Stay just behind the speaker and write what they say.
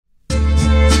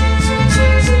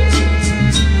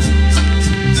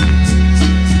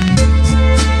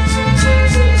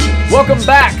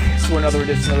back to another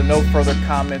edition of the No Further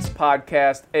Comments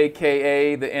Podcast,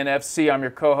 a.k.a. the NFC. I'm your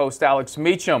co-host, Alex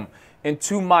Meacham. And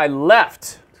to my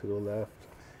left,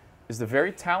 is the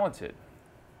very talented,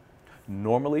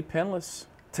 normally penless.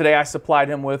 Today I supplied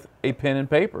him with a pen and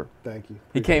paper. Thank you.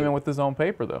 He came in with his own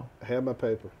paper, though. I have my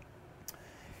paper.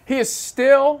 He is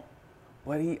still,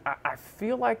 but I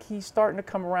feel like he's starting to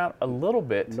come around a little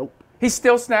bit. Nope. He's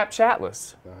still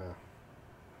Snapchatless.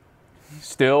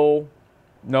 Still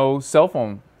no cell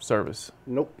phone service.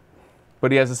 Nope.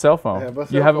 But he has a cell phone.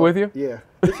 You have it with you? Yeah.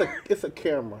 It's a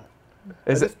camera.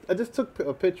 I just took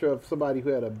a picture of somebody who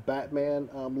had a Batman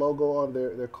logo on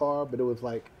their car, but it was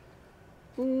like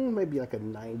maybe like a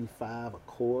 95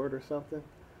 Accord or something.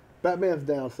 Batman's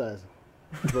downsizing.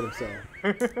 That's what I'm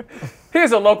saying.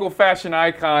 He's a local fashion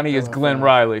icon. He is Glenn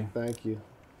Riley. Thank you.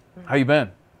 How you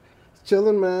been?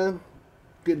 Chilling, man.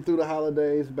 Getting through the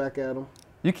holidays, back at them.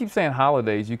 You keep saying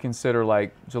holidays. You consider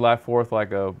like July 4th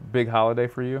like a big holiday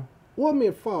for you? Well, I mean,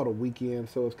 it followed a weekend,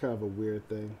 so it's kind of a weird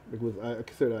thing. I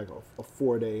consider it like a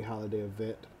 4-day holiday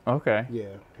event. Okay. Yeah,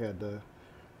 had a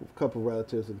couple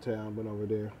relatives in town, went over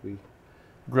there. We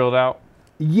grilled out?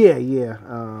 Yeah.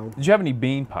 Did you have any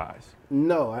bean pies?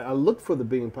 No, I looked for the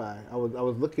bean pie. I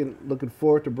was looking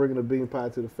forward to bringing a bean pie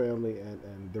to the family,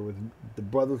 and the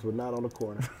brothers were not on the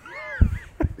corner.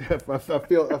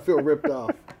 I feel ripped off.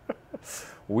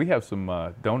 We have some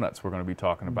donuts we're going to be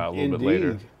talking about a little bit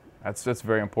later. That's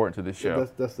very important to this show.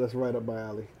 That's right up my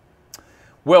alley.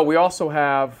 Well, we also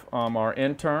have our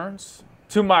interns.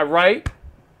 To my right,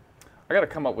 I got to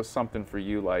come up with something for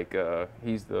you. Like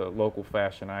he's the local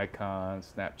fashion icon,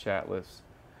 Snapchatless.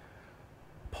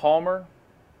 Palmer,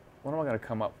 what am I going to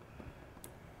come up?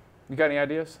 You got any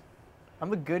ideas?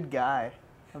 I'm a good guy.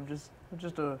 I'm just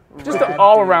an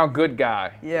all-around good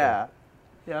guy. Yeah,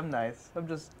 I'm nice. I'm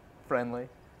just friendly.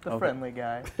 Friendly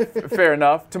guy. Fair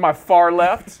enough. To my far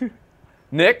left,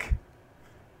 Nick.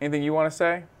 Anything you want to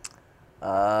say?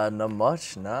 Not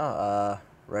much. No.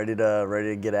 Ready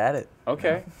to get at it.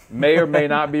 Okay. May or may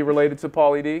not be related to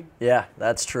Pauly D. Yeah,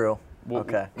 that's true.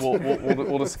 Okay.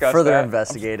 We'll discuss further that.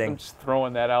 Investigating. I'm just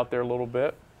throwing that out there a little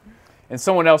bit. And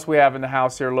someone else we have in the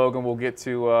house here, Logan, we'll get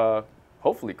to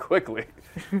hopefully quickly,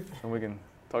 and we can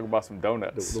talk about some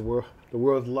donuts. The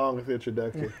world's longest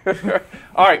introduction.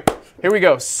 All right, here we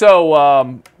go.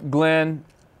 So, Glenn,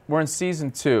 we're in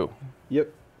season 2.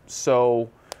 Yep. So,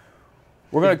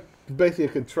 we're going to... It's basically a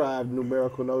contrived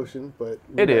numerical notion, but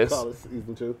it is. Call it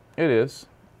season 2. It is.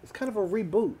 It's kind of a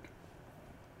reboot.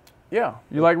 Yeah.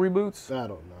 You like reboots? I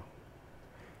don't know.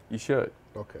 You should.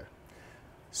 Okay.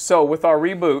 So, with our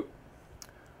reboot,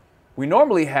 we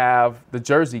normally have the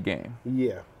Jersey game.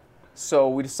 Yeah. So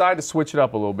we decided to switch it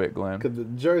up a little bit, Glenn. Because the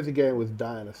Jersey game was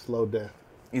dying a slow death.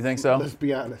 You think so? Let's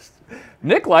be honest.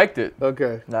 Nick liked it.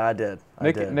 Okay. No, I did.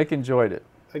 Nick enjoyed it.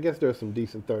 I guess there's some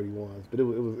decent 31s, but it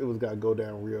was got to go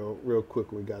down real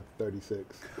quick when we got to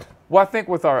 36. Well, I think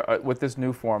with this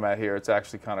new format here, it's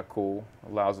actually kind of cool.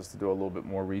 It allows us to do a little bit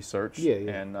more research. Yeah.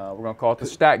 And we're going to call it the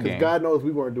stat game. God knows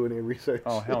we weren't doing any research.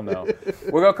 Oh, hell no.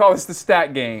 We're going to call this the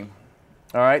stat game.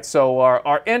 All right, so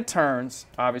our interns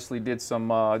obviously did some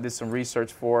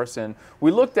research for us, and we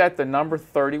looked at the number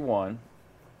 31,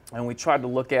 and we tried to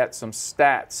look at some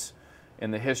stats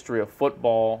in the history of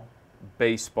football,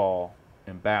 baseball,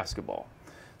 and basketball.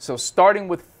 So starting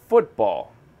with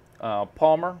football,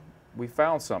 Palmer, we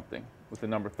found something with the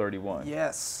number 31.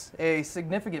 Yes, a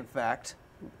significant fact.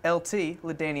 LT,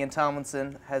 LaDainian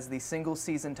Tomlinson, has the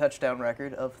single-season touchdown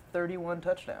record of 31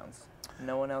 touchdowns.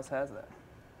 No one else has that.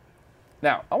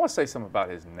 Now, I want to say something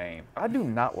about his name. I do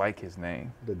not like his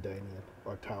name. LaDainian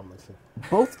or Tomlinson.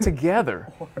 Both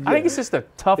together. Yeah. I think it's just a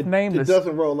tough name. It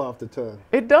doesn't roll off the tongue.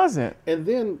 It doesn't. And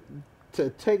then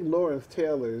to take Lawrence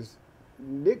Taylor's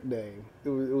nickname, it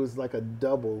was like a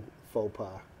double faux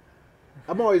pas.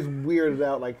 I'm always weirded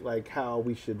out like how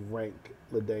we should rank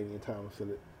LaDainian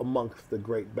Tomlinson amongst the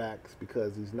great backs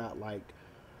because he's not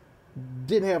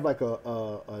didn't have like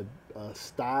a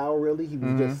style really. He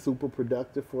was just super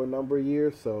productive for a number of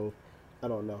years. So I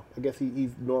don't know. I guess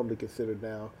he's normally considered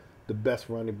now the best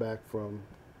running back from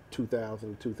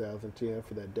 2000 to 2010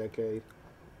 for that decade.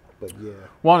 But yeah.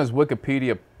 Well, on his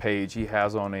Wikipedia page, he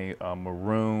has on a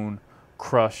maroon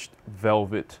crushed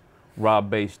velvet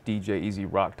Rob-based DJ Easy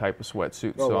Rock type of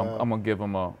sweatsuit. Oh, so wow. I'm going to give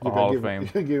him a Hall of Fame.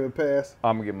 Give him a pass?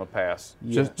 I'm going to give him a pass.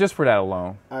 Yeah. Just for that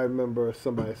alone. I remember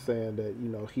somebody saying that,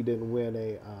 he didn't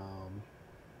win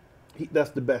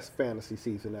that's the best fantasy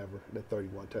season ever, the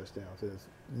 31 touchdowns. It's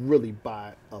really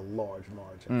by a large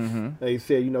margin. Mm-hmm. And he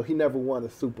said, he never won a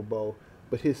Super Bowl,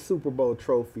 but his Super Bowl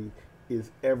trophy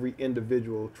is every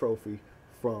individual trophy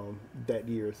from that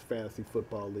year's fantasy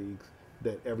football leagues.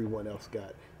 that everyone else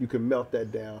got. You can melt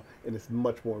that down, and it's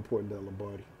much more important than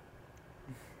Lombardi.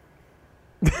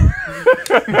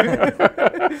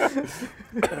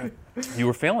 You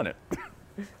were feeling it.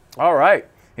 All right.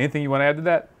 Anything you want to add to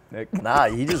that, Nick? Nah,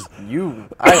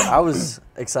 I was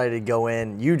excited to go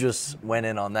in. You just went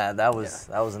in on that. That was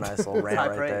a nice little rant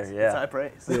right there. It's Yeah. high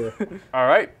praise. Yeah. All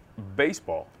right.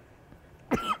 Baseball.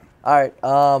 All right. You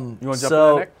want to jump in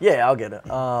there, Nick? Yeah, I'll get it.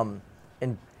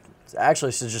 And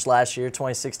actually, so just last year,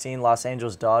 2016, Los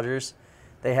Angeles Dodgers,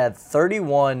 they had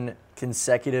 31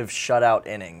 consecutive shutout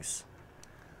innings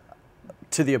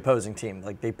to the opposing team.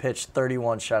 Like they pitched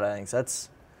 31 shutout innings. That's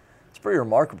pretty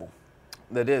remarkable.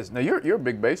 That is. Now you're a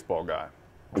big baseball guy.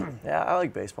 Yeah, I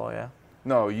like baseball. Yeah.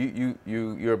 No,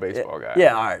 you're a baseball guy.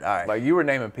 Yeah. All right. Like you were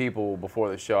naming people before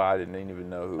the show, I didn't even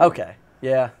know who. Okay.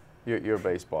 Yeah. You're a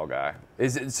baseball guy.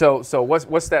 Is it so?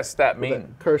 What's that stat Was mean?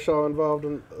 that Kershaw involved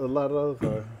in a lot of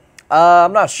those? Or?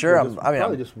 I'm not sure.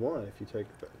 Probably just one if you take.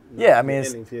 Yeah, I mean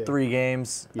it's innings, yeah. 3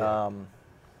 games. Yeah.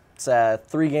 It's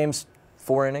 3 games,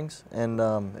 4 innings, and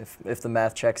if the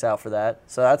math checks out for that,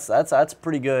 so that's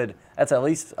pretty good. That's at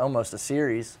least almost a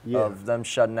series of them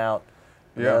shutting out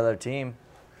the other team,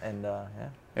 and yeah.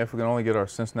 If we can only get our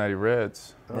Cincinnati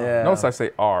Reds. Yeah. Notice I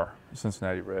say our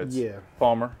Cincinnati Reds. Yeah.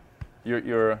 Palmer,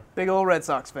 you're Big old Red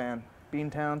Sox fan.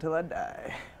 Beantown till I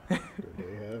die. There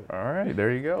you have it. all right.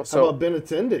 There you go. How So. about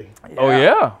Benintendi? Oh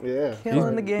yeah. Yeah.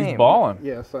 Killing the game. He's balling.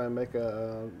 Yeah, so I make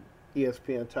a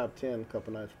ESPN top 10 a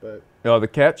couple nights back. Oh, the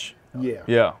catch. Yeah.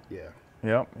 Yeah. Yeah.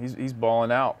 Yep. He's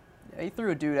balling out. Yeah, he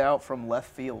threw a dude out from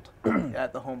left field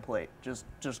at the home plate. Just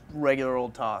regular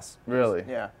old toss. Really?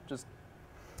 Yeah, just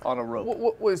on a rope.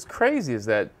 What was crazy is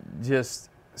that just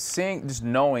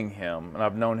knowing him, and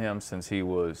I've known him since he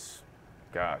was,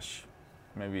 gosh,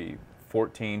 maybe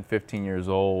 14, 15 years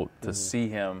old, to see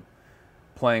him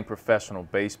playing professional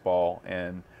baseball.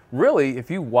 And really, if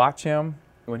you watch him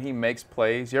when he makes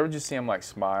plays, you ever just see him like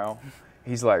smile?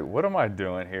 He's like, what am I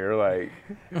doing here? Like,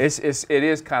 it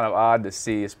is kind of odd to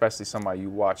see, especially somebody you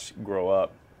watch grow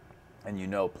up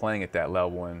and playing at that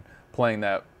level and playing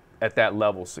that at that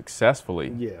level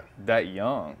successfully. Yeah. That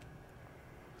young.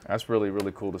 That's really,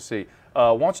 really cool to see.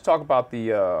 Why don't you talk about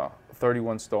the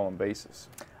 31 stolen bases?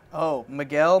 Oh,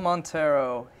 Miguel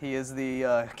Montero. He is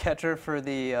the catcher for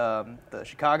the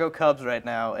Chicago Cubs right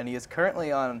now, and he is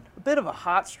currently on a bit of a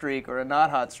hot streak, or a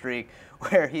not hot streak,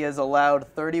 where he has allowed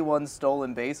 31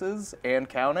 stolen bases and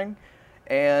counting,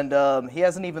 and he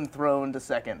hasn't even thrown to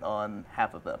second on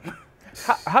half of them.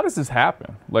 How does this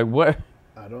happen? Like what?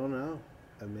 I don't know.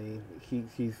 I mean,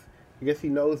 he's. I guess he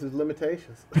knows his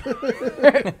limitations.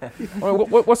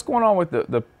 What's going on with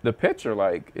the pitcher?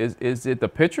 Like, is it the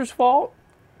pitcher's fault?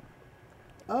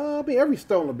 I mean, every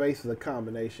stolen base is a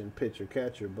combination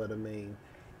pitcher-catcher, but I mean,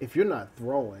 if you're not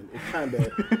throwing, it kind of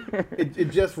it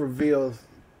just reveals,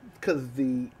 because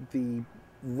the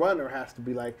runner has to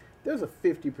be like, there's a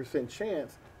 50%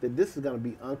 chance that this is going to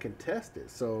be uncontested.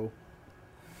 So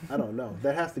I don't know.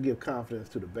 That has to give confidence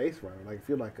to the base runner. Like if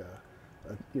you're like a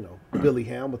Billy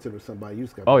Hamilton or somebody, you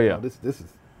just got. Oh yeah. This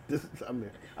is. I mean,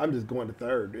 I'm just going to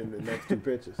third in the next 2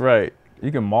 pitches. Right.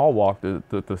 You can mall walk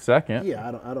the second. Yeah,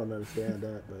 I don't understand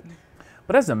that,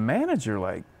 But as a manager,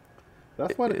 like,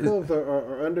 that's why the Cubs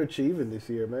are underachieving this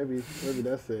year. Maybe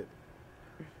that's it.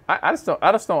 I just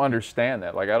don't understand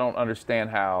that. Like, I don't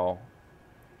understand how.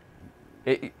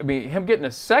 I mean, him getting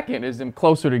a second is him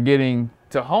closer to getting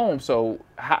to home. So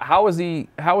how is he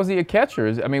a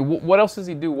catcher? I mean, what else does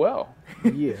he do well?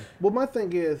 Yeah. Well, my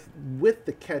thing is with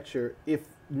the catcher, if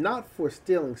not for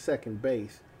stealing second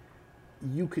base,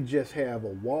 you could just have a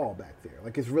wall back there.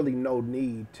 Like, it's really no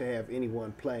need to have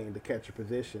anyone playing the catcher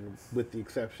position, with the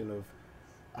exception of,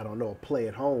 I don't know, a play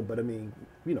at home. But I mean,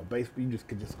 basically you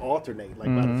could just alternate.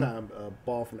 Like by the time a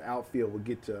ball from the outfield would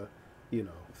get to,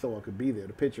 someone could be there.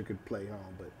 The pitcher could play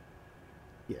home. But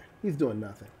yeah, he's doing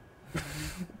nothing.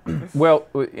 Well,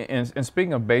 and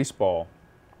speaking of baseball,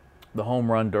 the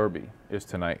home run derby is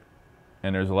tonight,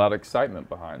 and there's a lot of excitement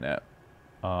behind that.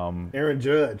 Aaron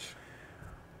Judge.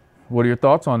 What are your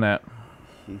thoughts on that?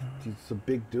 He's a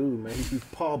big dude, man. He's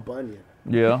Paul Bunyan.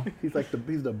 Yeah. He's like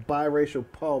he's the biracial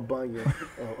Paul Bunyan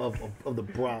of the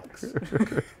Bronx.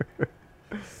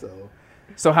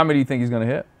 So how many do you think he's going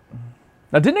to hit?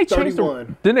 Now, didn't they change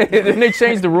 31. Didn't they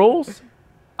change the rules?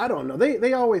 I don't know.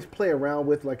 They always play around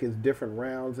with like his different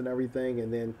rounds and everything,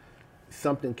 and then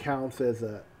something counts as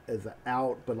a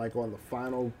out, but like on the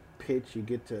final pitch you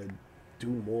get to do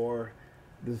more.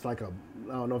 There's like I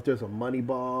don't know if there's a money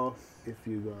ball if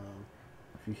you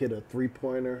hit a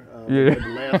 3-pointer.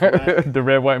 The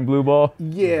red, white, and blue ball.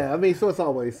 Yeah, I mean, so it's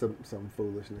always some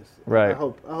foolishness. Right. I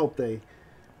hope they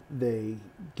they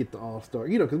get the All-Star.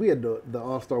 You know, because we had the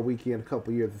All-Star weekend a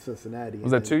couple years in Cincinnati.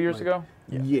 Was that 2 years ago?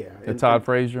 Yeah. The Todd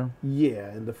Frazier? Yeah,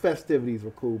 and the festivities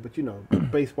were cool, but, you know,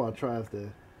 baseball tries to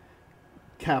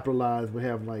capitalize by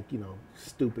having, like, you know,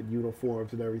 stupid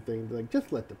uniforms and everything. Like,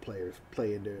 just let the players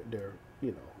play in their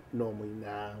you know, normally,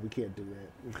 we can't do that.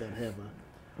 We can't have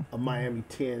a Miami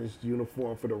tinged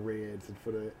uniform for the Reds and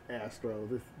for the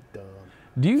Astros. It's dumb.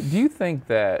 Do you think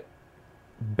that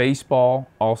baseball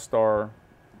All-Star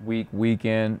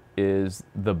weekend is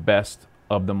the best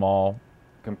of them all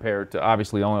compared to,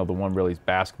 obviously only the one really is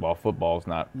basketball. Football is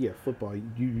not. Yeah, football.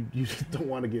 You just don't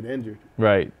want to get injured.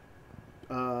 Right.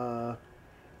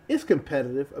 It's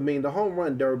competitive. I mean, the home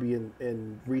run derby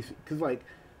in recent, because like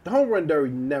the home run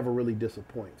derby never really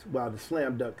disappoints, while the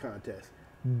slam dunk contest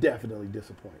definitely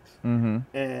disappoints.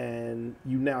 Mm-hmm. And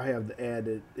you now have the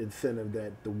added incentive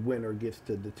that the winner gets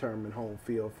to determine home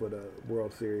field for the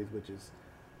World Series, which is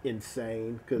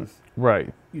insane. Because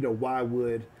right, you know, why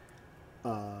would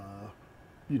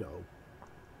you know,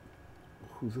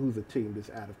 who's a team that's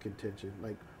out of contention?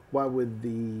 Like, why would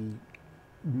the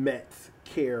Mets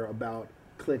care about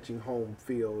clinching home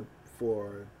field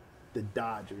for the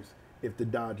Dodgers if the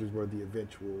Dodgers were the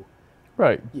eventual?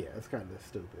 Right. Yeah, it's kind of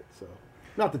stupid. So,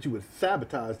 not that you would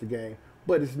sabotage the game,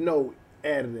 but it's no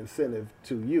added incentive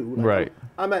to you. Like, right.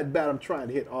 I'm at bat. I'm trying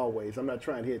to hit always. I'm not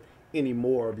trying to hit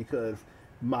anymore because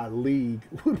my league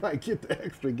might get the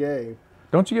extra game.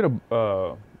 Don't you get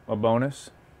a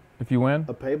bonus if you win?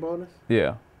 A pay bonus?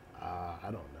 Yeah. I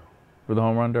don't know. For the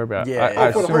home run derby?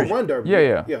 Yeah. For the home run derby?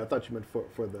 Yeah. Yeah, I thought you meant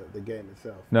for the game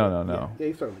itself. No. Yeah,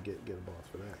 you certainly get a bonus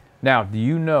for that. Now, do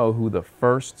you know who the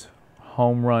first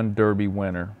home run derby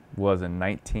winner was in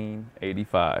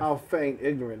 1985? I'll feign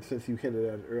ignorance since you hinted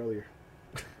at it earlier.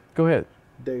 Go ahead.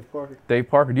 Dave Parker. Dave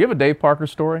Parker. Do you have a Dave Parker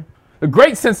story? The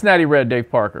great Cincinnati Red,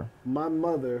 Dave Parker. My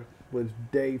mother was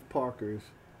Dave Parker's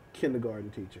kindergarten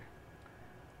teacher,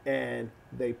 and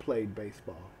they played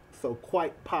baseball. So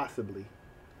quite possibly,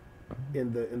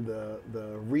 in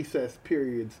the recess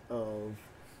periods of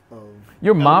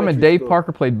your mom and Dave school,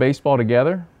 Parker played baseball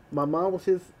together? My mom was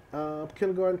his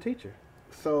kindergarten teacher.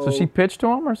 So she pitched to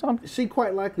him or something? She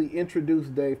quite likely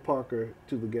introduced Dave Parker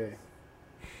to the game.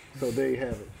 So there you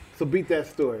have it. So beat that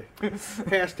story.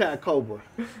 Hashtag Cobra.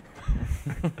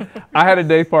 I had a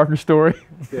Dave Parker story,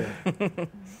 Yeah.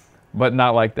 but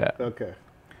not like that. Okay.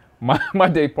 My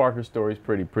Dave Parker story is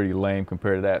pretty lame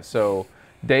compared to that. So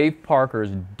Dave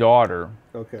Parker's daughter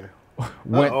Okay.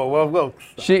 went. Well.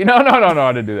 She no,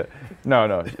 I didn't do that.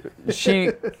 No.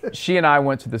 She and I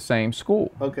went to the same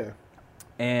school. Okay.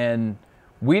 And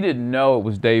we didn't know it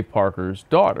was Dave Parker's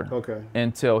daughter. Okay.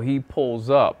 Until he pulls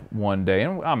up one day,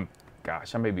 and I'm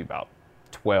maybe about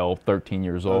 12, 13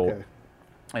 years old. Okay.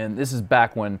 And this is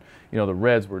back when, you know, the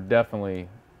Reds were definitely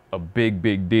a big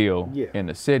deal in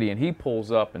the city. And he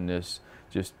pulls up in this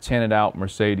just tinted out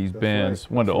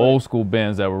Mercedes-Benz, one of the old school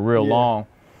Benz that were real long.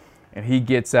 And he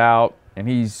gets out, and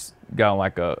he's got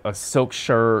like a silk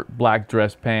shirt, black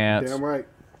dress pants. Damn right.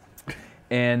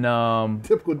 And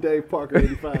Typical Dave Parker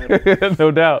 85.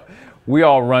 no doubt. We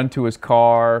all run to his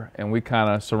car, and we kind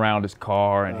of surround his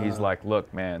car, and he's like,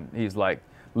 look, man, he's like,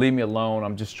 leave me alone.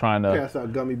 I'm just trying to Pass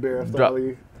out gummy bears to all of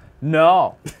you.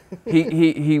 No.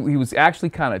 he was actually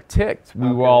kind of ticked.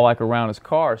 We were all like around his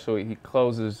car, so he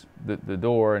closes the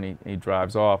door and he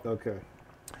drives off. Okay.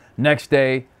 Next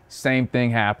day, same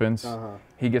thing happens.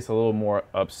 He gets a little more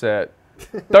upset.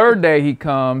 Third day he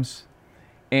comes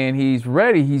and he's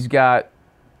ready. He's got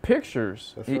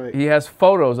pictures. That's right. He has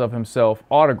photos of himself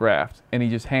autographed, and he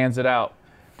just hands it out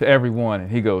to everyone.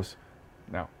 And he goes,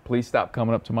 now, please stop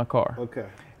coming up to my car. Okay.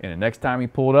 And the next time he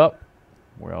pulled up,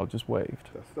 we all just waved.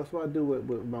 That's what I do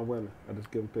with my women. I just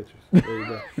give them pictures. There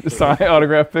you go. Sign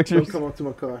autograph pictures. Don't come up to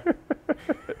my car.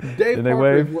 Dave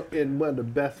Parker is in one of the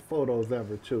best photos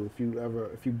ever too.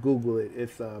 If you Google it,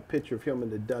 it's a picture of him in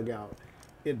the dugout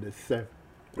in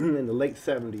the late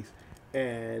 70s,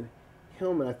 and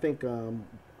him and I think I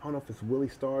don't know if it's Willie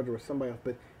Stargell or somebody else,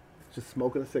 but just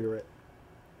smoking a cigarette.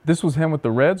 This was him with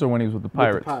the Reds, or when he was with the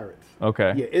Pirates? With the Pirates.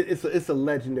 Okay. Yeah, it's a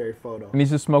legendary photo. And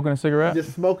he's just smoking a cigarette?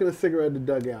 Just smoking a cigarette in the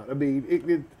dugout. I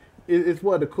mean, it's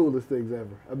one of the coolest things ever.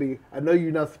 I mean, I know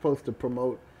you're not supposed to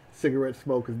promote cigarette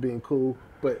smoke as being cool,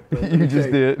 but you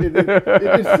just did.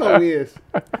 It so is.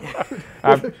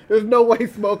 There's no way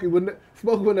smoking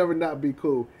will never not be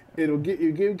cool. It'll give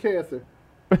you cancer,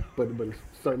 but it's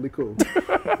certainly cool.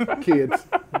 Kids.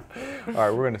 All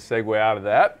right, we're going to segue out of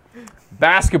that.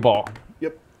 Basketball.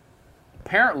 Yep.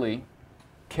 Apparently,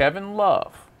 Kevin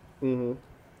Love,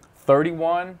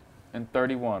 31 and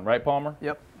 31, right, Palmer?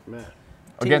 Yep. Man.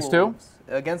 Against who?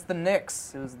 Against the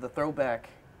Knicks. It was the throwback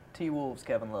T-Wolves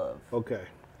Kevin Love. Okay.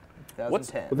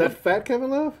 2010. Was that fat Kevin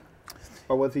Love?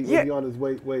 Or was he on his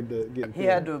way to getting He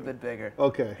had to have been bigger.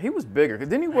 Okay. He was bigger.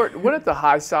 Didn't he wear the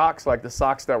high socks, like the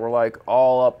socks that were like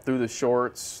all up through the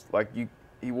shorts?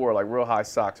 He wore like real high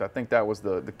socks. I think that was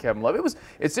the Kevin Love.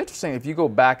 It's interesting if you go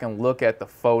back and look at the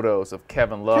photos of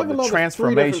Kevin Love, the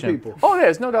transformation. 3 different people. Oh,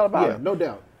 there's no doubt about it. Yeah, no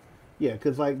doubt. Yeah,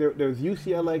 because like there's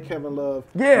UCLA Kevin Love.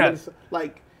 Yeah.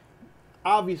 Like,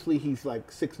 obviously he's like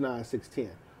 6'9", 6'10",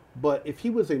 but if he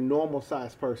was a normal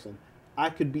sized person, I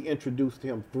could be introduced to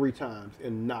him 3 times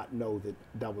and not know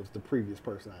that was the previous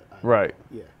person. Right.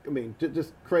 Yeah. I mean,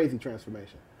 just crazy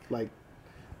transformation. Like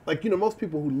most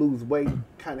people who lose weight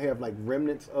kind of have like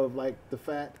remnants of like the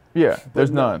fat. Yeah,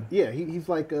 there's none. Yeah, he's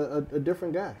like a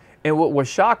different guy. And what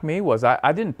shocked me was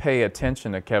I didn't pay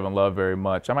attention to Kevin Love very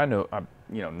much. I might know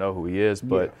who he is,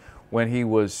 but when he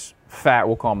was fat,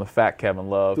 we'll call him the fat Kevin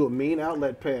Love. Do a mean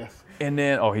outlet pass. And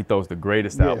then he throws the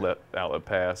greatest outlet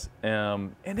pass.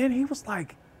 And then he was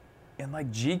like in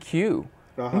like GQ.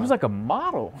 He was like a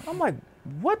model. I'm like,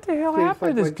 what the hell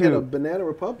happened to this dude? A Banana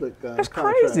Republic. That's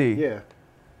contract. crazy. Yeah.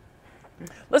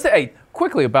 Let's say,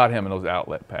 quickly about him and those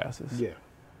outlet passes. Yeah.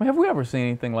 I mean, have we ever seen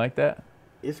anything like that?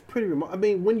 It's pretty remarkable. I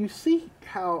mean, when you see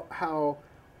how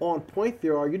on point they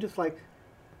are, you're just like,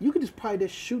 you could just probably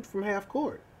just shoot from half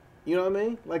court. You know what I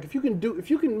mean? Like if you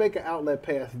can make an outlet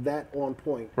pass that on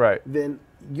point, right, then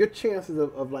your chances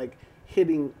of like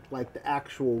hitting like the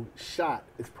actual shot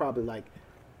is probably like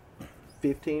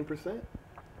 15%.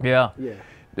 Yeah. Yeah.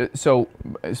 So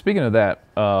speaking of that,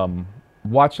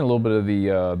 watching a little bit of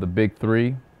the Big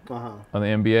Three on the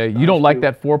NBA, you don't like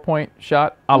that 4-point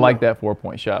shot? I like that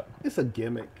 4-point shot. It's a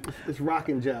gimmick. It's rock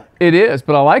and jock. It is,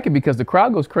 but I like it because the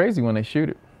crowd goes crazy when they shoot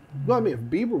it. Well, I mean, if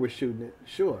Bieber was shooting it,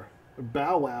 sure.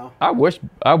 Bow Wow. I wish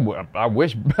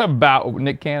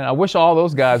Nick Cannon. I wish all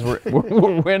those guys were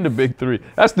in the Big Three.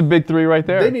 That's the Big Three right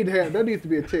there. They need to have. That needs to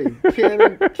be a team.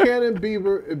 Cannon,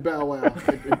 Bieber, and Bow Wow,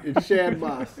 and Shad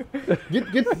Moss.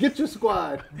 Get your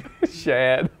squad.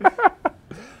 Shad.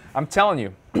 I'm telling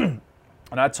you, and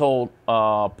I told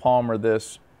Palmer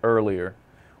this earlier.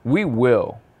 We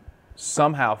will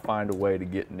somehow find a way to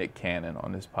get Nick Cannon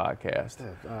on this podcast.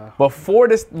 Before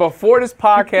this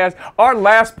podcast, our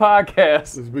last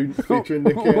podcast will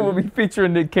be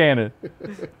featuring Nick Cannon.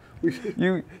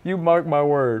 You mark my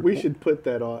word. We should put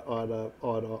that on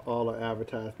all our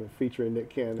advertisements featuring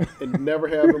Nick Cannon and never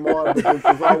have him on because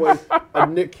there's always a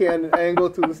Nick Cannon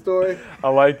angle to the story. I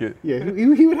like it. Yeah,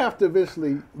 he would have to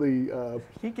eventually.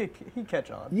 He'd catch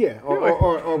on. Yeah,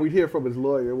 or we'd hear from his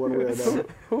lawyer one way or another.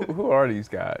 Who are these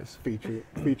guys?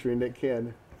 Featuring Nick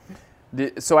Cannon.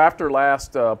 So after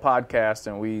last podcast,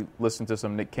 and we listened to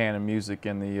some Nick Cannon music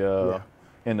in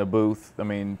the booth. I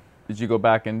mean, did you go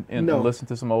back and listen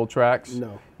to some old tracks?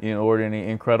 No. You know, or any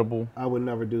Incredible? I would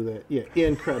never do that. Yeah,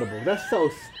 Incredible. That's so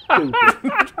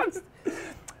stupid.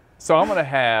 So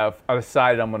I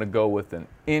decided I'm going to go with an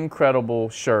Incredible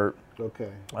shirt.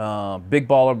 Okay. Big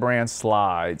Baller Brand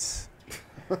slides.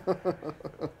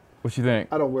 What you think?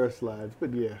 I don't wear slides,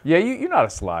 but yeah. Yeah, you're not a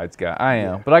slides guy. I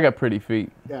am, but I got pretty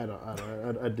feet. Yeah,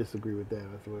 I disagree with that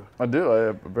as well. I do. I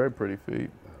have very pretty feet.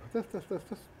 That's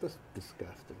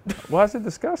disgusting. Why is it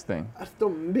disgusting?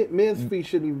 Men's feet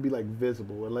shouldn't even be like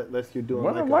visible unless you're doing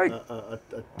a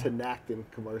Tenactin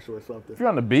commercial or something. If you're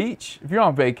on the beach, if you're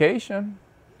on vacation.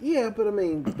 Yeah, but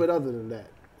other than that,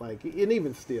 like, and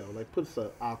even still, like, put some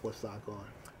aqua sock on.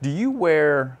 Do you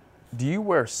wear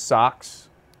socks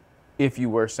if you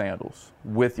wear sandals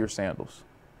with your sandals?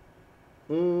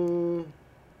 Probably.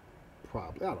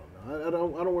 I don't know. I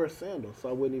don't wear sandals, so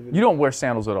I wouldn't even. You don't wear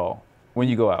sandals at all when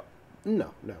you go out?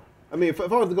 No. I mean, if I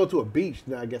was to go to a beach,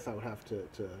 then I guess I would have to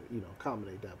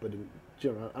accommodate that. But in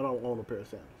general, I don't own a pair of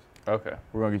sandals. Okay,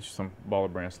 we're gonna get you some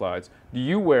Baller Brand slides. Do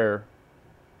you wear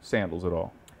sandals at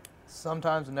all?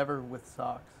 Sometimes, never with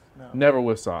socks. No. Never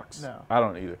with socks. No. I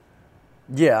don't either.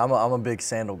 Yeah, I'm a big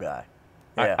sandal guy.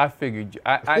 Yeah. I figured.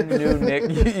 I knew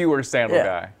Nick. You were a sandal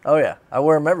guy. Oh yeah, I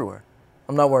wear them everywhere.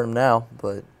 I'm not wearing them now,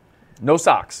 but no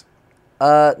socks.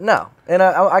 No, and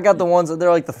I got the ones that they're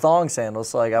like the thong sandals,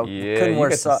 so like I couldn't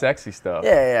wear socks. The sexy stuff.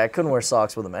 Yeah, I couldn't wear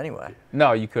socks with them anyway.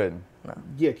 No, you couldn't. No.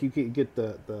 Yeah, you could get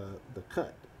the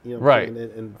cut, you know, right,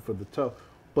 and for the toe.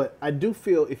 But I do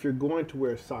feel if you're going to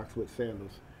wear socks with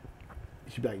sandals,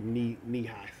 it should be like knee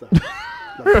high socks.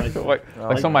 like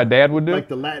something my dad would do? Like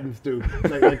the Latins do.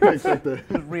 Like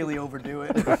the really overdo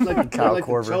it. Like the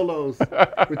cholos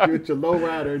with your low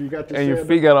rider and you got your and your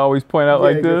feet got to always point out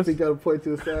like this? Your feet got to point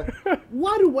to the side.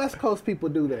 Why do West Coast people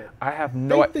do that? I have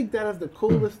no idea. They think that is the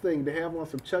coolest thing, to have on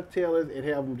some Chuck Taylors and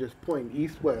have them just pointing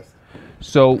east-west.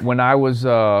 So when I was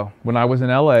in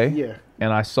LA,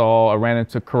 and I ran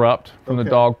into Corrupt from the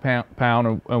Dog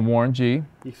Pound and Warren G.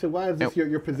 So why is this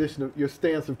your position, your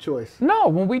stance of choice? No,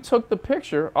 when we took the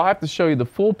picture, I'll have to show you the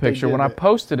full picture. When I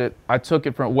posted it, I took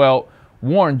it from,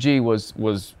 Warren G was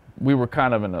we were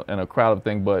kind of in a crowded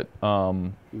thing, but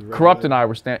Corrupt and I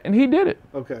were standing, and he did it.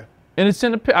 Okay. And it's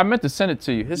in the, I meant to send it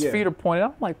to you. His feet are pointed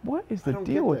out. I'm like, what is the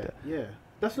deal with that? Yeah.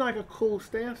 That's like a cool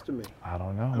stance to me. I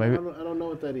don't know. Maybe I don't know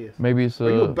what that is. Maybe it's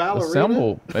a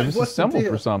symbol. Maybe it's a symbol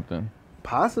for something.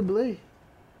 Possibly.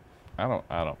 I don't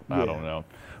know.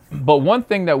 But one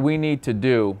thing that we need to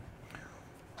do,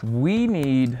 we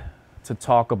need to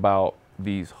talk about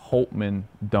these Holtman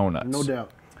donuts. No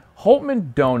doubt.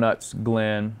 Holtman donuts,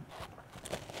 Glenn,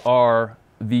 are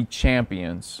the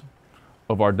champions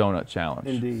of our donut challenge.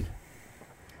 Indeed.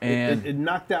 And it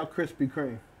knocked out Krispy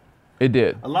Kreme. It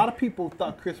did. A lot of people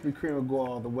thought Krispy Kreme would go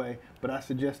all the way, but I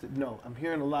suggested no. I'm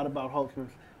hearing a lot about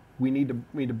Holtman's. We need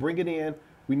to bring it in.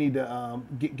 We need to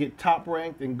get top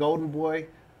ranked and Golden Boy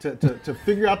to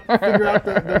figure out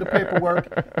the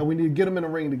paperwork, and we need to get them in a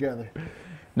ring together.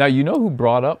 Now you know who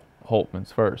brought up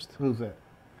Holtman's first? Who's that?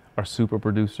 Our super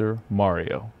producer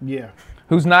Mario. Yeah.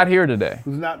 Who's not here today?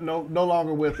 Who's no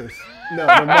longer with us? No,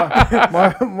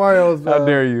 Mario's. How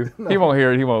dare you? He won't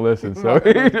hear it. He won't listen. So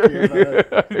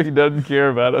he doesn't care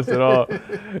about us at all.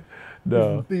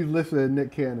 No. He's listening to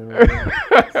Nick Cannon right now.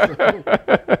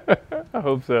 I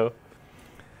hope so.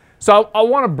 So I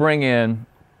want to bring in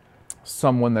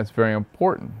someone that's very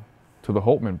important to the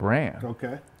Holtman brand.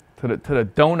 Okay. To the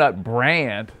donut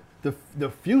brand. The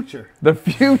future. The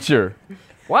future.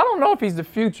 Well, I don't know if he's the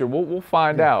future. We'll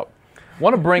find out.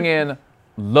 Want to bring in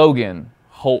Logan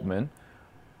Holtman,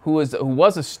 who was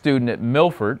a student at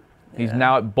Milford. He's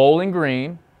now at Bowling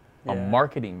Green, a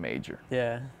marketing major.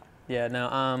 Yeah.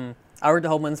 No. I worked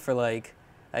at Holtman's for like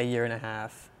a year and a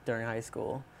half during high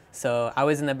school. So I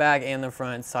was in the back and the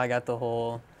front, so I got the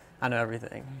whole. I know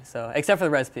everything. So except for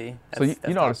the recipe.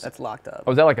 That's locked up.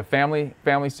 Oh, is that like a family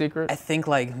secret? I think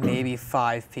like maybe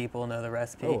 5 people know the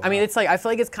recipe. Oh, wow. I mean, it's like I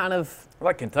feel like it's kind of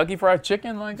like Kentucky Fried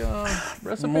Chicken, like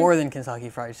recipe. More than Kentucky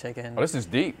Fried Chicken. Oh, this is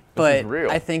deep. This is real.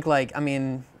 I think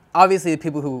obviously the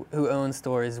people who own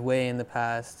stores way in the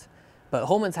past, but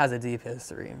Holtman's has a deep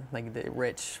history, like the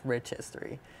rich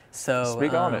history. So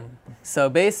speak on it. So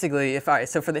basically,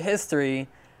 so for the history.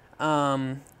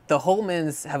 The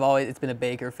Holtmans it's been a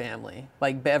baker family,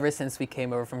 like ever since we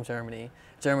came over from Germany.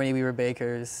 We were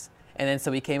bakers. And then so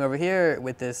we came over here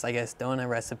with this, I guess, donut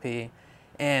recipe.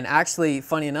 And actually,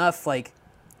 funny enough, like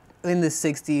in the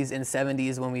 60s and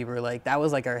 70s when we were like, that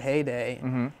was like our heyday.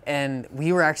 Mm-hmm. And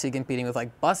we were actually competing with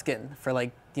like Buskin for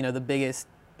like, the biggest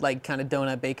like kind of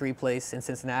donut bakery place in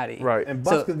Cincinnati. Right. And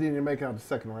Buskin didn't even make it out the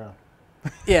second round.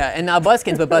 Yeah, and now but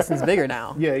Buskin's bigger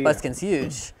now. Yeah. Buskin's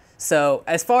huge. So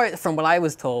as far as from what I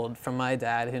was told from my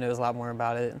dad, who knows a lot more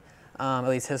about it, at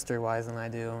least history-wise than I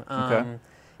do,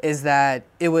 is that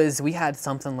we had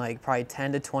something like probably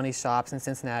 10 to 20 shops in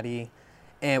Cincinnati,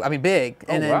 and I mean big,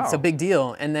 and then it's a big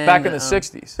deal. And then back in the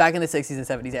 60s. Back in the 60s and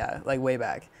 70s, yeah, like way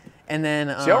back. And then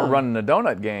so y'all were running the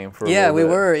donut game for a little bit. We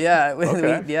were, yeah.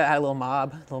 Okay. We had a little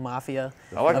mafia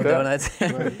I like of that. Donuts.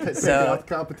 Right. Take out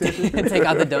the competition. take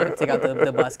out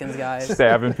the Buskins guys.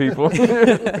 Stabbing people.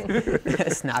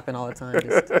 Snapping all the time,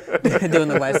 just doing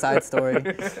the West Side Story.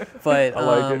 But I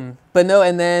like it. But no,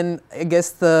 and then I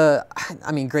guess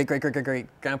great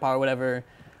grandpa or whatever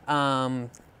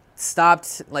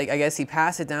stopped, like I guess he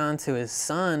passed it down to his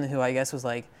son, who I guess was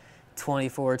like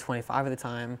 24, 25 at the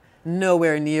time.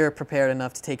 Nowhere near prepared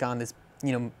enough to take on this,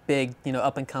 big,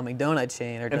 up and coming donut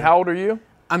chain. And how old are you?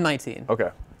 I'm 19. Okay.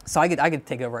 So I could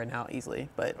take over right now easily,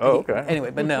 but okay.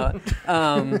 Anyway, but no.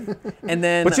 And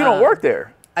then. But you don't work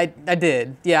there. I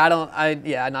did. Yeah,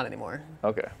 not anymore.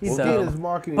 Okay. He's So- getting his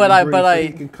marketing but degree I- so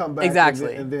he can come back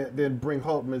exactly. and then bring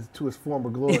Holtman to his former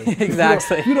glory.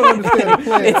 Exactly. You don't understand the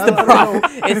plan.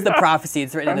 It's the prophecy.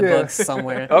 It's written in the books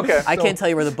somewhere. Okay. I can't tell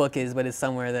you where the book is, but it's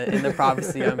somewhere that in the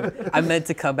prophecy I'm meant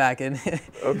to come back and.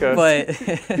 Okay. But.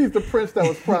 He's the prince that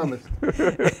was promised.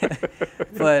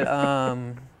 But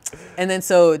and then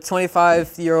so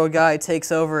 25-year-old guy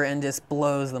takes over and just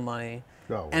blows the money.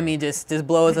 Oh, wow. I mean, just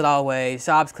blows it all away.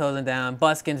 Shops closing down.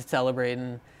 Buskin's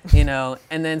celebrating. And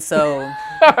then so.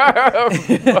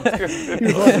 He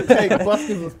was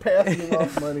Buskin was passing him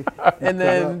off money. And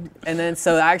then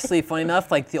so actually, funny enough,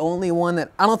 like the only one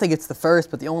that I don't think it's the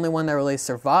first, but the only one that really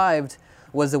survived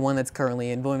was the one that's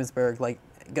currently in Williamsburg, like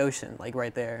Goshen, like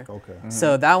right there. Okay. Mm-hmm.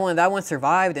 So that one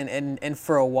survived, and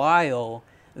for a while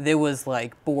there was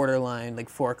like borderline like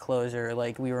foreclosure,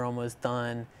 like we were almost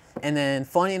done. And then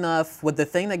funny enough, what the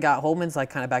thing that got Holtman's like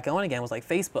kind of back on again was like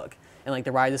Facebook and like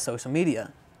the rise of social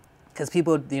media. because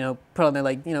people, put on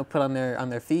their put on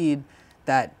their feed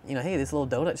that, hey, this little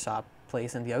donut shop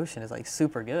place in the ocean is like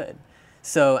super good.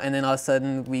 So, and then all of a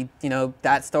sudden we,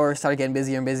 that store started getting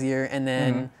busier and busier, and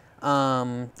then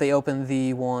they opened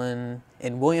the one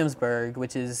in Williamsburg,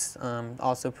 which is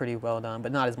also pretty well done,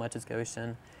 but not as much as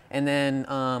Goshen. And then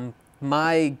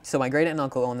my great aunt and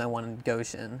uncle owned that one in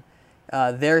Goshen.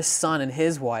 Their son and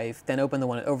his wife then opened the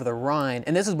one over the Rhine,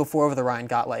 and this was before Over the Rhine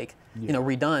got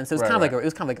redone. So it was kind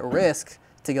of like a risk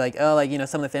to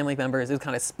some of the family members. It was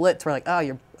kind of split to where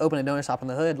you're opening a donut shop in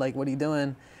the hood. Like, what are you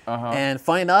doing? And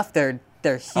funny enough, they're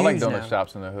huge. I like donut now.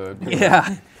 shops in the hood.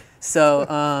 Yeah. So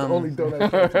The only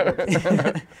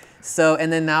donut shop. so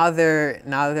and then now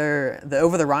the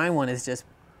Over the Rhine one is just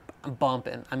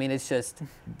bumping. I mean, it's just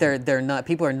they're not,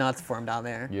 people are nuts for them down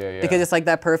there. Yeah. Because it's like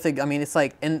that perfect. I mean, it's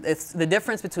like, and it's the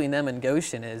difference between them and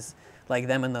Goshen is like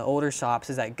them and the older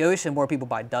shops is that Goshen more people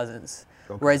buy dozens,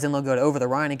 whereas then they'll go to Over the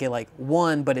Rhine and get like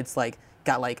one, but it's like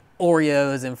got like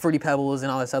Oreos and Fruity Pebbles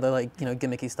and all this other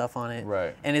gimmicky stuff on it.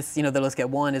 Right. And it's they'll just get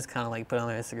one is kind of like put on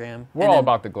their Instagram. We're all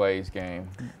about the glaze game.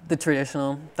 The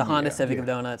traditional, the Honda Civic of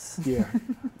donuts. Yeah.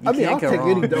 I mean, I'll can't go take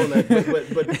wrong. any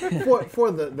donut, but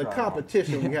for the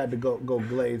competition, we had to go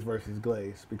glaze versus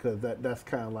glaze because that's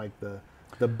kind of like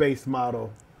the base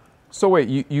model. So wait,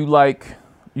 you like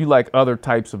other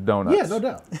types of donuts? Yeah, no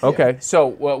doubt. Okay, so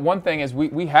one thing is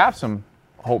we have some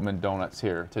Holtman donuts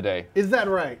here today. Is that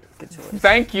right? Good choice.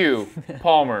 Thank you,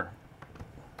 Palmer.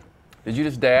 Did you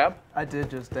just dab? I did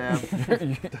just dab.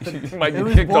 You might It get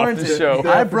was kicked off the warranted. show.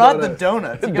 I brought the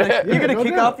donuts. You're Yeah, gonna no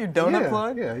kick doubt. off your donut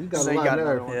plug? Yeah, you got So a you lot got there.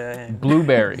 another one. Yeah.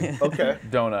 Blueberry Okay.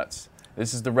 donuts.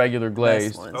 This is the regular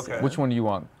glazed. ones, Okay. Which one do you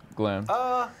want, Glenn?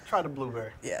 Try the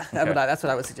blueberry. Yeah, Okay. that's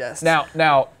what I would suggest.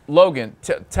 Now, Logan,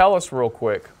 tell us real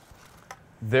quick.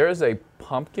 There's a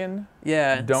pumpkin.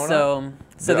 yeah. donut?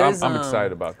 So Yeah, there's. I'm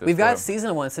excited about this. We've got Go ahead.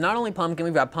 seasonal ones. So not only pumpkin,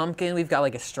 we've got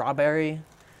like a strawberry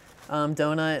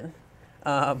donut,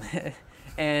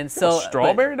 and so A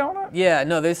strawberry donut? Yeah,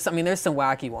 no, there's some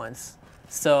wacky ones.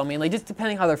 So I mean, like just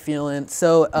depending how they're feeling.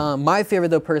 So my favorite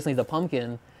though personally is the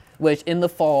pumpkin, which in the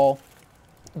fall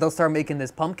they'll start making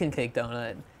this pumpkin cake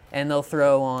donut, and they'll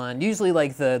throw on usually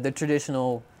like the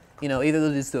traditional, either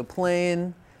they'll just do a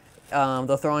plain,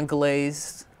 they'll throw on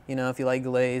glazed, if you like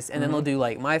glazed, and then they'll do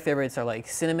like my favorites are like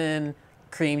cinnamon,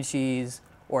 cream cheese,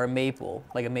 or a maple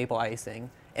icing,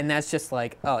 and that's just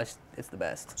like it's the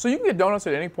best. So you can get donuts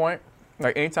at any point,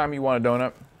 like anytime you want a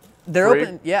donut. They're Free?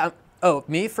 open, yeah. Oh,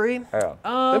 me free? Yeah.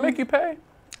 They make you pay.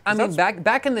 I mean,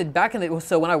 back in the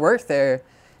so when I worked there,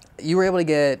 you were able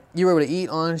to eat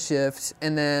on shift,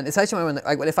 and then especially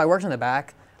if I worked in the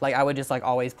back, like I would just like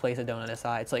always place a donut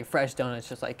aside, so like fresh donuts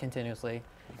just like continuously,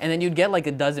 and then you'd get like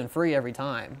a dozen free every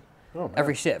time,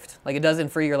 every shift, like a dozen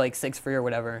free or like 6 free or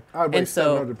whatever. I'd weigh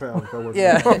 700 pounds if I wasn't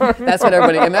Yeah, that's what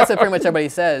everybody, and that's what pretty much everybody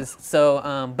says.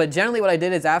 So, but generally what I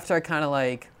did is after I kind of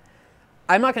like,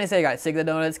 I'm not gonna say I got sick of the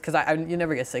donuts because you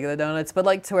never get sick of the donuts, but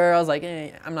like to where I was like,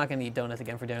 I'm not gonna eat donuts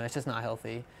again for dinner. It's just not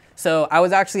healthy. So I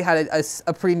was actually had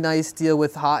a pretty nice deal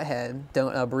with Hothead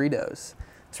burritos,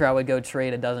 so I would go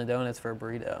trade a dozen donuts for a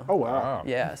burrito. Oh wow.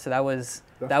 Yeah, so that was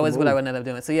That's what I the would end up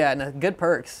doing. So yeah, and good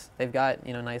perks. They've got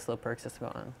nice little perks just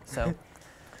going on. So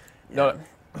No,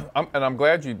 I'm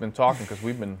glad you've been talking because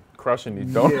we've been crushing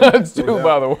these donuts too. Yeah.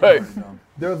 By the way,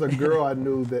 There was a girl I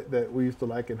knew that we used to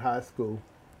like in high school,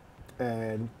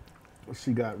 and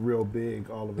she got real big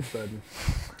all of a sudden.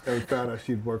 And we found out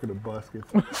she'd working at Buskins.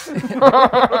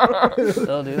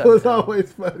 they'll do that. It was now.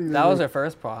 always funny. That was her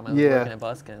first problem. Yeah. Working at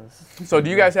Buskins. so do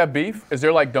you guys have beef? Is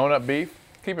there like donut beef?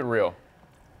 Keep it real.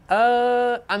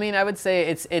 I mean, I would say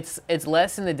it's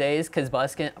less in the days because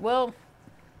Buskin. Well,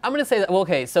 I'm gonna say that. Well,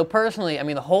 okay, so personally, I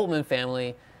mean, the Holtman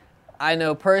family, I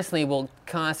know personally will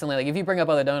constantly like if you bring up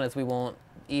other donuts, we won't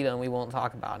eat them. We won't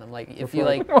talk about them. Like if you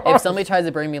like, if somebody tries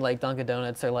to bring me like Dunkin'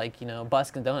 Donuts or like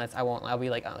Buskin donuts, I won't. I'll be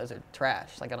like, oh, those are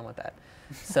trash. Like I don't want that.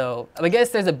 So I guess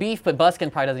there's a beef, but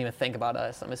Buskin probably doesn't even think about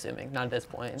us. I'm assuming not at this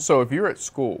point. So if you're at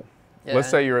school, Yeah. let's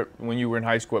say when you were in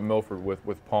high school at Milford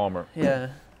with Palmer, Yeah.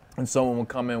 and someone would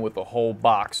come in with a whole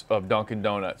box of Dunkin'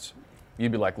 Donuts,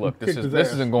 you'd be like, look, this Kicked his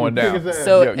ass. isn't going You kicked down. his ass.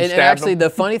 So Yeah, you and stabbed actually, them?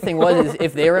 the funny thing was is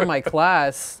if they were in my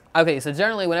class. Okay, so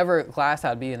generally, whenever class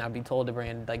I'd be in, I'd be told to bring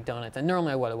in like donuts, and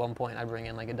normally at one point I'd bring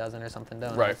in like a dozen or something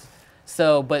donuts. Right.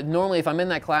 So, but normally if I'm in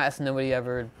that class, nobody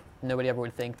ever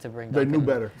would think to bring. They knew Dunkin'.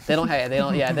 better. They don't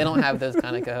have those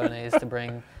kind of cojones to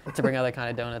bring other kind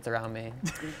of donuts around me.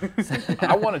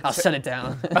 I'll shut it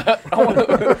down.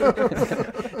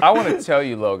 I want to tell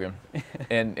you, Logan,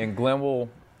 and Glenn will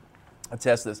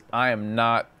attest this. I am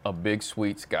not a big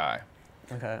sweets guy,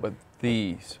 Okay. but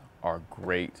these are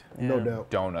great No Yeah. doubt.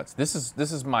 donuts. This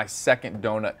is my second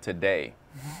donut today.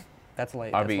 That's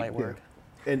light. I That's mean, light work.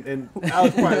 And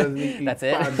Alex probably doesn't eat That's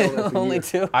 5 it. donuts a Only year.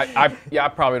 2. I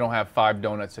probably don't have 5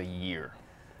 donuts a year,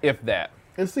 if that.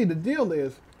 And see, the deal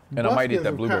is, And I might eat Buskins that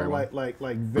have blueberry kind one. of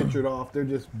like ventured off. They're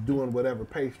just doing whatever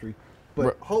pastry. But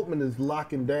Right. Holtman is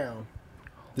locking down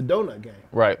the donut game.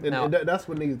 Right. And, Now- that's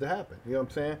what needs to happen. You know what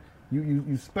I'm saying?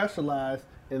 You specialize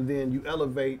and then you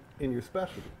elevate in your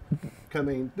specialty. I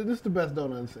mean, this is the best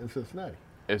donut in Cincinnati.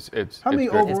 It's How many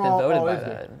it's great. It's been overall- voted oh, by is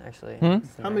that, it? actually. Hmm?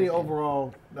 It's How many American.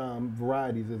 overall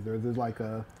varieties is there? There's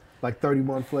like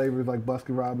 31 flavors, like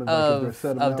Baskin Robbins. Like is there a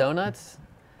set Of amount? donuts?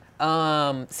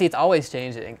 See, it's always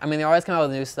changing. I mean, they always come out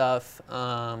with new stuff.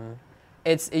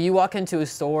 It's you walk into a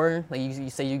store, like you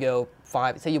say you go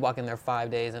 5, say you walk in there 5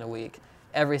 days in a week.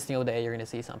 Every single day you're gonna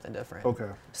see something different. Okay.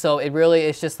 So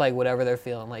it's just like whatever they're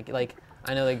feeling. Like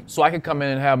I know like. So I could come in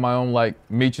and have my own like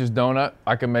Meech's donut.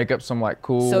 I can make up some like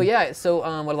cool. So yeah,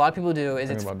 what a lot of people do is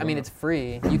Thinking about it's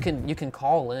free. You can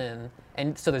call in,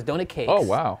 and so there's donut cakes. Oh,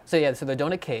 wow. So yeah, so they're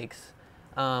donut cakes,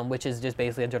 which is just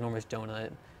basically a ginormous donut.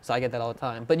 So I get that all the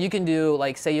time. But you can do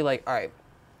like, say you like, all right,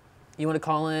 you want to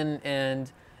call in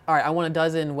and, all right, I want a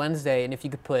dozen Wednesday, and if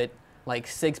you could put like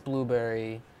 6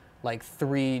 blueberry, like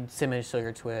 3 cinnamon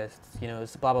sugar twists,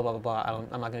 it's blah blah blah blah blah.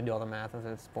 I'm not gonna do all the math,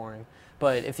 it's boring.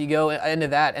 But if you go into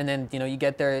that, and then you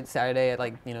get there Saturday at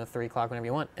like 3 o'clock whenever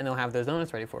you want, and they'll have those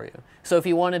donuts ready for you. So if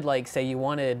you wanted like, say you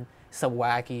wanted some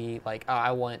wacky like,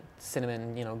 I want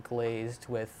cinnamon glazed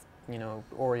with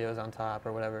Oreos on top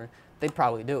or whatever, they'd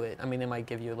probably do it. I mean, they might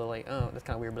give you a little like, oh, that's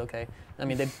kind of weird, but okay. I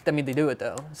mean, they do it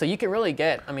though. So you can really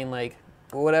get, like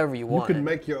whatever you want. You can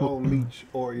make your own Meech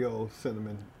Oreo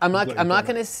cinnamon. I'm not glazed gonna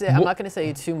donut. I'm not gonna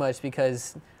say too much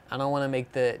because I don't want to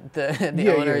make the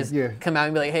Yeah, owners yeah. come out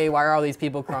and be like, hey, why are all these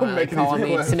people calling Making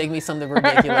me these to make me something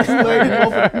ridiculous?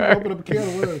 Like, open up a can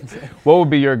of worms. What would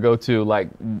be your go-to? Like,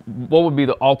 what would be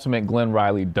the ultimate Glenn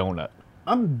Riley donut?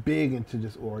 I'm big into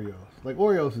just Oreos. Like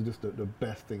Oreos is just the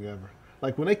best thing ever.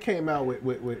 Like when they came out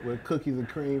with cookies and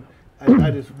cream,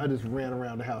 I just ran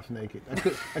around the house naked.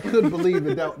 I couldn't believe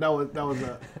that was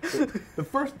the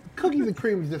first cookies and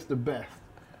cream is just the best.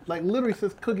 Like literally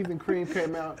since cookies and cream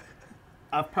came out,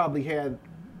 I've probably had.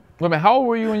 Wait a minute, how old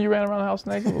were you when you ran around the house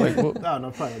naked? Like, I don't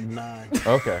know, probably like 9.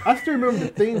 okay. I still remember the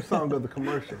theme song of the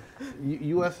commercial.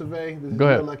 US of A, this is Go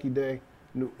ahead. your lucky day,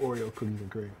 new Oreo cookies and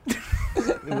cream.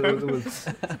 It was It's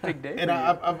a big day. and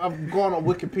I've gone on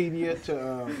Wikipedia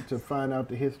to find out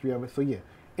the history of it. So yeah,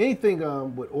 anything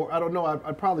I don't know.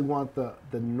 I'd probably want the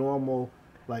normal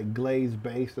like glazed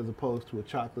base as opposed to a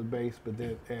chocolate base, but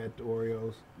then add the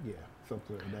Oreos. Yeah,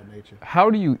 something of that nature. How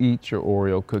do you eat your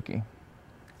Oreo cookie?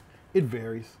 It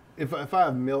varies. If I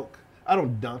have milk, I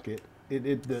don't dunk it.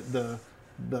 The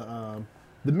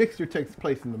mixture takes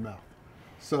place in the mouth.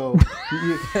 So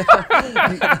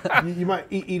you might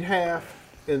eat half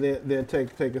and then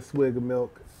take a swig of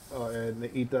milk and then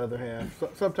eat the other half. So,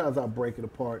 sometimes I'll break it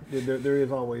apart. There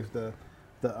is always the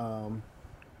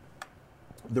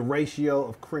ratio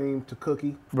of cream to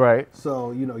cookie. Right.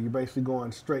 So you're basically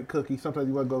going straight cookie. Sometimes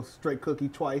you want to go straight cookie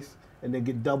twice and then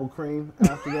get double cream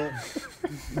after that.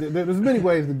 There's many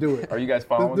ways to do it. Are you guys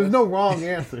following There's this? no wrong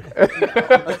answer.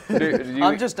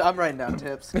 I'm writing down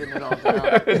tips, getting it all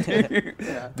down.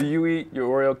 Yeah. Do you eat your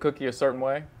Oreo cookie a certain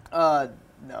way?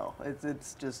 No,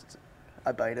 it's just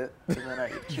I bite it and then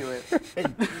I chew it.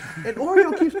 And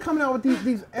Oreo keeps coming out with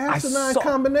these asinine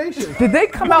combinations. Did they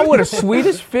come out with a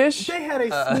Swedish fish? They had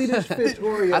a Swedish fish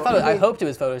Oreo. I hoped it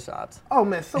was photoshopped. Oh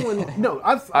man,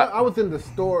 I was in the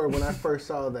store when I first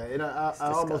saw that, and I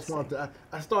almost wanted to.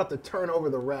 I started to turn over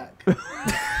the rack.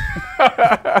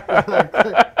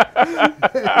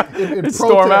 in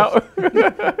Storm protest. out.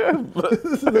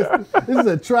 This is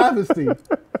a travesty.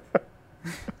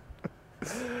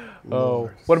 Oh,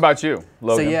 what about you,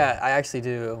 Logan? So yeah, I actually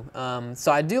do.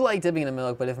 So I do like dipping in the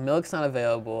milk, but if milk's not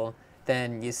available,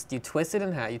 then you twist it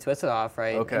in half, you twist it off,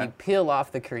 right? Okay. And you peel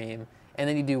off the cream, and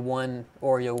then you do one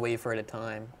Oreo wafer at a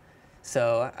time.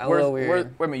 So a little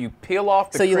weird. Wait a minute, you peel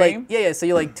off the So you cream? so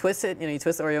you twist it, you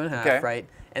twist the Oreo in half, Okay. right?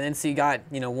 And then so you got,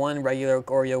 one regular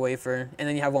Oreo wafer, and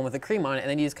then you have one with the cream on it, and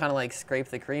then you just kind of scrape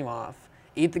the cream off.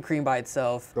 Eat the cream by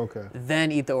itself, Okay.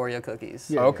 then eat the Oreo cookies.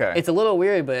 Yeah. Okay. It's a little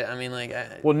weird, but I mean,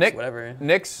 Well, Nick, it's whatever.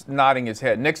 Nick's nodding his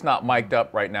head. Nick's not mic'd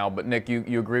up right now, but Nick,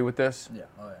 you agree with this? Yeah,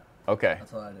 oh yeah. Okay.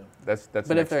 That's what I do. That's But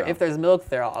Nick's if style. there's milk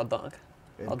there, I'll dunk.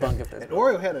 I'll dunk if there's And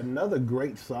milk. Oreo had another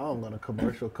great song on a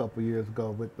commercial a couple years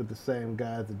ago with the same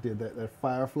guys that did that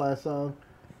Firefly song.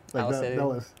 Owl City? That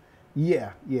was,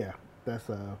 yeah. That's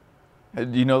Do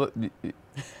you know that?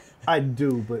 I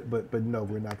do, but no,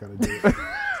 we're not gonna do it.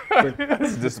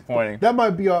 That's disappointing. That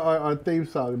might be our theme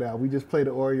song now. We just play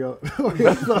the Oreo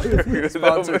song.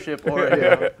 Sponsorship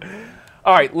Oreo.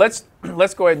 All right, let's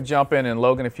go ahead and jump in. And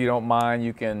Logan, if you don't mind,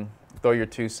 you can throw your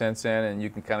 2 cents in, and you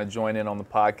can kind of join in on the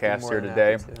podcast here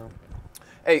today.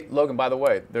 Hey, Logan, by the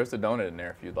way, there's the donut in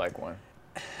there if you'd like one.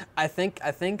 I think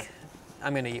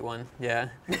I'm gonna eat one. Yeah.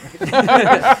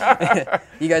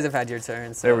 You guys have had your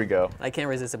turn. So There we go. I can't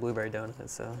resist a blueberry donut.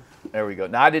 So There we go.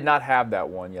 Now, I did not have that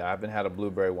one yet. I haven't had a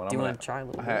blueberry one. do you want to try a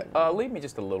little bit? Leave me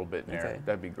just a little bit in there. Okay.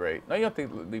 That'd be great. No, you don't have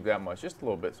to leave that much. Just a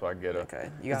little bit so I get it.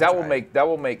 Okay. You 'Cause gotta that will try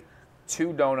it. make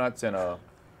 2 donuts in a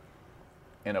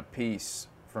piece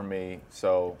for me.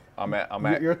 So I'm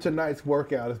at Your tonight's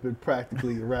workout has been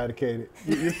practically eradicated.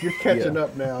 You're catching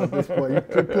up now at this point.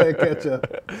 You're playing catch up.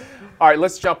 All right,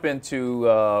 let's jump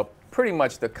into pretty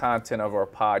much the content of our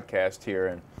podcast here.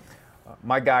 And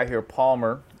my guy here,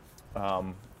 Palmer,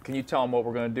 can you tell him what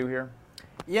we're going to do here?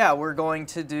 Yeah, we're going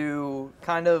to do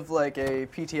kind of like a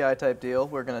PTI type deal.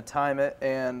 We're going to time it,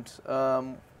 and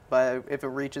if it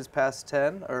reaches past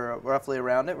 10 or roughly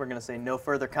around it, we're going to say no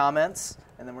further comments,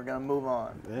 and then we're going to move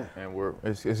on. Yeah. And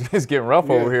it's getting rough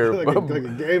over here. Like a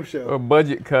game show.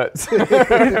 Budget cuts. we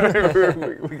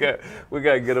got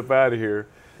to get up out of here.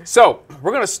 So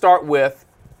we're going to start with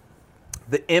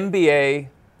the NBA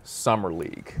Summer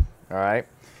League. All right.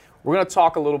 We're going to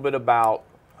talk a little bit about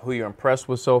who you're impressed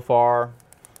with so far.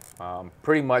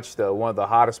 Pretty much one of the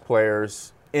hottest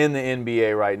players in the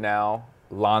NBA right now,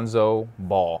 Lonzo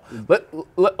Ball.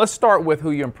 Let's start with who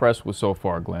you're impressed with so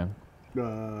far, Glenn.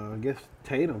 I guess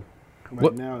Tatum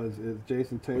now is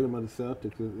Jason Tatum of the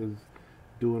Celtics is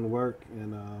doing work,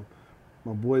 and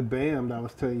my boy Bam that I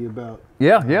was telling you about.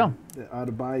 Yeah. The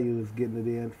Adebayo is getting it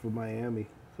in for Miami.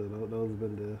 So those have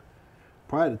been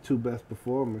probably the 2 best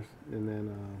performers, and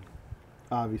then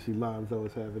obviously Lonzo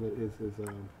is having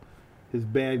his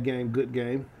bad game, good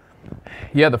game.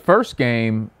 Yeah, the first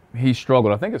game he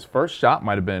struggled. I think his first shot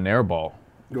might have been an air ball,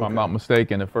 if I'm not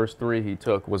mistaken. The first 3 he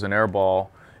took was an air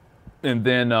ball. And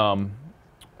then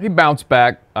he bounced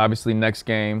back, obviously, next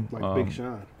game. Like Big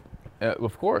Sean.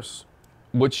 Of course,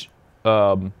 which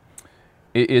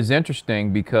is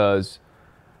interesting because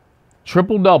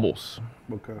triple doubles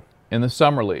in the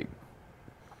Summer League.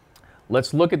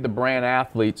 Let's look at the brand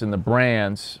athletes and the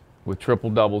brands with triple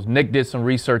doubles. Nick did some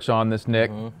research on this,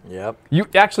 Nick. Mm-hmm. Yep.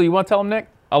 You want to tell him, Nick?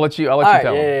 I'll let you tell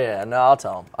him. Yeah. No, I'll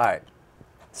tell him. All right.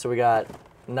 So we got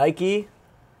Nike,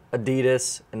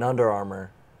 Adidas, and Under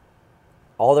Armour.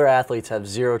 All their athletes have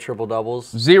 0 triple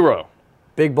doubles. 0.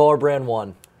 Big Baller Brand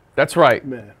 1. That's right.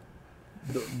 Man.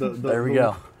 There we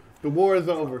go. The war is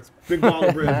over. Big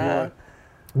Baller Brand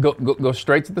 1. Go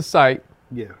straight to the site.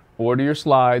 Yeah. Order your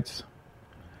slides.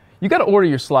 You got to order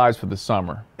your slides for the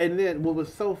summer. And then what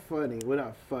was so funny, well,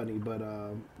 not funny, but,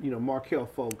 Markelle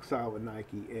Fultz signed with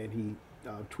Nike, and he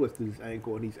twisted his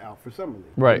ankle, and he's out for Summer League.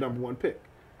 Right. The number 1 pick.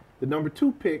 The number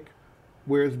 2 pick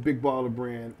wears Big Baller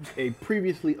Brand, a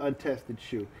previously untested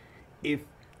shoe.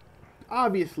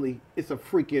 Obviously, it's a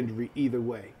freak injury either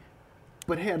way.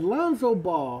 But had Lonzo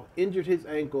Ball injured his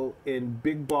ankle in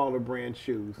Big Baller Brand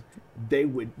shoes,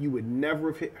 you would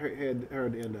never have heard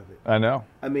the end of it. I know.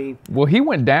 I mean, well, he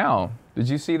went down. Did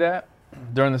you see that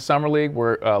during the Summer League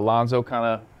where Lonzo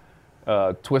kind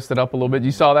of twisted up a little bit?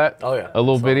 You saw that? Oh yeah. A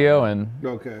little video and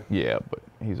okay. Yeah, but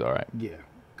he's all right. Yeah,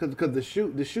 because the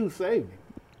shoe saved him.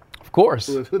 Of course.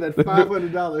 So that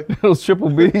 $500, those triple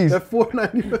Bs. that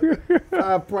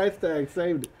 $495 price tag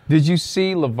saved it. Did you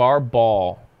see LeVar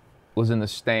Ball was in the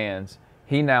stands?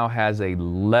 He now has a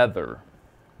leather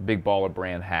Big Baller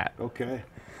Brand hat. Okay.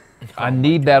 I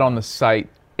need that on the site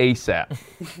ASAP.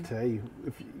 I tell you,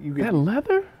 if you That can,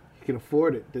 leather? you can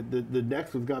afford it. The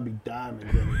next one's gotta be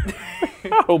diamonds in it.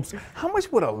 I hope so. How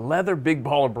much would a leather Big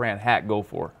Baller Brand hat go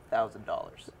for? $1,000.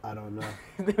 I don't know.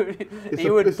 He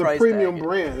would It's a price premium tag it.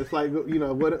 brand. It's like,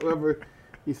 whatever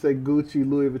you say, Gucci,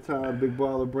 Louis Vuitton, Big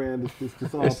Baller Brand. It's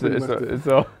just all pretty much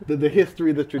the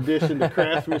history, the tradition, the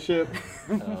craftsmanship.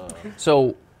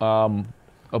 So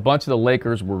a bunch of the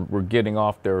Lakers were getting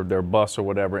off their bus or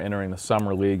whatever, entering the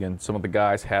Summer League, and some of the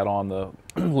guys had on the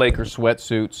Laker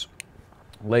sweatsuits,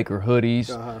 Laker hoodies,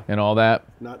 and all that.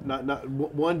 Not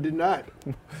one did not.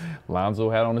 Lonzo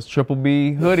had on his triple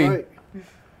B hoodie. Right.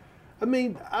 I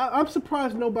mean, I'm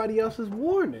surprised nobody else has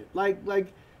worn it. Like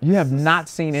You have not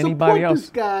seen anybody else.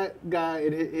 Support this guy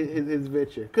in his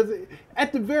venture, because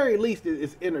at the very least,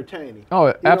 it's entertaining. Oh,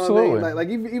 You know absolutely. what I mean? Like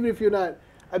even if you're not,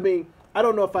 I mean, I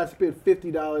don't know if I spend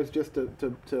 $50 just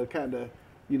to kind of,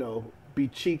 be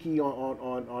cheeky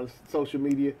on social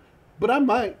media, but I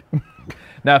might.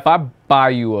 Now, if I buy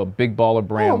you a Big Baller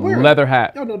Brand wear it. leather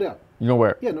hat, Oh, no doubt. you gonna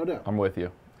wear it? Yeah, no doubt. I'm with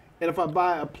you. And if I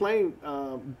buy a plain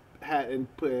hat and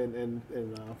put in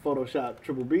Photoshop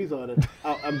triple B's on it,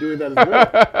 I'm doing that as well.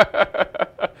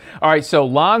 All right, so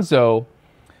Lonzo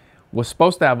was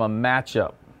supposed to have a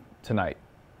matchup tonight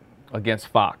against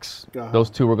Fox. Those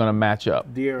two were going to match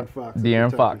up. De'Aaron Fox.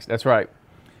 De'Aaron Fox, that's right.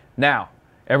 Now,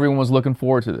 everyone was looking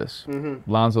forward to this.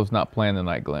 Lonzo's not playing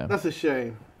tonight, Glenn. That's a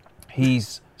shame.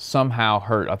 He's somehow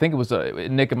hurt. I think it was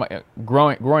a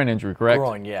groin injury, correct?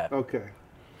 Groin, yeah. Okay.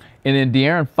 And then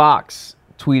De'Aaron Fox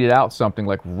tweeted out something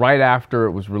like right after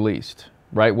it was released,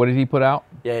 right? What did he put out?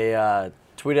 Yeah, he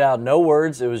tweeted out no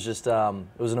words. It was just it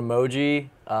was an emoji.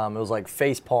 It was like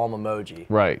face palm emoji.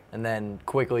 Right. And then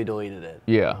quickly deleted it.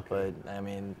 Yeah. But I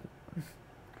mean,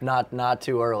 not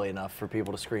too early enough for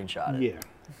people to screenshot it. Yeah.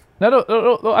 Now,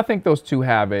 I think those two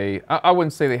have I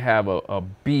wouldn't say they have a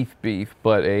beef,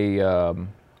 but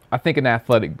I think an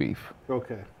athletic beef.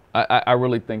 Okay. I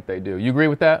really think they do. You agree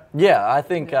with that? Yeah, I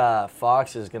think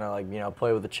Fox is gonna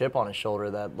play with a chip on his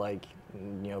shoulder that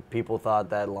people thought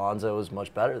that Lonzo was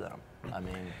much better than him. I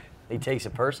mean, he takes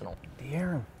it personal.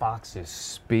 De'Aaron Fox's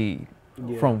speed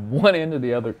from one end to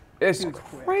the other is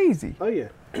crazy. Oh yeah,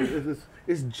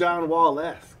 it's John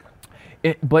Wall-esque.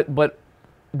 But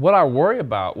what I worry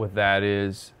about with that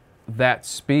is that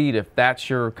speed. If that's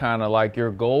your kind of like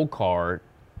your gold card,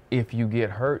 if you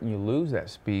get hurt and you lose that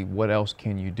speed, what else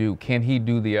can you do? Can he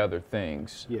do the other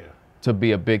things to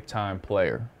be a big-time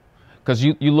player? Because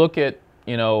you look at,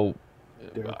 Derrick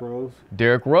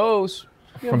Rose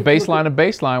from baseline to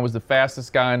baseline was the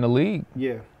fastest guy in the league.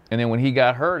 Yeah. And then when he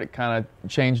got hurt, it kind of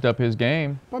changed up his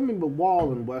game. I mean, but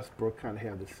Wall and Westbrook kind of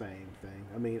have the same thing.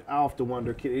 I mean, I often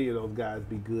wonder, can any of those guys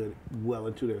be good well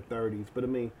into their 30s? But, I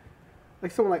mean,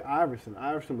 like someone like Iverson.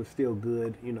 Iverson was still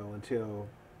good, until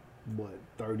 –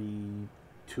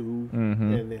 32,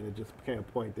 and then it just became a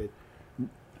point that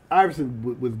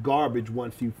Iverson was garbage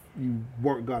once you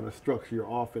weren't going to structure your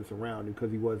offense around him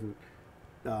because he wasn't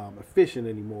efficient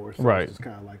anymore. So it's just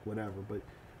kind of like whatever. But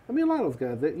I mean, a lot of those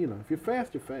guys, that if you're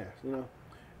fast, you're fast.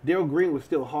 Darryl Green was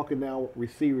still hawking down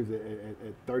receivers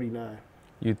at 39.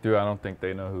 I don't think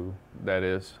they know who that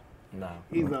is. No.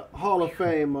 He's a Hall of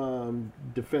Fame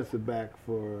defensive back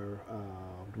for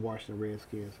the Washington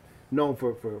Redskins. Known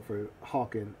for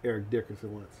hawking Eric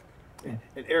Dickerson once. And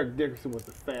Eric Dickerson was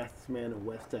the fastest man in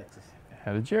West Texas.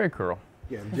 Had a Jerry curl.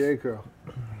 Yeah, Jerry curl.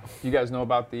 You guys know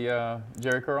about the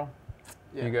Jerry curl?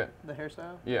 Yeah. You got the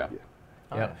hairstyle? Yeah.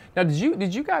 Yeah. Now,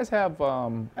 did you guys have?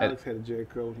 Alex had a Jerry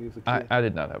curl when he was a kid. I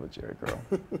did not have a Jerry curl.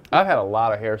 I've had a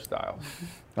lot of hairstyles.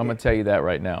 I'm gonna tell you that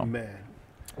right now. Man.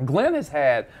 Glenn has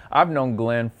had. I've known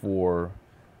Glenn for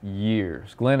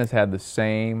years. Glenn has had the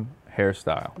same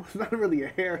hairstyle. It's not really a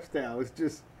hairstyle. It's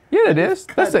just. Yeah, it is.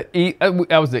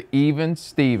 That was an even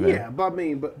Steven. Yeah, but I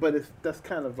mean, that's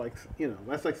kind of like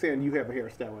that's like saying you have a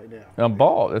hairstyle right now. I'm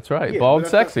bald. That's right. Yeah, bald,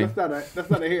 sexy. That's not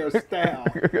a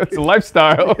hairstyle. It's a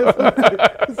lifestyle.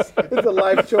 It's a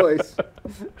life choice.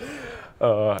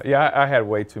 Yeah, I had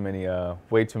way too many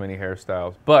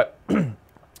hairstyles. But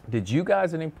did you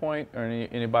guys at any point, or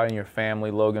anybody in your family,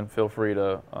 Logan, feel free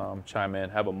to chime in,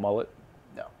 have a mullet?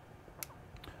 No.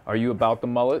 Are you about the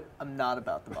mullet? I'm not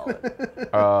about the mullet.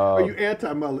 Are you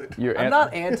anti-mullet? I'm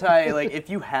not anti, like, if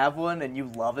you have one and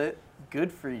you love it,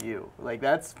 good for you. Like,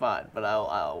 that's fine, but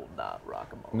I'll not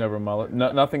rock a mullet. Never mullet?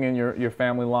 Nothing in your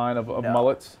family line of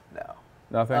mullets? No.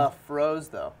 Nothing? Froze,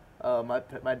 though.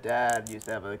 My dad used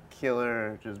to have a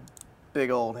killer, just big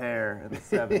old hair in the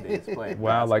 70s playing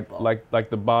basketball. like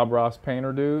the Bob Ross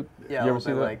painter dude? Yeah, you a ever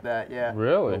see little bit that? like that, yeah.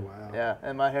 Really? Oh, wow. Yeah,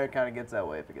 and my hair kind of gets that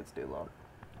way if it gets too long.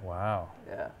 Wow.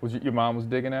 Yeah. Was your mom was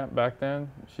digging that back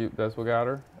then? That's what got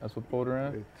her? That's what pulled her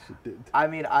in? I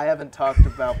mean, I haven't talked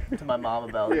to my mom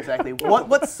about exactly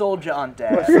what sold you on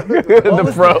dad. The What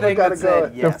was fro. the thing that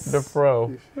said yes? The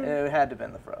fro. It had to have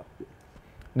been the fro.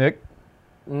 Nick?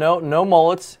 No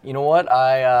mullets. You know what?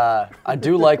 I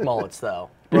do like mullets though.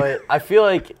 But I feel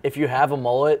like if you have a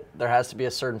mullet, there has to be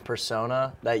a certain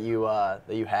persona that you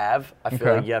have. I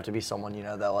feel like you have to be someone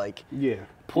that like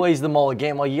plays the mullet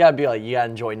game. Like you gotta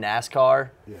enjoy NASCAR.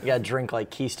 You gotta drink like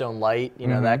Keystone Light.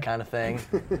 That kind of thing.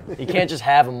 You can't just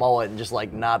have a mullet and just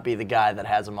like not be the guy that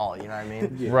has a mullet. You know what I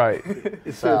mean? Yeah. Right.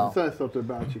 It says something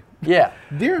about you. Yeah.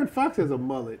 De'Aaron Fox has a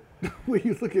mullet. When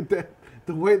you look at that,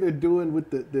 the way they're doing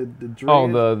with the dreads. Oh,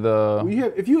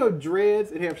 the. If you have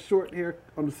dreads and have short hair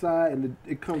on the side and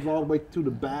it comes all the way to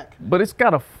the back. But it's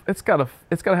gotta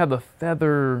have the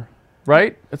feather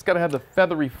right? It's got to have the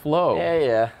feathery flow.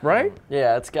 Yeah. Right?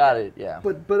 Yeah, it's got it. Yeah.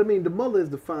 But I mean, the mullet is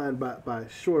defined by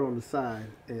short on the side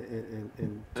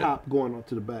and top going on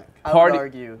to the back. I Party- would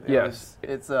argue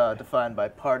it's defined by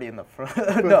party in the front.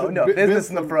 So no, business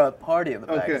in the business- front, party in the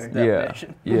back is the Okay.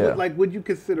 definition. Yeah. But, like, would you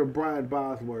consider Brian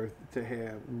Bosworth to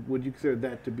have? Would you consider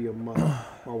that to be a mullet,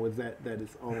 or was that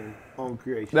its own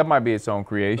creation? That might be its own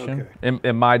creation Okay.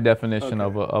 in my definition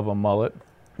Okay. of a mullet.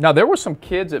 Now, there were some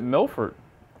kids at Milford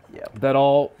Yep. that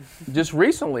all just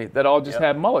recently Yep.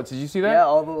 had mullets. Did you see that? Yeah,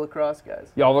 all the lacrosse guys.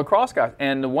 Yeah, all the lacrosse guys.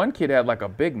 And the one kid had like a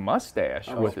big mustache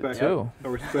I with it respect too. I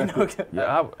respect it. Okay.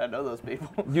 Yeah, I know those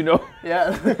people. you know, Yeah,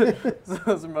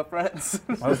 those are my friends.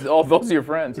 all those are your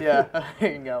friends. Yeah,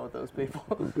 hanging out with those people.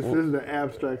 This isn't an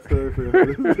abstract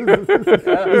surfer.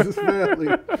 This is family.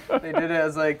 They did it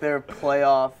as like their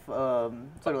playoff,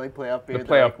 sort of like playoff beer. The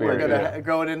They're like, playoff we're beer, gonna yeah.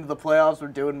 going into the playoffs. We're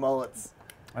doing mullets.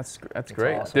 That's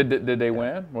great. awesome. Did they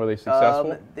win? Were they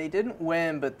successful? They didn't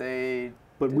win, but they.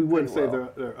 But we did wouldn't say pretty well.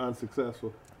 they're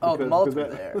unsuccessful. Oh, the because- mullets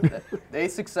were because there. They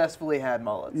successfully had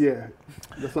mullets. Yeah,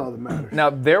 that's all that matters. Now,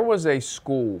 there was a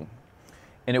school,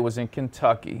 and it was in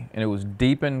Kentucky, and it was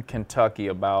deep in Kentucky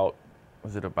about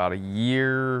a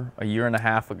year and a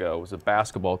half ago. It was a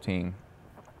basketball team.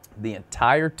 The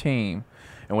entire team,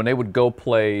 and when they would go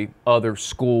play other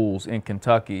schools in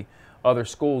Kentucky, other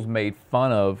schools made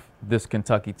fun of this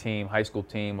Kentucky team, high school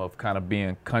team, of kind of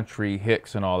being country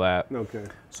hicks and all that. Okay.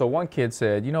 So one kid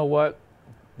said, you know what,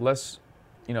 let's,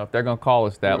 if they're going to call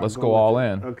us that, Right, let's go go with all it.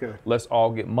 in. Okay. Let's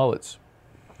all get mullets.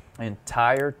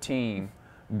 Entire team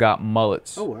got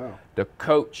mullets. Oh wow. The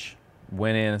coach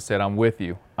went in and said, I'm with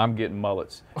you. I'm getting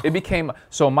mullets. It became,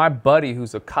 so my buddy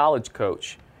who's a college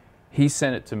coach, he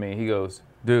sent it to me. He goes,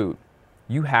 dude,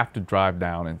 you have to drive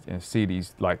down and see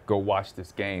these, like, go watch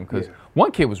this game. Because Yeah.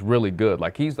 one kid was really good.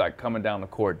 Like, he's like coming down the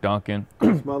court dunking.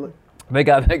 Mullet. They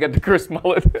got the Chris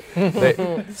mullet.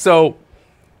 So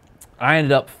I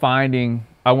ended up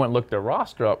I went and looked their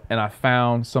roster up, and I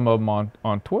found some of them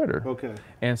on Twitter. Okay.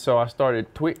 And so I started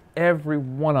every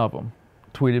one of them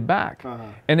tweeted back. Uh-huh.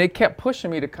 And they kept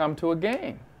pushing me to come to a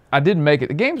game. I didn't make it.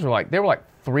 The games were like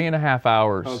 3.5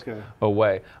 hours Okay.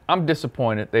 away. I'm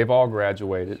disappointed. They've all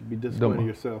graduated. Be disappointed in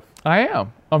yourself. I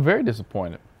am. I'm very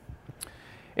disappointed.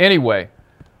 Anyway,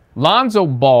 Lonzo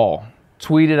Ball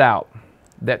tweeted out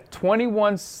that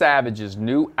 21 Savage's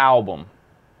new album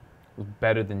was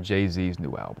better than Jay-Z's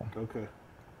new album. Okay.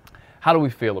 How do we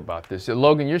feel about this?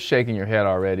 Logan, you're shaking your head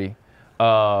already.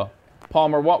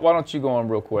 Palmer, why don't you go on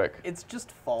real quick? It's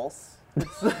just false.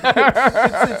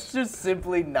 It's just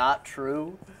simply not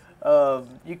true.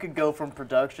 You could go from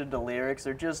production to lyrics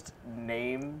or just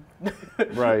name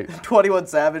Right. 21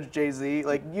 Savage, Jay-Z.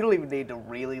 Like, you don't even need to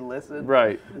really listen.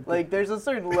 Right. Like, there's a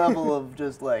certain level of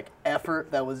just, like,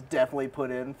 effort that was definitely put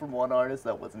in from one artist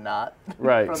that was not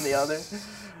Right. from the other.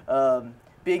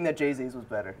 Being that Jay-Z's was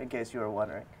better, in case you were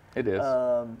wondering. It is.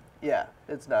 Yeah,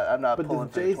 it's not. I'm not But pulling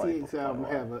does for the 20 Jay-Z's album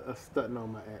have a Stuntin'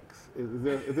 on My Ex?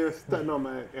 Is there a Stuntin' on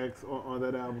My Ex on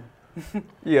that album?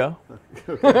 Yeah.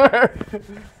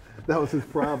 That was his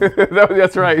problem.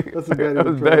 That's right. That's a better That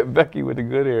was intro. Becky with the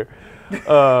good hair.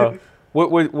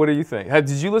 What do you think? Did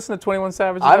you listen to 21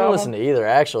 Savage's I haven't album? listened to either,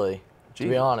 actually. To be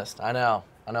Jesus. honest, I know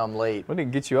I'm late. We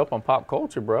didn't get you up on pop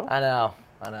culture, bro. I know.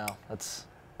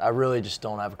 I really just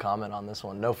don't have a comment on this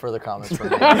one. No further comments from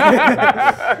me.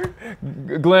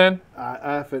 Glenn?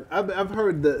 I've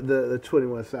heard the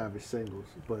 21 Savage singles,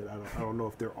 but I don't know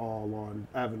if they're all on.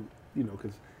 I haven't,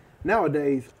 because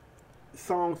nowadays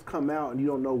songs come out and you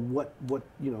don't know what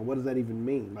does that even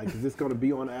mean? Like, is this going to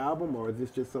be on the album, or is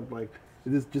this just something like,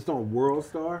 is this just on World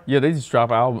Star? Yeah, they just drop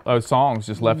songs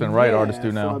just left and right. Yeah, Artists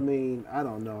do now. So, I mean, I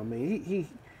don't know. I mean,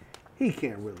 he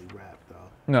can't really rap though.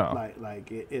 No.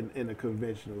 Like in a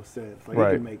conventional sense. Like,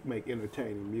 Right. he can make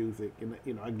entertaining music, and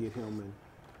I get him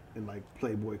and like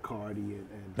Playboy Cardi and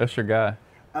That's your guy.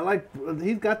 I like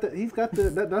he's got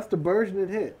the that's the Burgeoning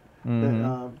hit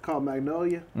that called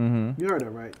Magnolia. Mm-hmm. You heard that,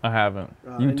 right? I haven't.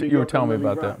 And You were Go telling me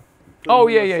Lily about Rock. that. Oh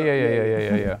Lily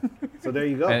yeah. Rock. So there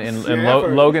you go. And Yeah,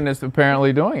 effort. Logan is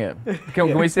apparently doing it.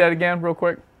 Can we see that again real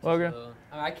quick, Logan?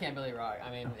 I can't Millie Rock. I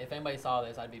mean, if anybody saw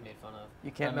this, I'd be made fun of.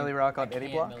 You can't I mean, Millie Rock on I any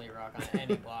can't block? Millie Rock on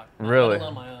any block. Really? Let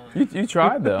alone my own. You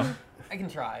tried though. I can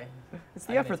try. It's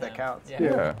I the can effort that attempt. counts.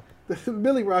 Yeah. Yeah.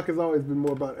 Billy Rock has always been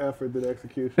more about effort than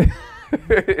execution.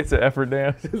 It's an effort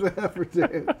dance. It's an effort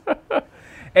dance.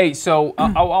 Hey, so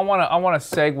I want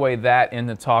to segue that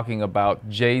into talking about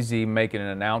Jay-Z making an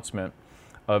announcement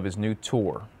of his new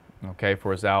tour, okay,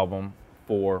 for his album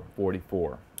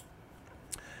 444.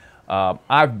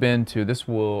 I've been to this.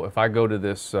 If I go to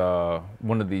this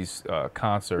one of these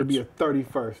concerts, It'll be a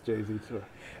 31st Jay-Z tour.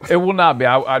 it will not be.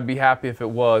 I'd be happy if it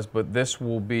was, but this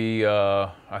will be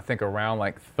I think around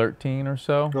like 13 or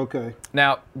so. Okay.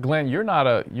 Now, Glenn, you're not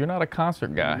a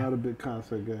concert guy. I'm not a big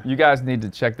concert guy. You guys need to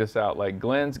check this out. Like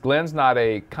Glenn's not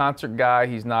a concert guy.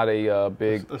 He's not a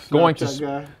big A going to Snapchat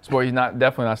guy? sport. He's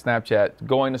definitely not Snapchat.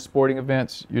 Going to sporting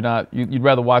events, you're not. You'd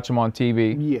rather watch them on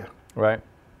TV, Yeah. right?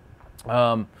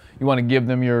 You want to give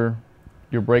them your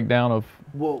breakdown of.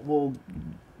 Well,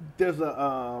 there's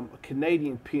a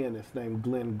Canadian pianist named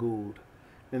Glenn Gould,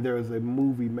 and there is a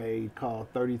movie made called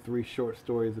 33 Short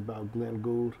Stories about Glenn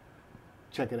Gould.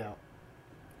 Check it out.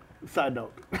 Side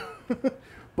note.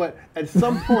 But at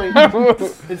some point,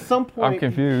 I'm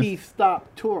confused. he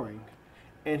stopped touring,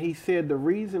 and he said the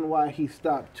reason why he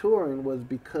stopped touring was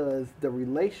because the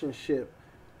relationship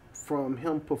from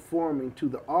him performing to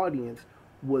the audience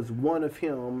was one of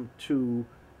him to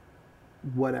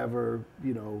whatever,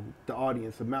 the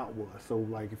audience amount was. So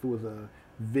like if it was a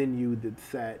venue that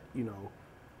sat,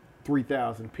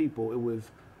 3,000 people, it was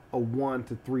a 1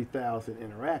 to 3,000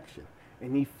 interaction.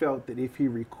 And he felt that if he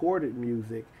recorded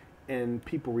music and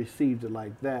people received it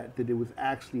like that it was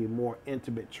actually a more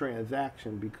intimate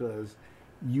transaction, because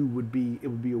it would be a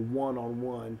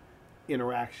one-on-one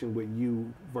interaction with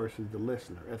you versus the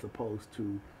listener, as opposed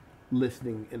to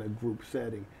listening in a group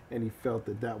setting. And he felt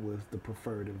that was the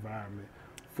preferred environment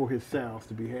for his sounds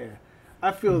to be had.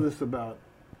 I feel this about,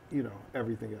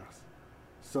 everything else.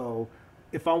 So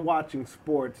if I'm watching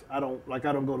sports, I don't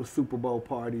go to Super Bowl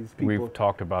parties. We've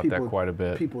talked about that quite a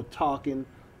bit. People talking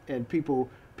and people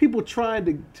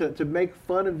trying to make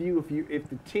fun of you if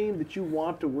the team that you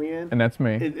want to win, And that's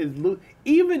me.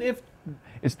 even if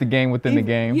It's the game within the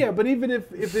game. Yeah, but even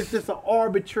if it's just an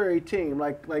arbitrary team,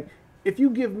 like if you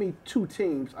give me two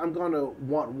teams, I'm gonna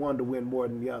want one to win more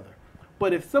than the other.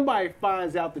 But if somebody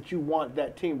finds out that you want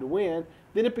that team to win,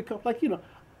 then it becomes like,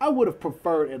 I would have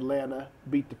preferred Atlanta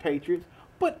beat the Patriots,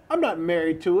 but I'm not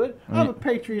married to it. I have a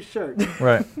Patriots shirt.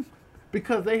 Right.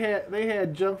 Because they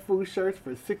had junk food shirts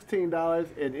for $16,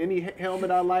 and any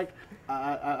helmet I like,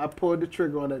 I pulled the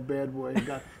trigger on that bad boy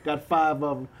and got 5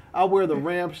 of them. I'll wear the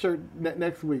Rams shirt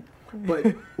next week. But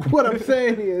what I'm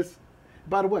saying is,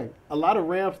 by the way, a lot of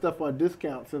Ram stuff on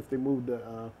discount since they moved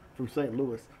from St.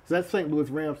 Louis. So that St. Louis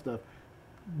Ram stuff,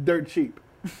 dirt cheap.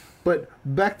 But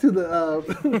back to the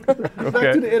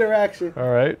back to the interaction.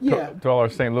 All right. Yeah. To all our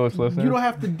St. Louis listeners. You don't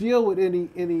have to deal with any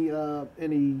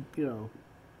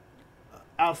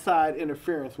outside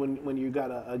interference when you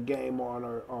got a game on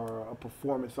or a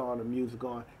performance on or music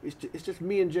on. It's just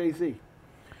me and Jay-Z.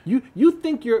 You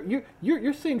think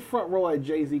you're seeing front row at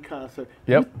Jay-Z concert.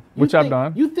 Yep, which I've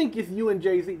done. You think it's you and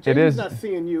Jay-Z. It is. Jay-Z's not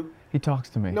seeing you. He talks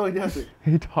to me. No, he doesn't.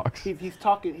 He talks. He's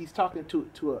talking to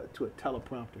a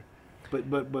teleprompter. But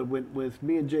when it's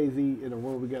me and Jay-Z in a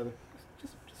room together,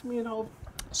 it's just me and Hova.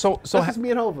 So That's just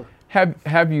me and Hova.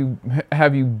 have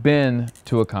you been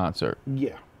to a concert?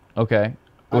 Yeah. Okay.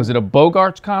 Was it a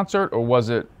Bogarts concert or was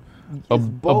it a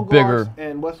Bogarts bigger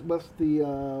and what's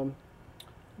the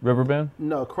Riverbend?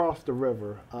 no, across the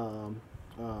river.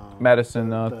 Madison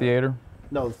the- Theater?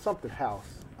 No, something house.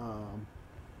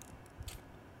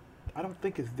 I don't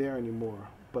think it's there anymore,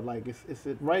 but like it's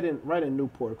right in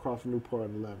Newport, across from Newport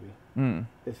and Levee.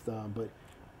 It's but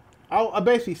I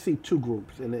basically see two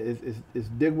groups, and it's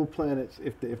Digable Planets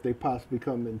if they possibly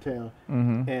come in town,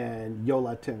 and Yo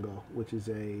La Tengo, which is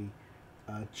a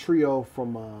trio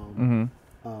from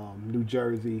New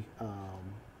Jersey,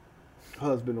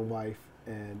 husband and wife,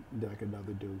 and like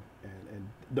another dude, and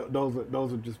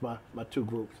those are just my two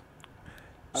groups.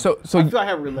 So I feel I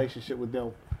have a relationship with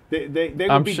them. They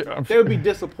would be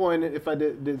disappointed if I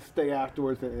did stay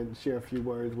afterwards and share a few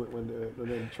words when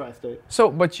they're in Tri-State. So,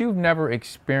 but you've never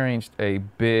experienced a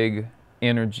big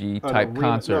energy type arena.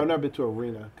 concert. No, I've never been to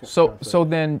arena. So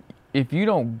then, if you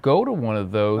don't go to one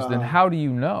of those, then how do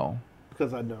you know?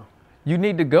 Because I know. You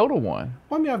need to go to one.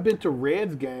 Well, I mean, I've been to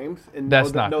Reds games, and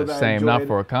That's not the same. Not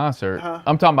for a concert.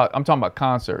 I'm talking about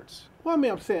concerts. Well, I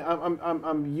mean, I'm saying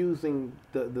I'm using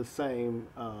the same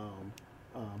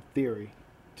theory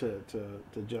to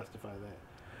justify that.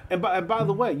 And by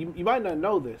the way, you might not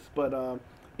know this, but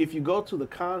if you go to the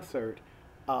concert,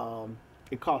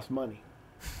 it costs money.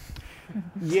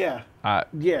 Yeah,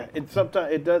 yeah.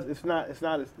 Sometimes it does. It's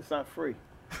not free.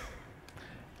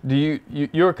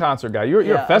 You're a concert guy.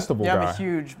 You're a festival guy. Yeah, I'm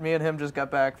huge. Me and him just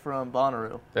got back from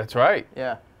Bonnaroo. That's right.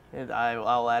 Yeah,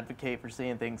 I'll advocate for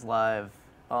seeing things live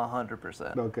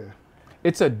 100%. Okay.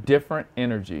 It's a different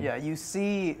energy. Yeah, you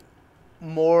see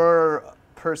more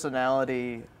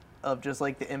personality of just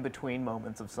like the in-between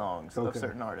moments of songs of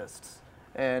certain artists.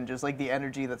 and just like the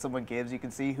energy that someone gives. You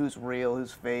can see who's real,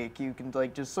 who's fake. You can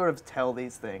like just sort of tell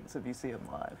these things if you see them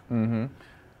live. Mm-hmm.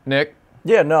 Nick?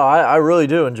 Yeah, no, I really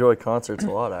do enjoy concerts a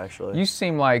lot, actually. You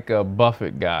seem like a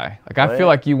Buffett guy. Like, I feel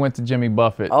like you went to Jimmy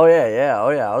Buffett. Oh, yeah,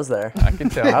 I was there. I can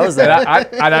tell. I was there. I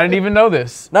didn't even know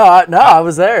this. No, I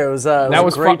was there. It was That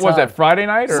was a great time. Was that Friday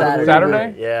night or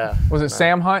Saturday? Yeah. Was it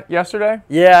Sam Hunt yesterday?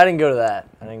 Yeah, I didn't go to that.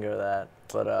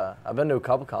 But I've been to a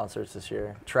couple concerts this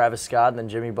year. Travis Scott and then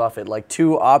Jimmy Buffett, like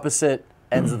two opposite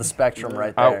ends of the spectrum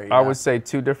right there. I would say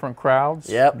two different crowds.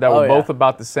 Yep. That were both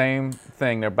about the same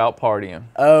thing. They're about partying.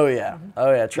 Oh yeah.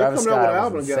 Travis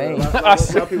Scott was together. insane. A lot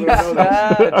of people don't know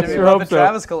that. Jimmy Buffett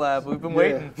Travis collab. We've been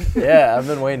waiting. Yeah, I've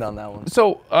been waiting on that one.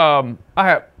 So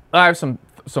I have some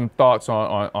thoughts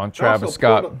on Travis Also,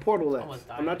 Scott. Portalette.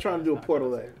 I'm not trying to do a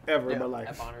Portalette ever in my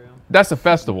life. That's a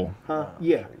festival. Huh?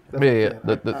 Yeah. That's Yeah, what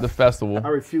I'm saying. the festival. I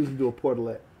refuse to do a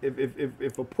Portalette.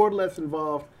 If a Portalette's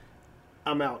involved,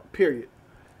 I'm out. Period.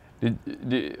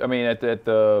 I mean, at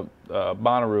the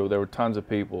Bonnaroo, there were tons of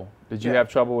people. Did you have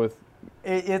trouble with?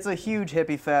 It's a huge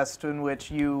hippie fest in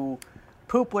which you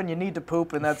poop when you need to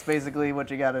poop, and that's basically what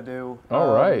you got to do.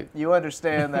 All right. You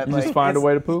understand that. You like, just find a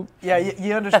way to poop? Yeah,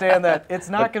 you understand that it's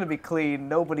not going to be clean.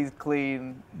 Nobody's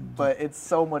clean, but it's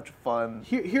so much fun.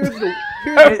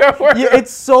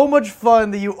 It's so much fun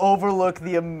that you overlook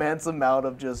the immense amount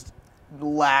of just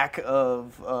lack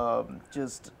of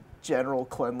just general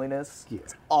cleanliness. Yeah.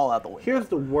 It's all out the window. Here's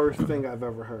the worst thing I've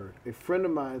ever heard. A friend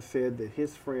of mine said that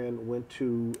his friend went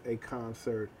to a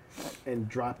concert and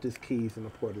dropped his keys in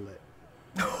a Portalette.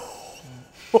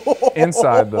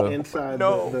 Inside the. Inside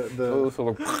No.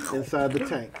 inside the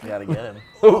tank. You gotta get him.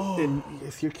 And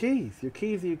it's your keys. Your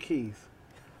keys are your keys.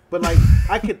 But like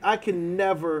I can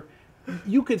never.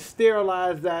 You could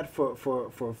sterilize that for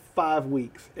 5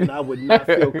 weeks, and I would not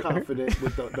feel confident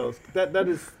with those. That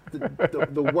is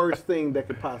the worst thing that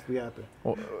could possibly happen.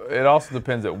 Well, it also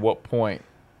depends at what point.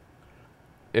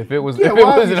 If it was Yeah, if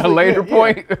well, it was at a later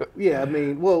point. Yeah, I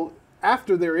mean, well,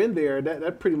 after they're in there,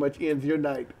 that pretty much ends your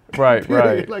night. Right.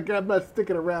 Like I'm not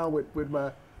sticking around with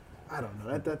my. I don't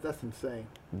know. That's insane.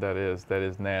 That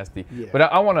is nasty. Yeah. But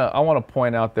I wanna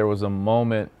point out there was a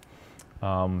moment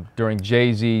during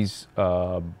Jay-Z's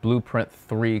Blueprint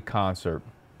 3 concert,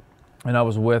 and I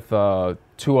was with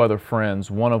 2 other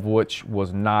friends, one of which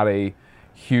was not a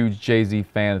huge Jay-Z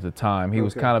fan at the time. He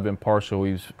was kind of impartial.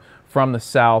 He was from the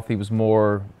South. He was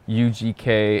more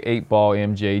UGK, 8-Ball,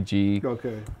 MJG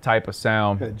type of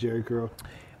sound. Had Jerry Curl.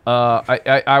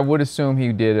 I would assume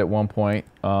he did at one point.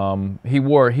 He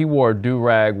wore a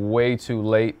do-rag way too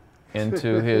late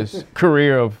into his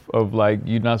career of like,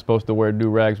 you're not supposed to wear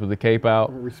do-rags with the cape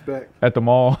out. Respect. At the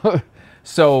mall.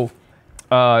 So,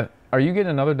 are you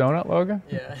getting another donut, Logan?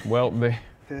 Yeah. Well,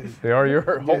 they are your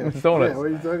Holtman's donuts. Yeah, what are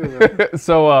you talking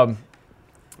about?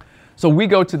 So we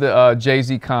go to the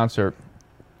Jay-Z concert,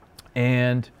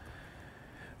 and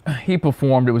he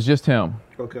performed. It was just him.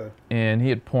 Okay. And he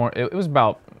had it was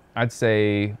about, I'd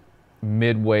say,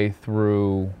 midway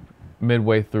through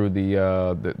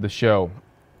the show.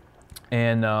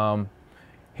 And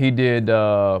he did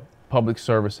a public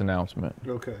service announcement.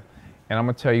 Okay. And I'm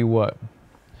gonna tell you what,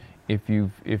 if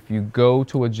you go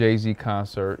to a Jay-Z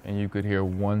concert and you could hear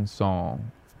one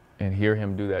song and hear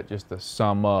him do that, just to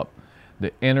sum up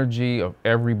the energy of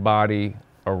everybody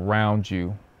around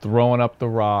you, throwing up the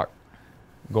rock,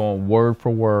 going word for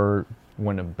word,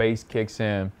 when the bass kicks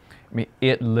in, I mean,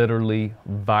 it literally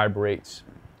vibrates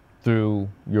through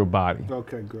your body.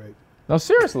 Okay, great. No,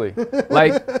 seriously.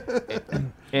 Like,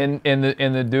 and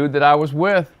the dude that I was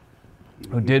with,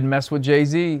 who did mess with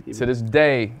Jay-Z, to this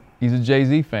day, he's a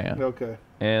Jay-Z fan. Okay.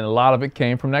 And a lot of it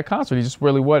came from that concert. He just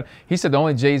really was. He said the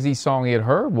only Jay-Z song he had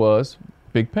heard was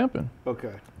Big Pimpin'.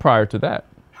 Okay. Prior to that.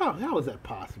 How is that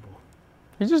possible?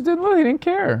 He just didn't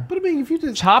care. But I mean, if you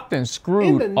just chopped and in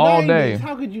screwed the all 90s, day.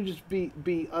 how could you just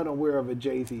be unaware of a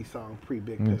Jay-Z song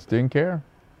pre-Big He Pimpin'? just didn't care.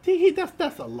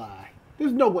 That's a lie.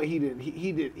 There's no way he didn't.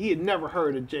 He had never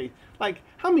heard of Jay. Like,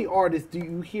 how many artists do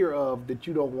you hear of that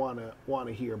you don't want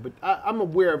to hear? But I'm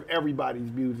aware of everybody's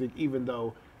music, even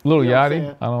though Lil you know what I'm Yachty.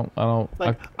 saying? I don't.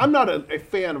 Like, I'm not a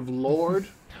fan of Lord,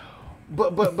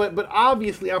 but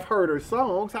obviously I've heard her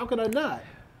songs. How could I not?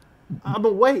 I'm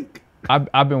awake.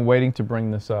 I've been waiting to bring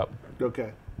this up.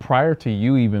 Okay. Prior to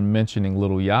you even mentioning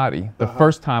Lil Yachty, the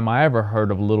first time I ever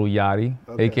heard of Lil Yachty,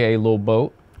 aka Lil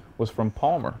Boat, was from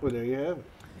Palmer. Well, there you have it.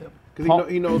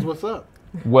 Because he knows what's up.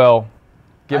 Well,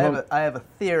 I have a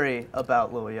theory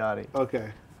about Lil Yachty.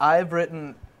 Okay. I've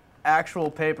written actual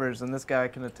papers, and this guy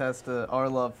can attest to our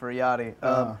love for Yachty.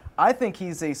 I think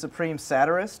he's a supreme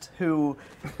satirist who,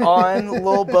 on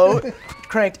Lil Boat,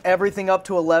 cranked everything up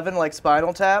to 11 like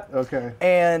Spinal Tap. Okay.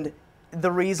 And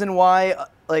the reason why,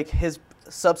 like, his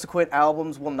subsequent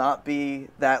albums will not be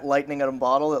that lightning in a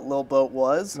bottle that Lil Boat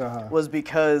was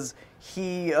because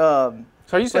he.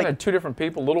 So are you saying they're two different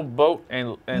people, Little Boat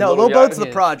and no, Lil Boat's the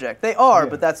project. They are,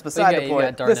 but that's beside the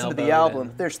point. Listen to the Boat album.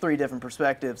 and... There's 3 different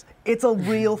perspectives. It's a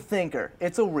real thinker.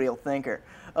 It's a real thinker.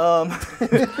 Not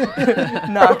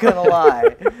gonna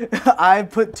lie. I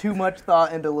put too much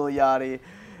thought into Lil Yachty.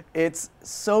 It's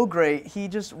so great. He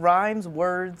just rhymes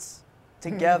words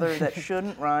together that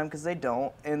shouldn't rhyme because they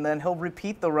don't, and then he'll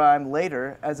repeat the rhyme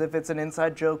later as if it's an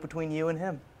inside joke between you and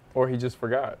him. Or he just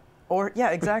forgot. Or, yeah,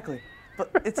 exactly. But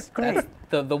it's great.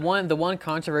 The one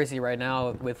controversy right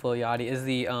now with Lil Yachty is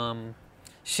the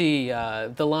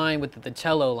line with the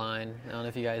cello line. I don't know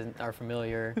if you guys are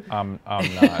familiar. I'm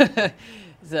not.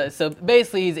 So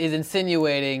basically he's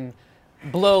insinuating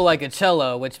blow like a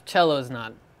cello, which cello is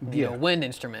not a wind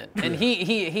instrument. And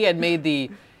he had made the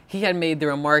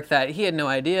remark that he had no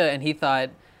idea, and he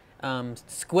thought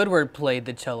Squidward played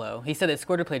the cello. He said that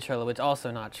Squidward played cello, which is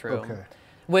also not true. Okay.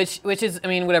 Which is, I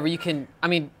mean, whatever,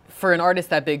 for an artist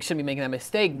that big shouldn't be making that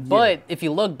mistake, but if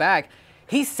you look back,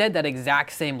 he said that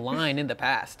exact same line in the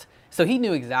past. So he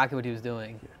knew exactly what he was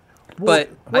doing. Well,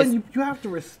 But you have to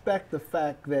respect the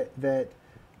fact that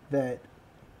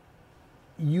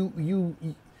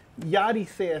Yachty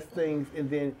says things and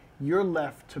then you're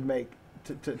left to make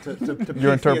to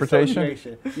your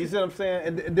interpretation. You see what I'm saying?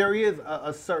 And there is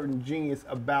a certain genius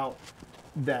about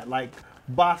that. Like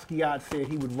Basquiat said,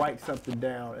 he would write something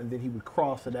down and then he would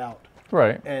cross it out.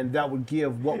 Right. And that would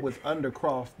give what was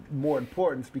undercrossed more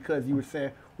importance because you were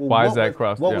saying, well, why is that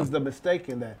crossed? What was the mistake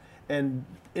in that? And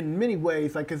in many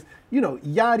ways, like, cause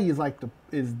Yachty is like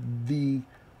the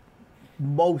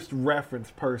most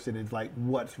referenced person is like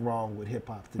what's wrong with hip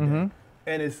hop today,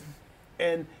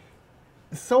 and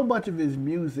so much of his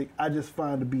music I just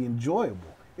find to be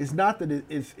enjoyable. It's not that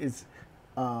it's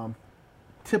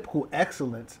typical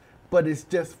excellence, but it's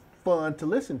just fun to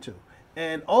listen to,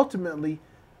 and ultimately,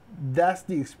 that's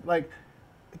like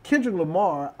Kendrick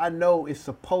Lamar. I know is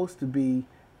supposed to be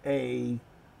the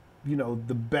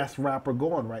best rapper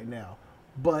going right now,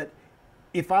 but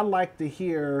if I like to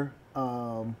hear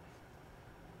Kyle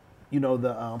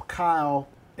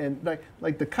and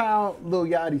like the Kyle Lil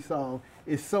Yachty song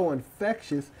is so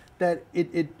infectious that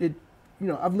it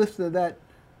I've listened to that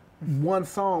one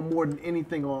song more than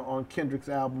anything on Kendrick's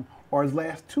album or his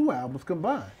last 2 albums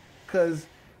combined, because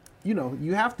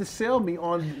you have to sell me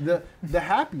on the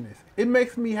happiness. It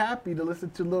makes me happy to listen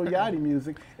to Lil Yachty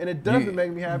music, and it doesn't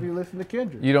make me happy to listen to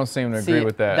Kendrick. You don't seem to agree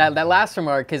with that. That last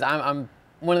remark, because I'm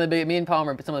one of the me and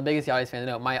Palmer, some of the biggest Yachty fans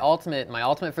I know. My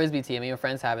ultimate frisbee team, me and my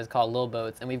friends have, is called Lil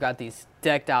Boats, and we've got these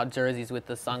decked out jerseys with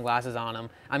the sunglasses on them.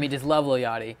 I mean, just love Lil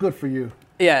Yachty. Good for you.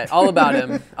 Yeah, all about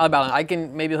him. All about him. I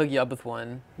can maybe hook you up with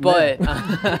one, but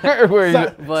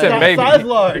said maybe. Size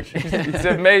large. He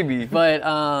said maybe. But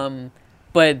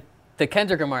the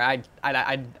Kendrick remark,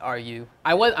 I'd argue.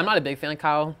 I'm not a big fan of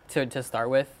Kyle to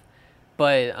start with,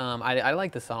 but I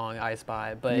like the song I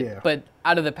Spy. But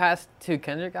out of the past 2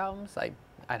 Kendrick albums,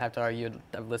 I'd have to argue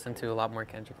I've listened to a lot more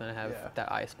Kendrick than I have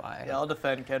that I Spy. Yeah, I'll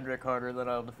defend Kendrick harder than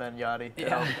I'll defend Yachty.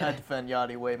 Yeah. I defend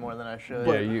Yachty way more than I should.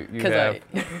 Yeah, you have.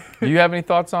 Do you have any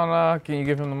thoughts on? Can you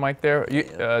give him the mic there?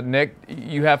 Nick,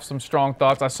 you have some strong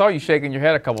thoughts. I saw you shaking your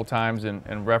head a couple times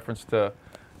in reference to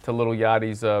Lil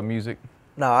Yachty's music.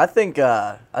 No, I think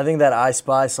that I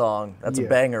Spy song, that's a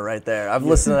banger right there. I've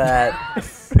listened to that.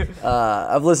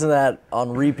 I've listened to that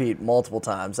on repeat multiple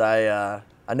times. I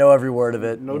know every word of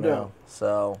it. No doubt.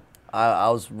 So I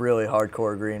was really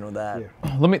hardcore agreeing with that.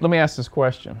 Yeah. Let me ask this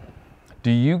question: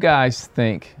 do you guys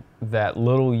think that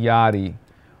Lil Yachty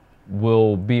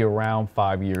will be around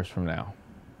 5 years from now?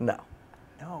 No.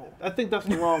 No. I think that's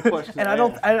the wrong question. And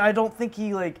I don't think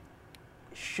he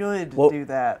should do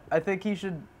that. I think he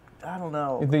should. I don't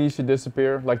know. You think he should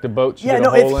disappear, like the boat should Yeah, get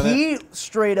no. a hole in If it? he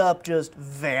straight up just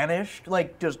vanished,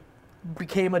 just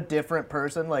became a different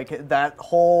person, that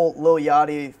whole Lil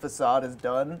Yachty facade is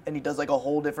done, and he does a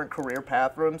whole different career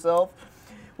path for himself,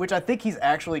 which I think he's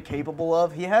actually capable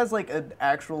of. He has an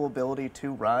actual ability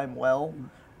to rhyme well.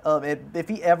 If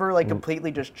he ever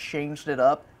completely just changed it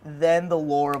up, then the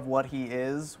lore of what he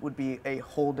is would be a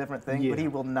whole different thing. But he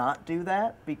will not do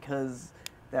that because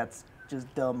that's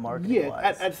just dumb marketing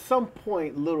wise. At some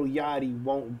point, Lil Yachty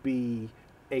won't be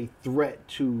a threat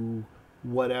to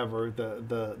whatever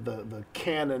the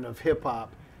canon of hip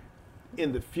hop.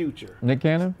 in the future. Nick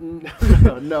Cannon?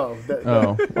 No.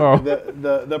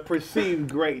 The perceived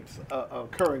greats,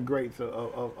 current greats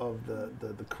of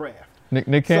the craft.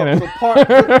 Nick Cannon. So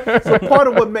part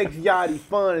of what makes Yachty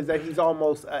fun is that he's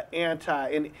almost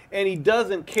anti, and he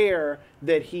doesn't care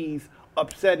that he's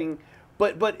upsetting,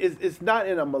 but it's not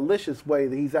in a malicious way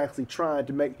that he's actually trying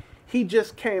to make. He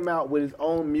just came out with his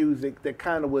own music that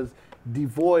kind of was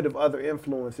devoid of other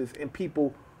influences, and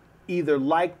people either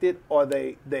liked it or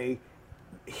they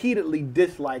heatedly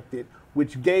disliked it,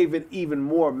 which gave it even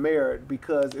more merit,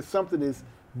 because if something is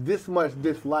this much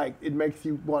disliked, it makes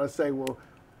you want to say, well,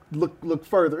 look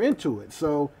further into it.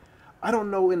 So I don't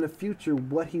know in the future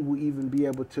what he will even be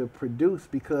able to produce,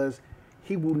 because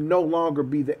he will no longer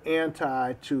be the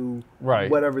anti to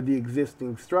whatever the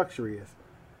existing structure is.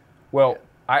 Well,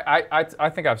 I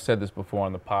think I've said this before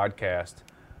on the podcast.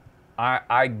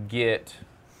 I get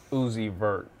Uzi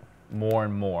Vert more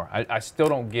and more. I still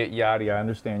don't get Yachty. I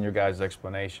understand your guys'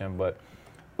 explanation, but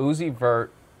Uzi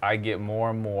Vert, I get more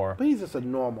and more. But he's just a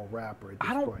normal rapper at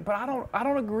this point. But I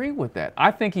don't agree with that.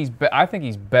 I think he's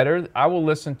better. I will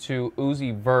listen to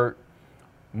Uzi Vert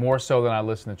more so than I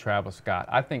listen to Travis Scott.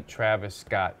 I think Travis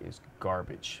Scott is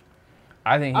garbage.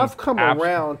 I think I've come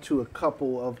around to a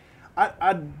couple of.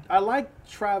 I like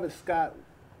Travis Scott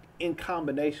in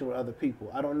combination with other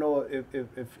people. I don't know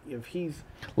if he's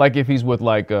like if he's with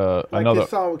like another. His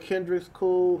song with Kendrick's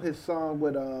cool. His song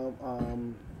with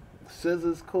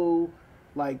SZA's cool.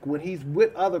 Like when he's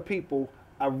with other people,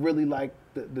 I really like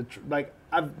the like.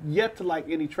 I've yet to like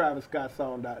any Travis Scott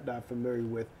song that I'm familiar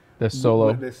with. That's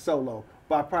solo. That's solo.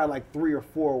 But I probably like 3 or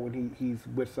 4 when he's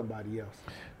with somebody else.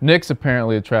 Nick's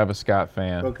apparently a Travis Scott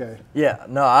fan. Okay. Yeah,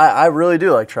 no, I really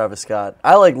do like Travis Scott.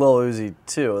 I like Lil Uzi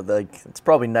too. Like it's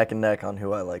probably neck and neck on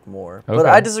who I like more. Okay. But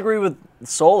I disagree with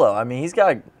Solo. I mean, he's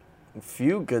got a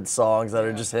few good songs that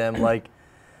are just him. Like,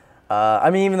 I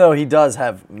mean, even though he does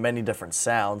have many different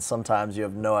sounds, sometimes you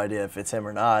have no idea if it's him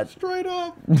or not. Straight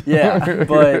up. Yeah,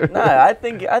 but no, I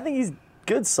think he's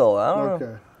good solo. I don't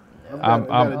know. I'm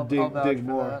gonna dig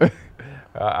more.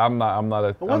 I'm not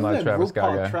a Travis Scott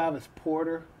guy. Called Travis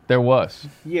Porter? There was.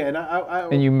 Yeah, and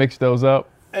and you mixed those up.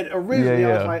 And originally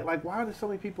I was like, why are there so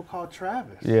many people called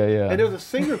Travis? Yeah. And there was a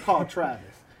singer called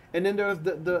Travis, and then there was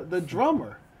the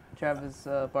drummer, Travis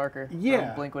Barker.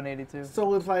 Yeah. From Blink-182.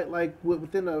 So it's like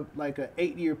within a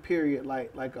 8-year period,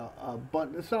 like a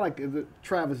bunch. It's not like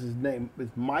Travis's name is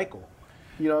Michael.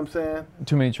 You know what I'm saying?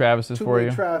 Too many Travises for you.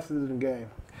 Too many Travises in the game.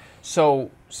 So,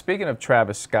 speaking of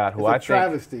Travis Scott, who it's a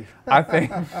travesty. I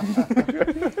think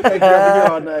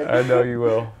I know you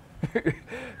will.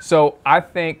 So, I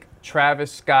think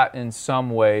Travis Scott in some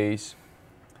ways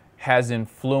has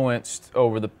influenced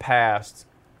over the past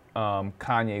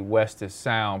Kanye West's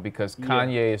sound, because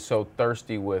Kanye is so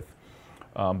thirsty with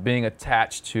being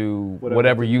attached to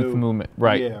whatever youth movement.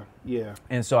 Right. Yeah.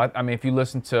 And so, I mean, if you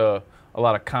listen to a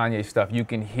lot of Kanye stuff, you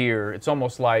can hear, it's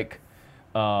almost like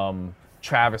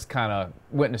Travis kind of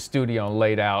went in the studio and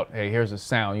laid out, hey, here's a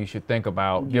sound you should think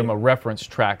about. Give him a reference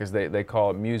track, as they call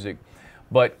it, music.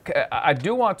 But I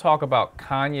do want to talk about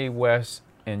Kanye West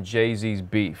and Jay-Z's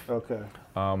beef. Okay.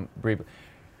 Briefly.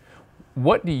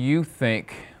 What do you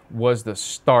think was the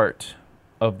start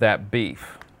of that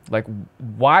beef? Like,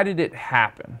 why did it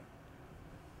happen?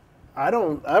 I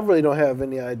really don't have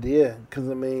any idea, because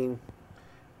I mean,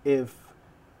 if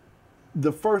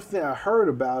the first thing I heard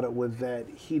about it was that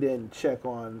he didn't check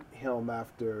on him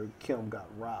after Kim got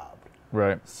robbed.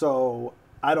 Right. So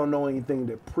I don't know anything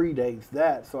that predates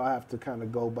that, so I have to kind of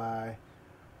go by,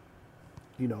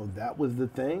 that was the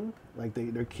thing. Like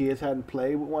their kids hadn't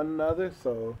played with one another,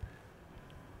 so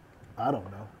I don't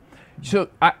know. So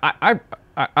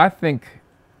I think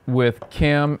with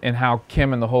Kim and how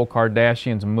Kim and the whole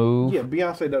Kardashians move. Yeah,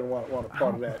 Beyonce doesn't want a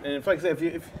part of that. And if, like I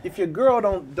said, if your girl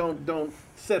don't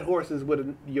set horses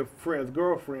with your friend's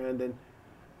girlfriend, then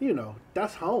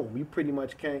that's home. You pretty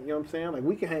much can't. You know what I'm saying? Like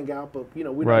we can hang out, but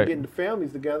we're not getting the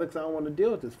families together because I don't want to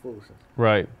deal with this foolishness.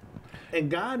 Right. And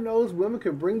God knows women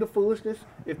can bring the foolishness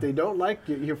if they don't like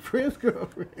your friend's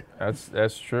girlfriend.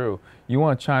 That's true. You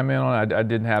want to chime in on it? I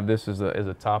didn't have this as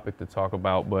a topic to talk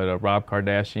about, but Rob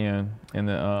Kardashian and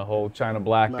the whole China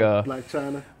Black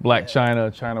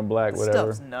China, China Black,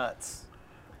 whatever. Stuff's nuts.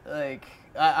 Like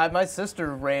my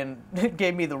sister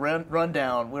gave me the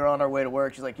rundown. We were on our way to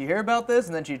work. She's like, "You hear about this?"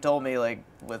 And then she told me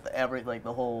with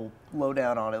the whole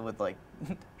lowdown on it. With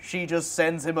she just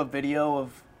sends him a video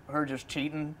of her just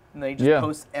cheating, and they just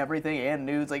post everything and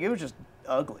nudes. Like it was just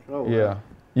ugly. Oh, yeah.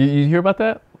 You hear about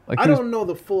that? Like I don't know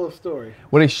the full story.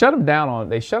 Well, they shut him down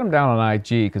on IG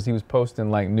because he was posting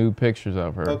like nude pictures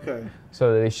of her. Okay.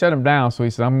 So they shut him down. So he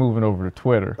said, "I'm moving over to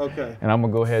Twitter." Okay. And I'm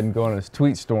gonna go ahead and go on this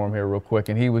tweet storm here real quick.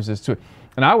 And he was just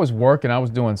and I was working, I was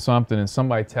doing something, and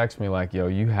somebody texted me like, "Yo,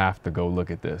 you have to go look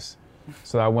at this."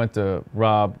 So I went to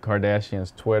Rob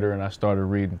Kardashian's Twitter and I started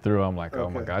reading through. I'm like, oh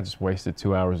my God, I just wasted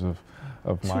 2 hours of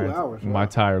my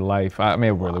entire life. I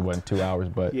mean, it really wasn't 2 hours,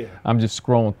 but yeah. I'm just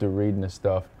scrolling through reading this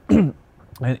stuff. And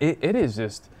it is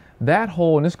just that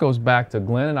whole, and this goes back to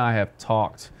Glenn and I have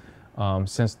talked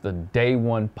since the day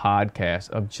one podcast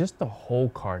of just the whole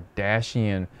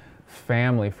Kardashian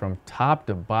family from top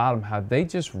to bottom, how they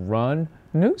just run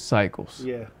news cycles.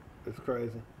 Yeah, it's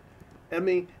crazy. I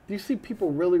mean, do you see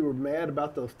people really were mad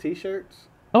about those T-shirts?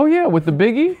 Oh yeah, with the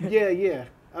Biggie? Yeah.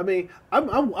 I mean, I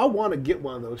want to get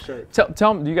one of those shirts.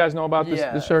 Tell them, do you guys know about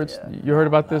the shirts? Yeah. You heard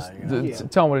about this?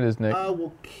 Tell them what it is, Nick.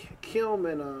 Well, Kim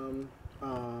and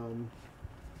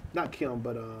not Kim,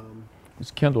 but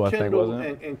it's Kendall, I think, wasn't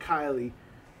it? And Kylie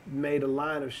made a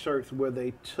line of shirts where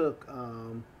they took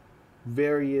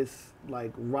various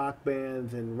like rock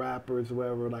bands and rappers,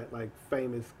 whatever, like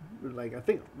famous, like I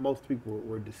think most people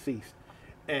were deceased,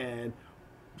 and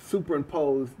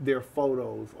superimposed their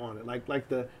photos on it. Like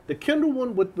the Kendall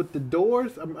one with the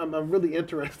Doors. I'm really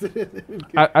interested in.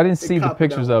 I didn't see the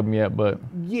pictures of them yet, but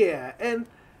yeah,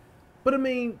 but I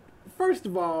mean, first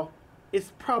of all,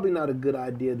 it's probably not a good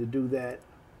idea to do that.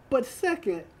 But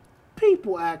second,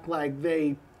 people act like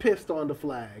they pissed on the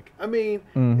flag. I mean,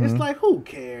 It's like, who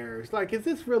cares? Like, is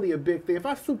this really a big thing? If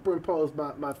I superimpose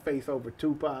my face over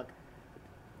Tupac,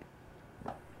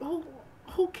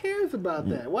 who cares about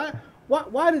that?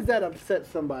 Why does that upset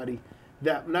somebody?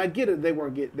 And I get it, they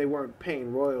weren't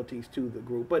paying royalties to the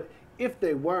group, but if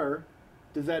they were,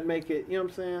 does that make it? You know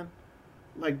what I'm saying?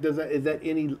 Like, is that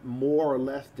any more or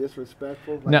less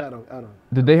disrespectful? Like, now, I don't.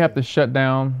 Did they have to shut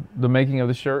down the making of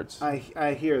the shirts? I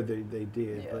hear they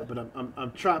did, yeah. but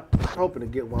I'm hoping to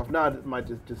get one. If not, I might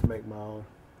just make my own.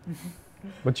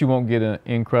 But you won't get an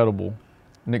incredible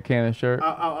Nick Cannon shirt?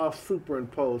 I'll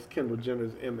superimpose Kendall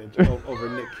Jenner's image over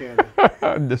Nick Cannon.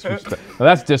 Well,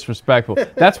 that's disrespectful.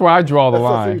 That's where I draw the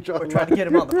line. We're trying to get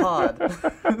him on the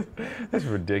pod. That's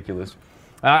ridiculous.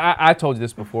 I told you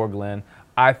this before, Glenn.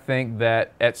 I think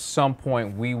that at some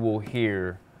point we will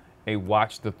hear a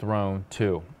Watch the Throne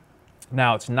 2.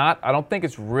 Now, it's not, I don't think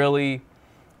it's really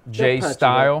Jay's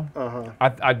style.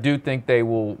 I do think they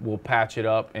will patch it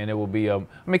up and it will be I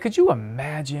mean, could you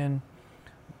imagine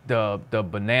the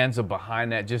bonanza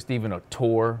behind that, just even a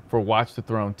tour for Watch the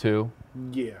Throne 2?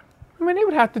 Yeah. I mean, they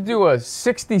would have to do a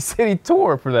 60-city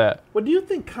tour for that. Well, do you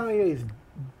think Kanye's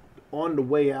on the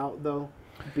way out, though?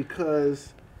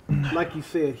 Because, like you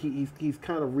said, he's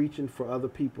kind of reaching for other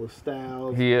people's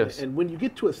styles. He is. And when you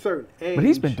get to a certain age... But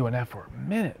he's been doing that for a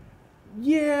minute.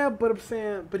 Yeah, but I'm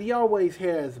saying, but he always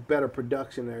has better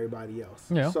production than everybody else.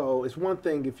 Yeah. So it's one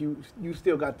thing if you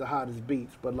still got the hottest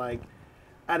beats, but like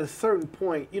at a certain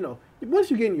point, you know, once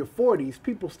you get in your 40s,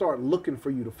 people start looking for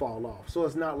you to fall off. So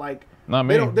it's not like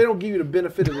they don't give you the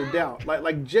benefit of the doubt.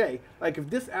 Like Jay, like if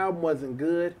this album wasn't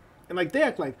good, and like they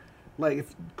act like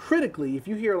if critically, if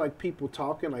you hear like people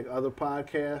talking, like other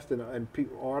podcasts and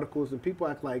articles, and people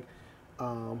act like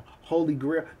Holy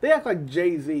Grail, they act like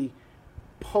Jay-Z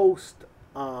post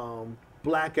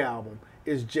Black Album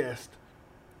is just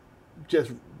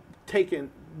taking,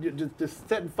 just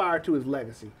setting fire to his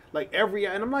legacy. Like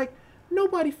and I'm like,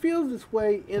 nobody feels this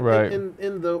way in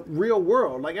the real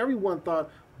world. Like everyone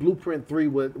thought Blueprint 3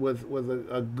 was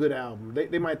a good album.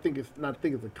 They might not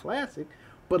think it's a classic,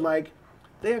 but like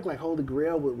they act like Holy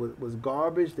Grail was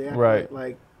garbage. They act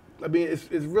like I mean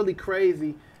it's really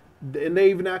crazy, and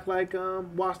they even act like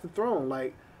Watch the Throne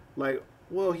like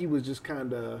well, he was just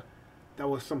kind of, that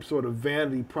was some sort of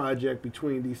vanity project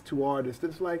between these two artists.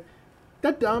 It's like,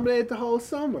 that dominated the whole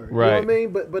summer. You know what I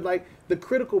mean? But like, the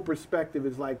critical perspective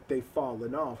is like they've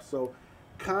fallen off. So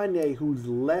Kanye, who's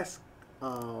less,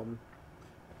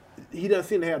 he doesn't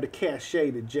seem to have the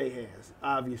cachet that Jay has.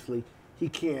 Obviously, he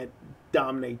can't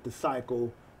dominate the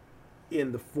cycle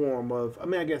in the form of, I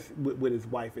mean, I guess with his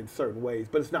wife in certain ways,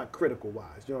 but it's not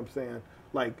critical-wise. You know what I'm saying?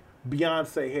 Like,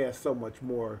 Beyonce has so much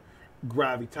more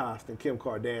gravitas than Kim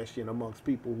Kardashian amongst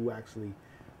people who actually,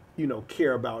 you know,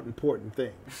 care about important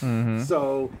things. Mm-hmm.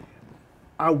 So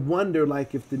I wonder,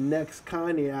 like, if the next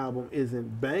Kanye album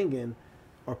isn't banging,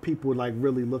 are people like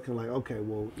really looking like, okay,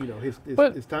 well, you know, his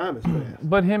time is past.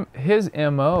 But his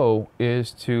MO is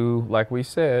to, like we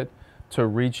said, to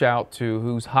reach out to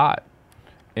who's hot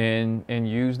and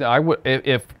use that. I would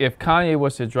if Kanye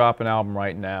was to drop an album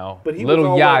right now,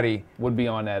 Lil Yachty would be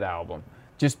on that album.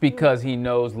 Just because he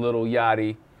knows Lil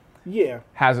Yachty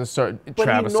has a certain But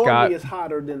Travis he normally Scott. is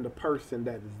hotter than the person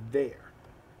that is there.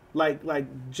 Like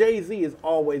Jay-Z is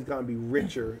always going to be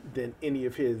richer than any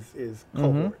of his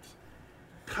cohorts.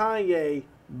 Kanye,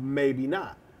 maybe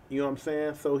not. You know what I'm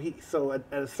saying? So at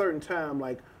a certain time,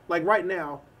 like right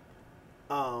now,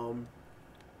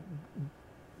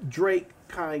 Drake,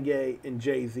 Kanye, and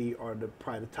Jay-Z are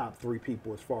probably the top 3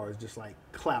 people as far as just like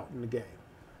clout in the game.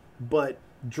 But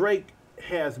Drake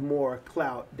has more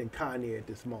clout than Kanye at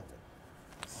this moment.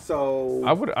 So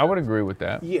I would agree with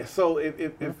that. yeah. So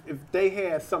if they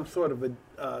had some sort of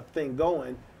a thing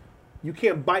going, you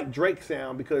can't bite Drake's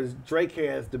sound because Drake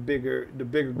has the bigger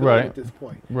gun Right. at this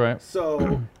point. Right.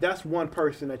 So that's one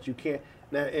person that you can't.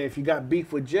 Now, and if you got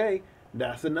beef with Jay,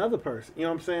 that's another person. You know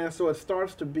what I'm saying? So it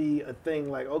starts to be a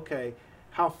thing like, okay,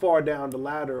 how far down the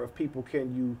ladder of people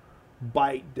can you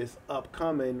bite this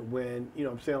upcoming when, you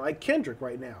know what I'm saying? Like Kendrick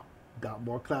right now got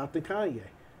more clout than Kanye.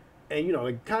 And, you know,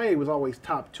 like Kanye was always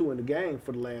top 2 in the game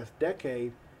for the last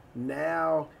decade.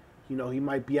 Now, you know, he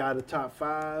might be out of the top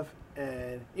 5.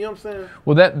 And, you know what I'm saying?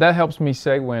 Well, that helps me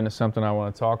segue into something I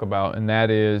want to talk about, and that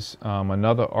is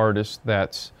another artist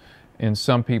that's in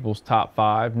some people's top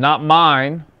 5, not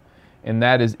mine, and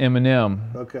that is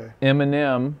Eminem. Okay.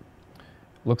 Eminem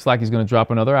looks like he's going to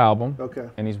drop another album. Okay.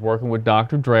 And he's working with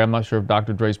Dr. Dre. I'm not sure if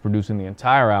Dr. Dre's producing the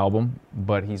entire album,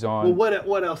 but he's on. Well,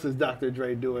 what else is Dr.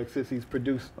 Dre doing since he's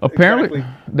produced Apparently,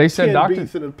 exactly they said 10 Dr.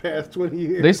 beats in the past 20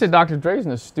 years? They said Dr. Dre's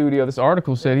in the studio. This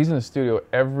article said he's in the studio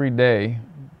every day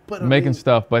But, making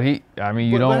stuff. But you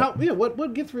don't.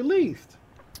 What gets released?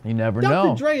 You never Dr.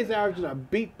 know. Dre is averaging a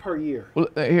beat per year. Well,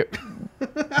 here,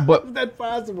 How but is that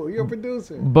possible? You're a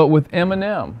producer. but with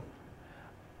Eminem,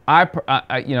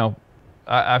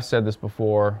 I've said this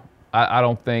before.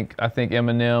 I think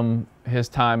Eminem, his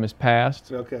time is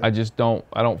past. Okay. I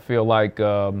don't feel like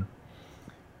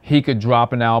he could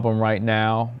drop an album right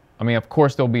now. I mean, of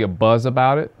course there'll be a buzz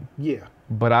about it, Yeah.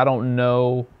 but I don't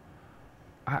know.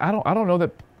 I don't know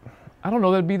that. I don't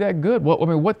know that'd be that good.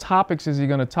 What topics is he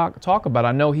going to talk about?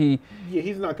 I know Yeah,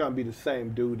 he's not going to be the same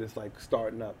dude that's like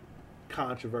starting up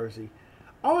controversy.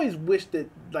 I always wish that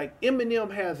like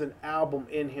Eminem has an album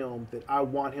in him that I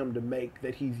want him to make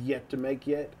that he's yet to make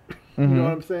yet. You know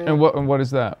what I'm saying? And what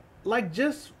is that? Like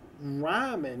just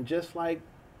rhyming, just like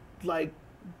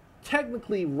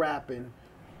technically rapping.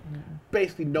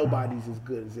 Basically, nobody's as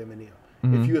good as Eminem.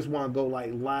 If you just want to go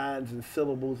like lines and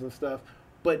syllables and stuff,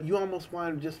 but you almost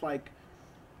want to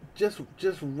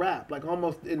just rap, like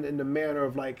almost in the manner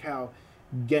of like how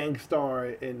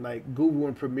Gangstar and like Guru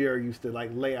and Premier used to like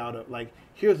lay out like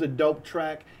here's a dope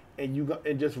track and you go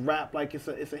and just rap like it's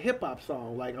a hip hop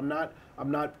song. Like I'm not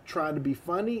trying to be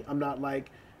funny. I'm not like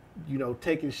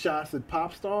taking shots at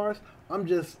pop stars. I'm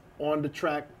just on the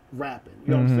track rapping.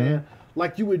 You know what I'm saying?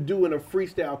 Like you would do in a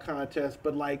freestyle contest,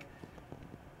 but like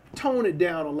tone it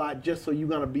down a lot just so you're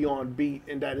gonna be on beat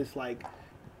and that it's like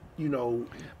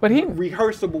But he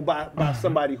rehearsable by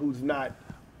somebody who's not.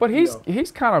 But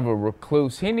he's kind of a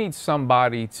recluse. He needs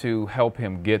somebody to help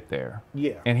him get there.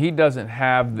 Yeah. And he doesn't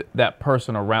have that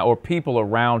person around or people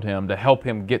around him to help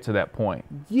him get to that point.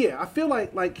 Yeah, I feel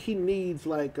like he needs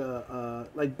like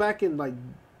back in like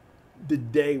the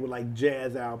day with like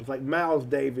jazz albums, like Miles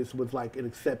Davis was like an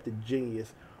accepted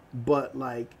genius, but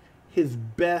like his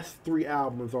best 3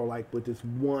 albums are like with this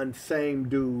one same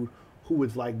dude who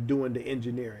was like doing the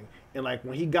engineering. And like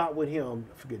when he got with him,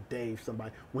 I forget Dave,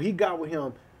 somebody, when he got with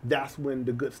him, that's when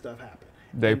the good stuff happened.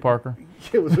 Dave Parker?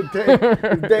 It was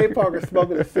Dave Parker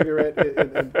smoking a cigarette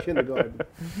in kindergarten.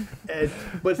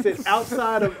 But since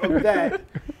outside of that,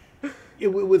 it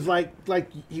was like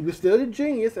he was still a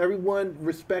genius. Everyone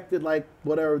respected like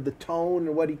whatever the tone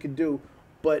and what he could do,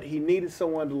 but he needed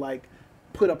someone to like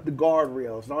put up the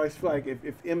guardrails. And I always feel like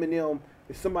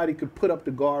if somebody could put up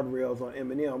the guardrails on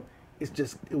Eminem,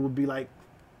 it would be like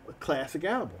a classic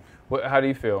album. How do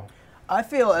you feel? I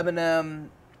feel Eminem,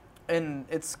 and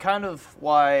it's kind of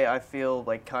why I feel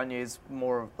like Kanye's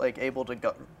more like able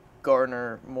to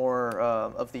garner more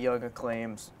of the young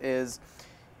acclaims is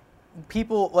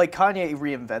people like Kanye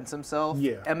reinvents himself.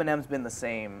 Yeah. Eminem's been the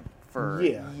same for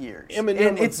years. Eminem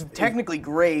and it's technically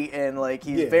great, and like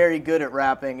he's very good at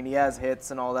rapping, and he has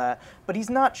hits and all that, but he's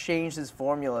not changed his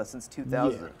formula since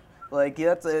 2000. Yeah. Like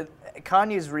that's it.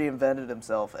 Kanye's reinvented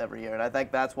himself every year, and I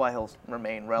think that's why he'll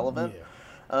remain relevant.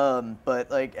 Yeah.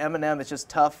 But like Eminem, it's just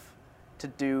tough to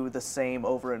do the same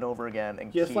over and over again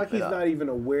and Yeah, it's keep like it he's up. not even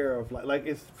aware of I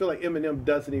feel like Eminem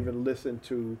doesn't even listen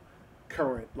to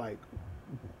current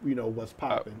what's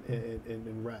popping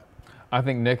in rap. I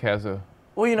think Nick has a...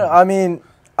 Well, I mean,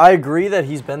 I agree that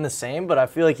he's been the same, but I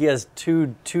feel like he has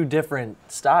two different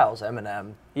styles,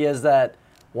 Eminem. He has that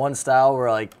one style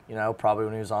where, like, you know, probably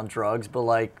when he was on drugs, but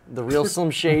like the real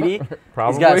Slim Shady, he's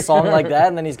Probably. got a song like that,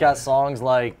 and then he's got songs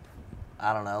like,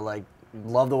 I don't know, like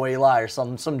Love the Way You Lie or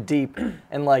some deep,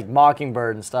 and like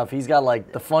Mockingbird and stuff. He's got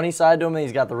like the funny side to him, and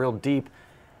he's got the real deep.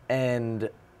 And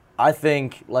I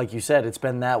think, like you said, it's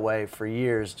been that way for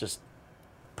years, just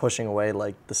pushing away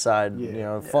like the side,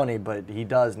 funny, but he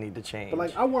does need to change. But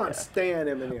like I want Stan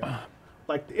Eminem,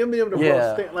 like the Eminem the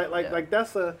real Stan, like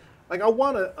that's I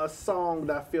want a song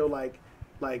that I feel like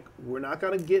we're not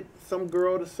gonna get some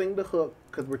girl to sing the hook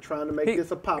because we're trying to make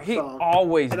this a pop He song.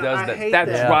 always And does I that. hate That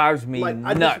that. drives me Like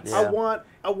nuts. I want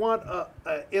a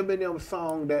Eminem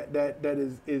song that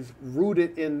is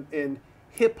rooted in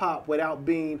hip hop without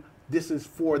being this is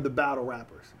for the battle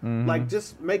rappers. Like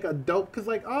just make a dope because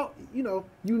like you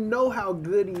know how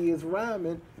good he is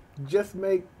rhyming. Just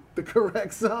make the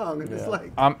correct song. And it's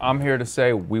like I'm here to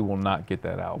say we will not get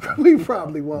that album. we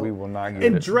probably won't. We will not get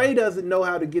And it. Dre doesn't know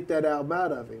how to get that album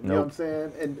out of him. You know what I'm Nope.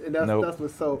 saying? And that's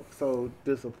what's so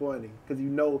disappointing because you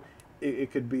know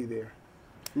it could be there.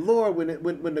 Lord,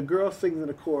 when the girl sings in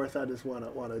the chorus, I just wanna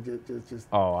just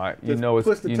Oh, you just know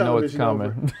push the it's television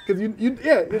coming.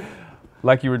 because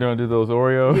Like you were doing to those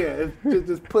Oreos.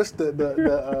 just push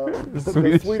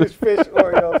the Swedish Fish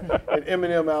Oreos and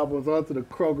Eminem albums onto the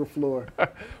Kroger floor.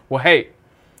 Well, hey,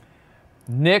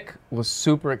 Nick was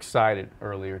super excited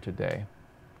earlier today.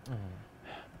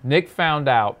 Nick found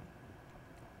out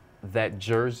that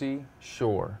Jersey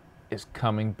Shore is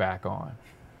coming back on.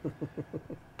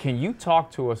 Can you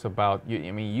talk to us about?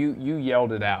 I mean, you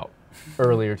yelled it out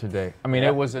earlier today. I mean,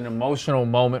 it was an emotional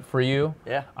moment for you.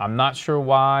 Yeah. I'm not sure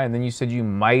why. And then you said you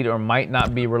might or might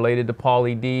not be related to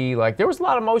Pauly D. Like, there was a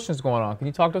lot of emotions going on. Can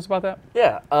you talk to us about that?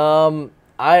 Yeah.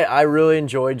 I really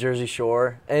enjoyed Jersey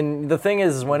Shore. And the thing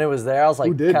is when it was there, I was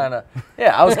like kind of,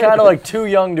 I was kind of like too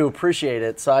young to appreciate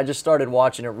it. So I just started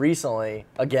watching it recently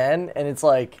again. And it's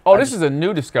like. Oh, this is a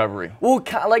new discovery. Well,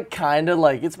 kind of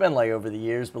like, it's been like over the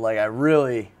years, but like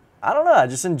I don't know, I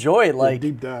just enjoy it. Like,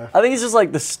 deep dive. I think it's just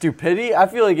like the stupidity. I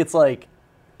feel like it's like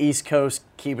East Coast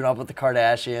keeping up with the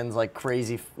Kardashians, like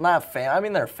crazy, I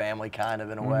mean, they're family kind of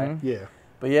in a way. Yeah.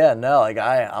 But yeah, no, like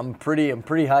I'm pretty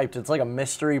hyped. It's like a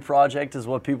mystery project, is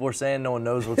what people are saying. No one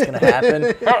knows what's gonna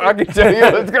happen. I can tell you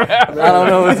what's going to happen. I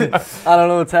don't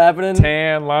know what's happening.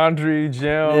 Tan, laundry, gym.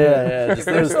 Yeah. Just If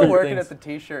you're those still three working things. at the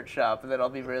T-shirt shop, then I'll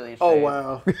be really ashamed. Oh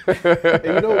wow. And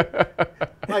you know,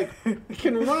 like,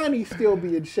 can Ronnie still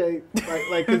be in shape?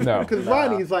 Like, No. because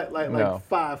Ronnie's like No.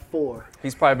 5'4".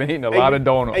 He's probably been eating a lot of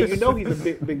donuts. Hey, you know he's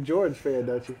a big Jordan fan,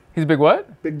 don't you? He's a big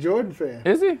what? Big Jordan fan.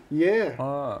 Is he?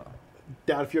 Yeah.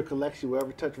 Doubt if your collection will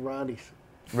ever touch Ronnie's.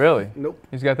 Really? Nope.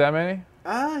 He's got that many?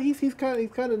 He's kind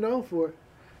of known for it.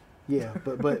 Yeah,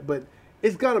 but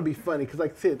it's gonna be funny because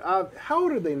like I said, how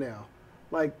old are they now?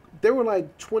 Like they were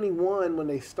like 21 when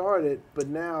they started, but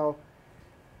now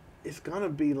it's gonna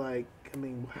be like, I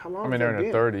mean, how long? I mean, has they're that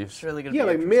in their been? 30s. It's really gonna Yeah, be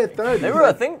like interesting. mid-30s. They were,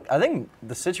 I think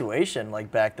the situation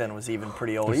like back then was even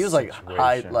pretty old. He was like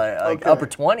high, situation. like Okay. upper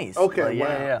 20s. Okay, Like,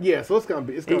 wow. yeah. So it's gonna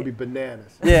be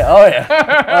bananas. Yeah. Oh yeah.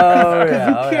 Oh Because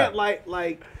yeah. you can't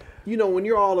like you know, when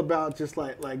you're all about just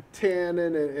like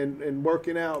tanning and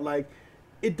working out, like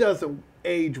it doesn't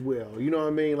age well. You know what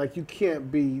I mean? Like you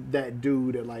can't be that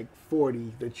dude at like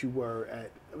 40 that you were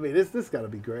at. I mean, this got to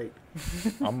be great.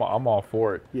 I'm all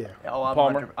for it. Yeah. Oh,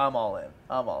 Palmer? I'm all in.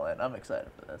 I'm excited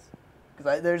for this.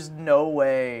 Because there's no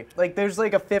way. Like, there's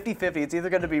like a 50-50. It's either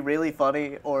going to be really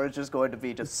funny or it's just going to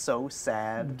be just so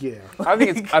sad. Yeah. I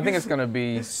think it's going to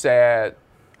be sad.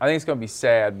 I think it's going to be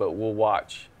sad, but we'll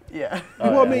watch. Yeah.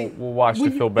 Well, I mean, We'll watch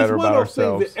to feel better it's one about of those things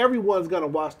ourselves. that everyone's gonna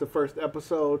watch the first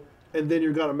episode, and then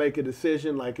you're gonna make a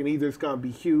decision. Like, and either it's gonna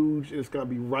be huge, and it's gonna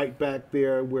be right back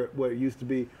there where it used to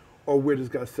be, or we're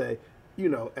just gonna say, you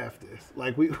know, F this.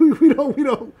 Like we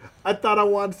don't. I thought I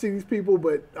wanted to see these people,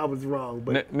 but I was wrong.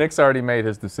 But Nick's already made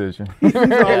his decision. he's all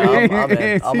Yeah, in. I'm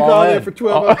in. He's I'm all all in in. for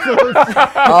 12 episodes.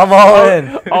 I'm all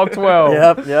in. All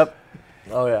 12. Yep.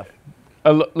 Oh yeah.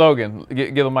 Logan,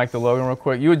 give the mic to Logan real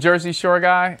quick. You a Jersey Shore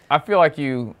guy? I feel like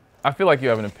you have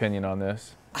an opinion on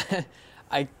this.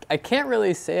 I can't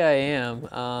really say I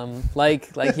am.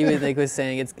 Like he was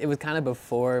saying, it was kind of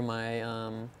before my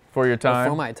For your time?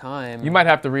 before my time. You might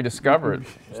have to rediscover it,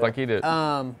 just like he did.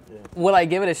 Would I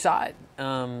give it a shot?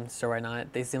 Sure, why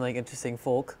not? They seem like interesting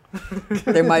folk.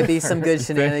 There might be some good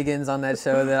shenanigans on that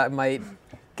show that I might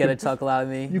get a chuckle out of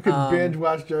me. You could binge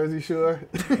watch Jersey Shore.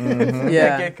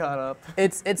 Yeah, Get caught up.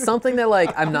 it's something that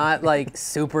like I'm not like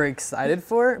super excited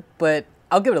for, but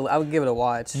I'll give it a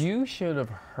watch. You should have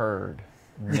heard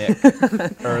Nick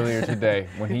earlier today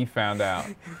when he found out.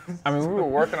 I mean, we were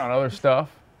working on other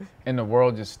stuff, and the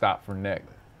world just stopped for Nick.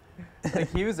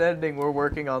 Like he was editing, we're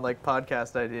working on like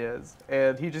podcast ideas,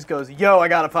 and he just goes, "Yo, I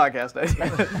got a podcast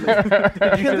idea."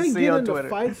 Can You they just see get on into Twitter.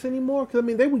 fights anymore? Because I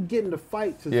mean, they would get into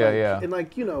fights. It's Yeah, like, yeah. And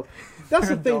like that's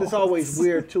the thing that's always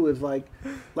weird too. Is like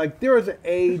there is an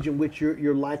age in which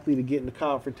you're likely to get into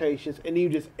confrontations, and you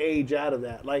just age out of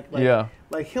that. Like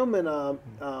him and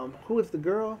who is the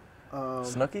girl?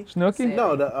 Snooki? Snooki?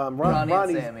 No, the Ronnie and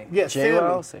Ronnie's. Sammy. Yes,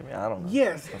 J-Lo? Sammy. Sammy? I don't know.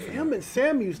 Yes, him and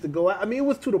Sam used to go out. I mean, it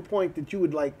was to the point that you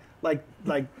would like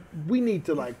we need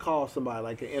to like call somebody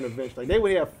like an intervention. Like they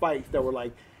would have fights that were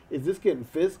like, is this getting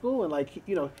physical? And like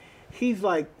he's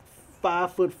like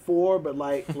 5'4", but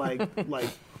like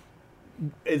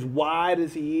as wide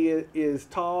as he is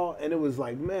tall. And it was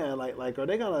like, man, like are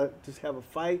they gonna just have a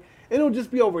fight? And it'll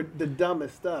just be over the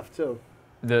dumbest stuff too.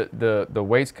 The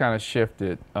weights kind of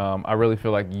shifted. I really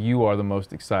feel like you are the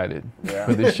most excited Yeah.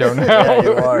 for this show now. Yeah,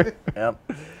 you are.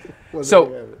 Yep.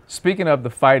 So, speaking of the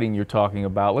fighting you're talking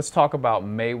about, let's talk about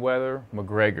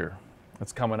Mayweather-McGregor.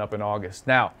 That's coming up in August.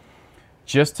 Now,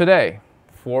 just today,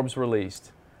 Forbes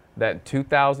released that in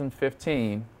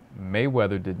 2015,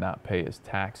 Mayweather did not pay his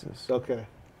taxes. Okay.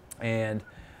 And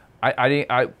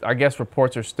I guess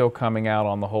reports are still coming out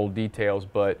on the whole details,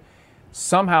 but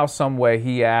somehow, some way,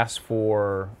 he asked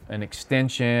for an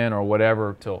extension or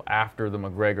whatever till after the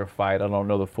McGregor fight. I don't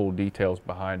know the full details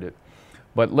behind it.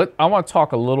 But I want to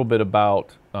talk a little bit about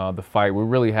the fight. We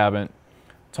really haven't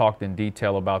talked in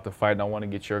detail about the fight, and I want to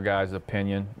get your guys'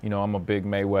 opinion. You know, I'm a big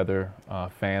Mayweather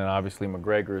fan, and obviously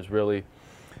McGregor has really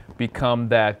become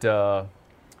that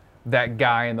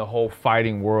guy in the whole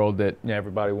fighting world that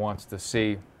everybody wants to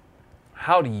see.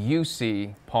 How do you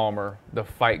see, Palmer, the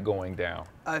fight going down?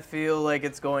 I feel like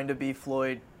it's going to be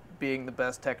Floyd being the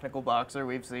best technical boxer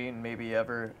we've seen maybe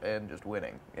ever and just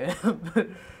winning.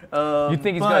 You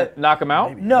think he's going to knock him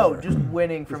out? No, just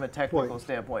winning from a technical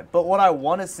standpoint. But what I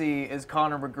want to see is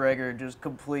Conor McGregor just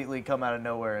completely come out of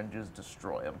nowhere and just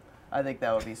destroy him. I think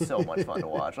that would be so much fun to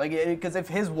watch. Like, because if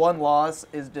his one loss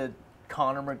is to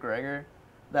Conor McGregor,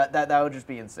 that would just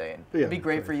be insane. Yeah, It'd be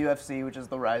great for UFC, which is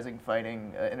the rising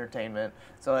fighting entertainment.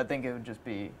 So I think it would just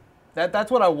be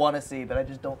that's what I want to see, but I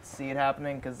just don't see it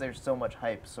happening because there's so much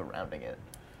hype surrounding it.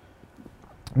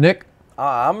 Nick?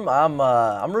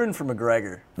 I'm rooting for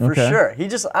McGregor for Okay. sure.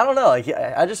 I don't know. Like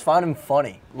I just find him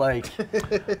funny. Like,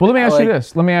 Well, let me ask you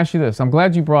like- this. I'm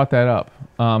glad you brought that up.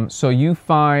 So you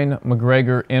find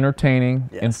McGregor entertaining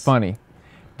and Yes. funny.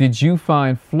 Did you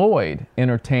find Floyd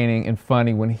entertaining and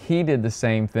funny when he did the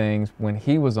same things when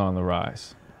he was on the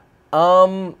rise?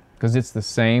 Because it's the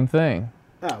same thing.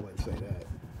 I wouldn't say that.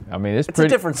 I mean, it's it's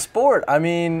pretty. a different sport. I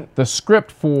mean, The script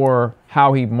for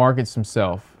how he markets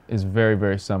himself is very,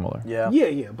 very similar. yeah.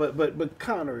 Yeah, but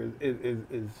Conor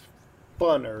is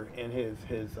funner in his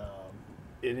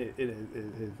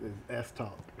S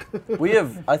talk. We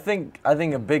have, I think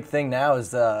a big thing now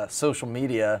is social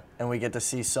media, and we get to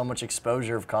see so much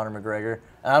exposure of Conor McGregor.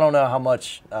 And I don't know how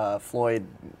much Floyd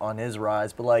on his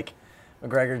rise, but like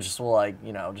McGregor just will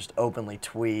just openly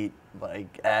tweet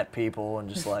like at people and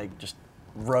just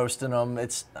roasting them.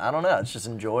 I don't know. It's just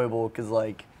enjoyable because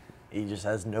like he just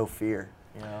has no fear.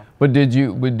 You know. But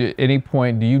at any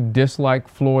point, do you dislike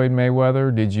Floyd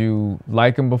Mayweather? Did you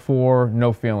like him before?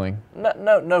 No feeling.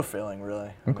 No feeling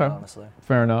really. Okay. Honestly.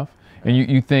 Fair enough. And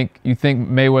you think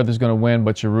Mayweather's going to win,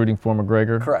 but you're rooting for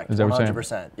McGregor? Correct. Is that what you're 100%.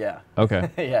 saying? Yeah. Okay.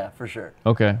 Yeah, for sure.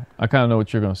 Okay. I kind of know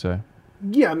what you're going to say.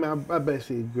 Yeah, I mean, I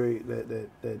basically agree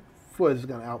that Floyd is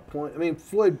going to outpoint. I mean,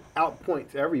 Floyd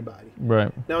outpoints everybody.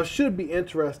 Right. Now, it should be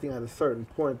interesting at a certain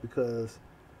point because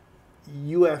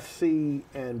UFC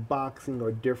and boxing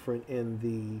are different in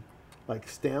the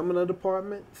stamina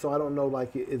department. So I don't know,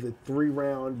 is a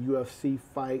 3-round UFC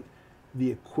fight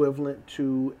the equivalent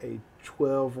to a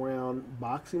 12-round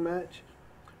boxing match?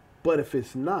 But if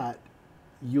it's not,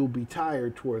 you'll be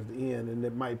tired towards the end, and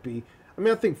it might be. I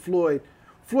mean, I think Floyd's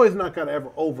not going to ever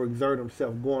overexert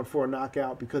himself going for a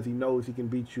knockout because he knows he can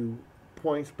beat you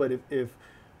points. But if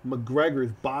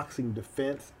McGregor's boxing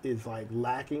defense is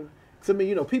lacking, because I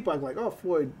mean, people act like, oh,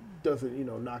 Floyd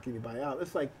doesn't knock anybody out.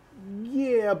 It's like,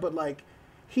 yeah, but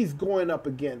he's going up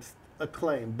against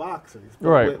acclaimed boxers. But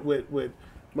Right. With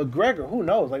McGregor, who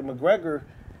knows? McGregor,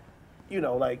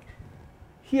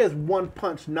 he has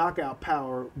one-punch knockout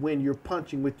power when you're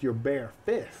punching with your bare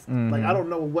fist. Mm-hmm. I don't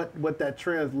know what that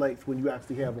translates when you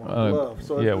actually have on gloves.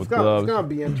 So yeah, it's with gonna gloves.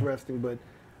 be interesting. But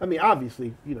I mean,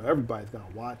 obviously, everybody's gonna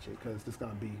watch it because it's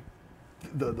gonna be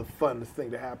the funnest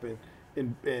thing to happen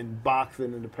in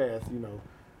boxing in the past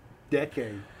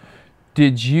decade.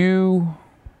 Did you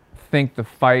think the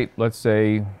fight, let's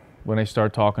say, when they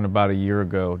started talking about a year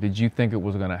ago, did you think it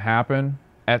was going to happen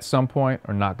at some point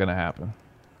or not going to happen?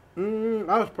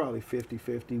 I was probably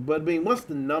 50-50. But I mean, once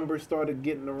the numbers started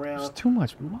getting around, It's too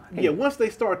much money. yeah, once they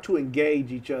start to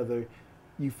engage each other,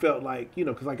 you felt like,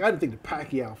 because like I didn't think the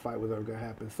Pacquiao fight was ever gonna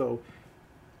happen. So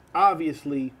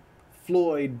obviously,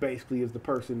 Floyd basically is the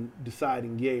person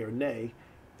deciding yay or nay.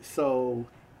 So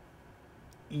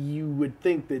you would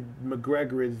think that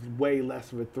McGregor is way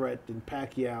less of a threat than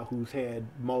Pacquiao, who's had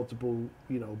multiple,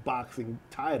 boxing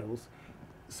titles.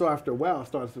 So after a while, it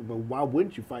starts to, well, why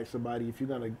wouldn't you fight somebody if you're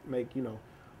gonna make,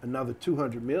 another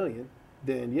 $200 million?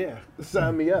 Then yeah,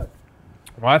 sign me up.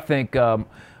 Well, I think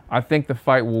the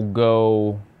fight will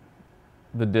go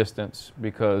the distance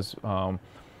because one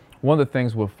of the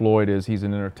things with Floyd is he's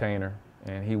an entertainer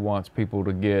and he wants people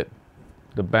to get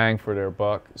the bang for their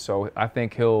buck. So I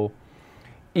think he'll,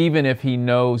 even if he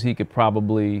knows he could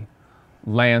probably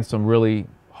land some really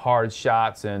hard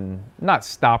shots and not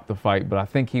stop the fight, but I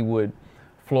think Floyd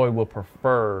will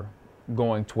prefer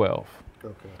going 12.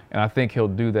 Okay. And I think he'll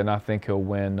do that, and I think he'll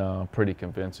win pretty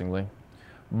convincingly,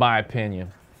 my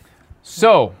opinion.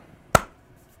 So,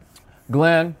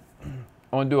 Glenn,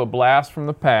 I want to do a blast from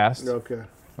the past. Okay.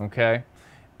 Okay?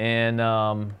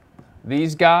 And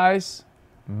these guys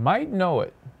might know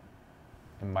it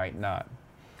and might not.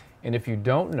 And if you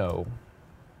don't know,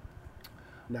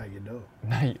 Now you know.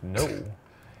 now you know.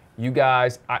 You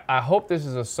guys, I hope this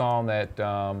is a song that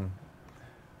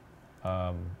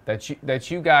that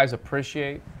you guys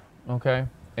appreciate, okay?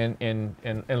 And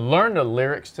learn the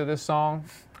lyrics to this song.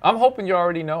 I'm hoping you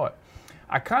already know it.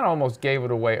 I kind of almost gave it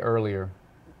away earlier,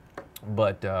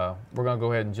 but we're gonna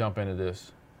go ahead and jump into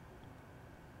this.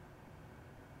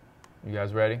 You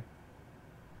guys ready?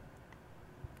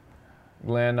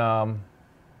 Glenn,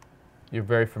 you're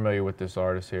very familiar with this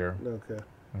artist here. Okay.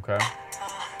 Okay.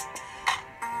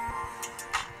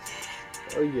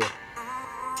 Oh yeah.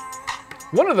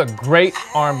 One of the great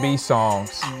R&B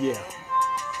songs. Yeah.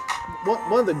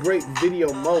 One of the great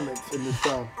video moments in this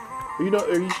song. Are you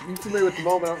familiar with the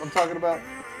moment I'm talking about?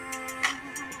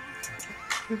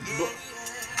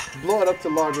 Blow it up to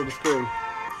larger the screen.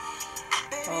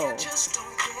 Oh. Yeah.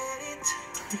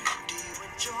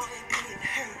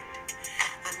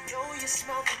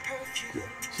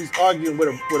 She's arguing with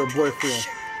her boyfriend.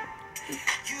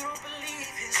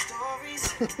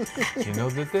 You know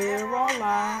that they're all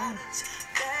lies.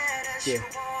 Yeah.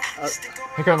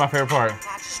 Here comes my favorite part.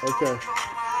 Okay.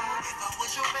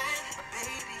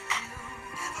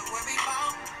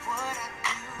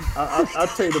 I'll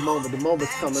tell you the moment. The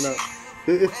moment's coming up.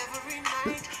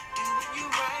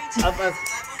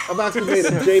 I've actually made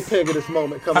a JPEG of this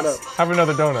moment coming up. Have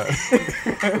another donut.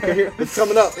 Okay, here, it's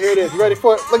coming up. Here it is. You ready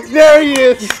for it? Look, there he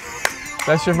is.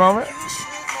 That's your moment?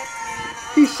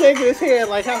 He's shaking his head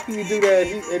like, how can you do that?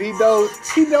 And he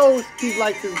knows he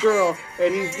likes his girl,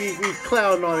 and he's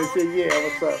clowning on it. Saying, yeah,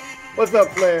 what's up? What's up,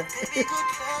 player?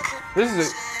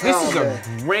 This is a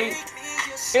great.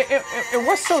 And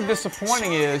what's so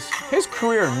disappointing is his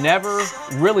career never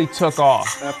really took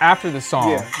off after the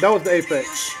song. Yeah, that was the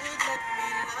apex.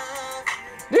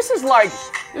 This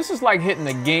is like hitting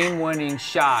a game-winning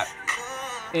shot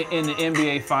in the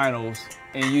NBA Finals,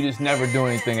 and you just never do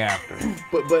anything after.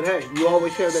 But hey, you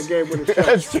always have that game with a shot.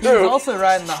 That's He was true. also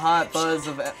riding the hot buzz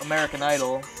of American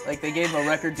Idol. Like, they gave him a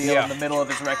record deal Yeah. in the middle of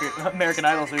his American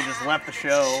Idol, so he just left the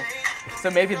show. So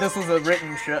maybe this was a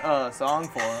written song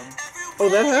for him. Oh,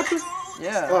 that happened?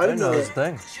 Yeah. Oh, I I didn't didn't know know this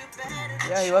that. thing.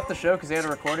 Yeah, he left the show because he had a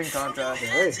recording contract.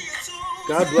 Hey,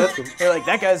 God bless him. They're like,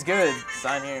 that guy's good.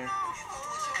 Sign here.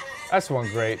 That's one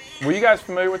great. Were you guys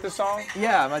familiar with this song?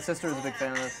 Yeah, my sister was a big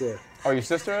fan of this. Yeah. Oh, your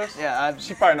sister is? Yeah,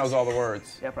 She probably knows all the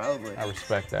words. yeah, probably. I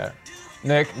respect that.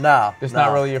 Nick, No. it's no.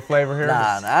 not really your flavor here?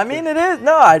 Nah, I mean, it is.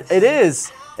 No, it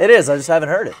is. It is. I just haven't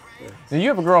heard it. You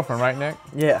have a girlfriend, right, Nick?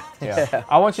 Yeah. Yeah.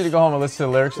 I want you to go home and listen to the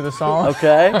lyrics of the song.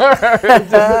 Okay.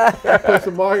 Play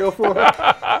some Mario for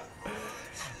her.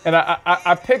 And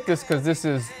I picked this because this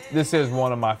is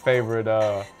one of my favorite,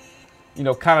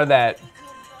 kind of that,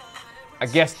 I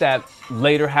guess that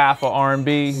later half of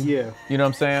R&B. Yeah. You know what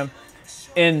I'm saying?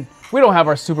 And we don't have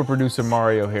our super producer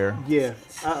Mario here. Yeah.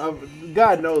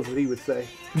 God knows what he would say.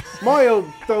 Mario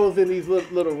throws in these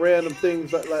little random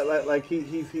things like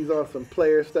he's on some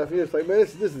player stuff. He's just like, man,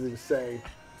 this is insane.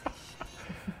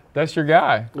 That's your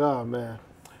guy. Oh man.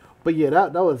 But yeah,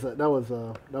 that was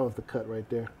the cut right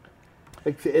there.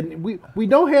 And we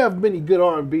don't have many good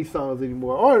R&B songs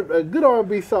anymore. A good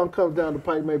R&B song comes down the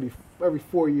pipe maybe every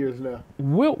 4 years now.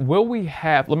 Will we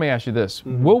have? Let me ask you this: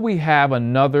 Will we have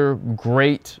another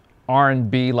great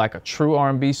R&B, like a true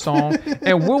R&B song?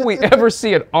 And will we ever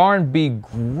see an R&B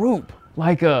group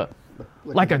like a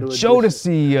New Edition.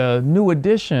 Jodeci New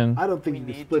Edition? I don't think you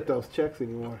need can split those checks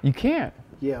anymore. You can't.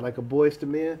 Yeah, like a Boys to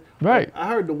Men. Right. I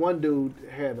heard the one dude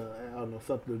had I don't know,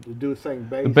 something to do sang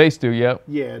bass. The bass dude, yep.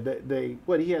 Yeah,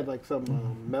 he had like some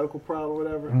medical problem or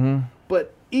whatever. Mm-hmm.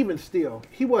 But even still,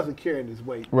 he wasn't carrying his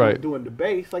weight doing the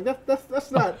bass. Like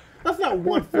that's not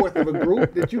 1/4 of a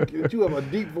group that you have a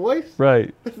deep voice.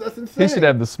 Right. That's insane. He should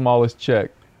have the smallest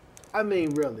check. I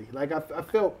mean, really. Like I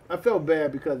felt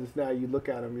bad because it's now you look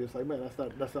at him, you're just like, man,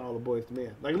 that's not all the Boys to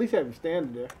Men. Like at least have him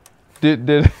standing there.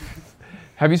 Did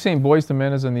have you seen Boys to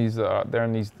Men as in these? They're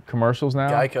in these commercials now.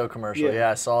 Geico commercial.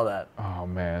 Yeah, I saw that. Oh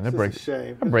man, that It's a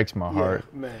shame. breaks my heart.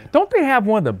 Yeah, man. Don't they have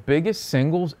one of the biggest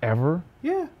singles ever?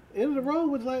 Yeah, End of the Road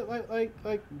was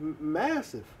like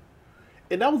massive,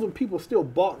 and that was when people still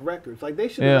bought records. Like they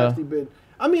should have actually been.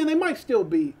 I mean, they might still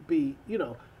be. You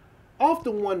know,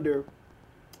 often wonder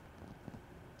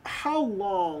how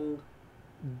long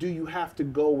do you have to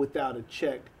go without a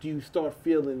check? Do you start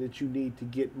feeling that you need to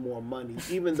get more money,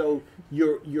 even though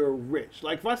you're rich?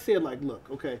 Like if I said, like, look,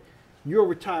 okay, you're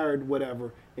retired,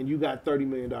 whatever, and you got $30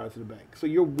 million in the bank, so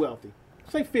you're wealthy.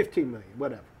 Say $15 million,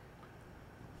 whatever.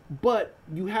 But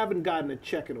you haven't gotten a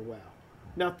check in a while.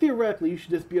 Now, theoretically, you should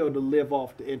just be able to live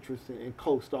off the interest and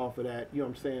coast off of that. You know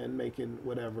what I'm saying? Making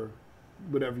whatever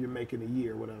you're making a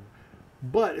year, whatever.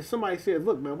 But if somebody says,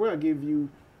 look, man, we're gonna give you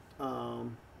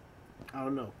I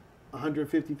don't know,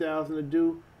 $150,000 to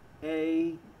do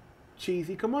a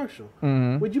cheesy commercial.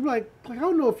 Mm-hmm. Would you be like I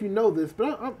don't know if you know this,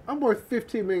 but I'm worth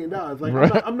 $15 million. Like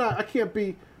Right. I'm not I can't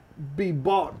be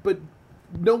bought, but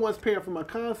no one's paying for my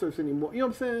concerts anymore. You know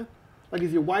what I'm saying? Like,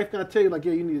 is your wife gonna tell you like,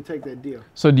 yeah, you need to take that deal?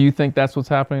 So do you think that's what's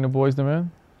happening to Boys to Men?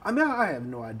 I mean, I have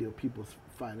no idea what people's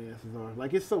finances are.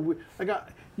 Like, it's so weird. Like,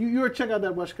 you ever check out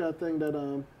that much kind of thing that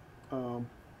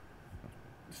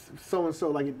so and so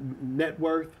like net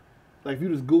worth. Like if you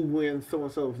just Google in so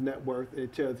and so's net worth,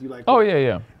 it tells you like. Oh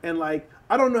yeah. And like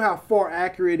I don't know how far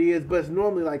accurate it is, but it's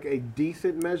normally like a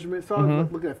decent measurement. So I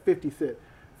was looking at 50 Cent.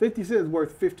 50 Cent is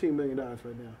worth $15 million right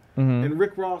now, and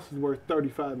Rick Ross is worth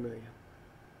 $35 million.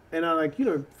 And I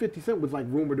 50 Cent was like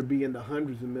rumored to be in the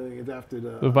hundreds of millions after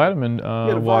the vitamin the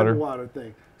water. vitamin water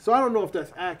thing. So I don't know if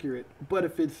that's accurate, but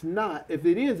if it's not, if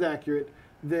it is accurate,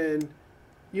 then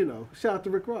shout out to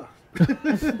Rick Ross.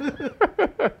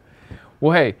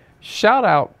 Well, hey, shout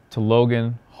out to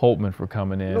Logan Holtman for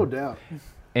coming in. No doubt.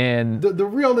 And The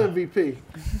real MVP.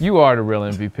 you are the real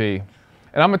MVP.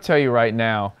 And I'm going to tell you right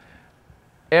now,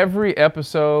 every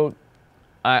episode,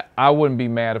 I wouldn't be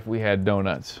mad if we had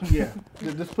donuts. Yeah,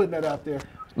 just putting that out there.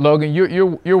 Logan,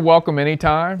 you're welcome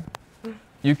anytime.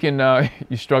 You can,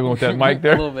 you struggling with that mic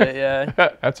there? A little bit, yeah.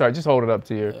 That's all right. Just hold it up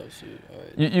to you. Oh, shoot. All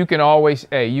right.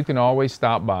 You can always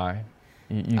stop by.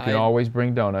 You can always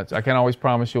bring donuts. I can't always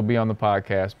promise you'll be on the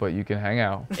podcast, but you can hang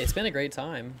out. It's been a great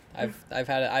time. I'm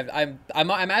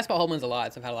asked about Holman's a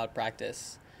lot, so I've had a lot of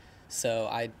practice. So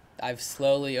I've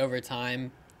slowly over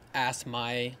time asked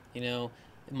my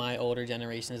older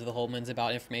generations of the Holmans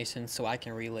about information so I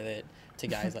can relay it to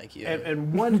guys like you.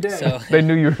 And one day, So, They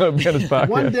knew you were going to be on this podcast.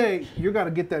 one day you're gonna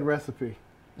get that recipe.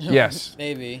 Yes.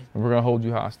 maybe. We're going to hold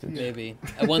you hostage. Maybe.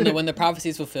 When the prophecy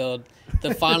is fulfilled,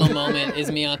 the final moment is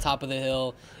me on top of the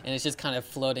hill, and it's just kind of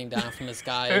floating down from the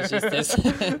sky. It's just this.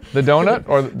 The donut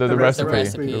or the recipe?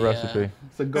 recipe, The yeah. recipe.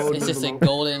 It's a golden It's just a envelope.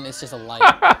 golden. It's just a light,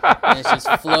 and it's just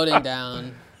floating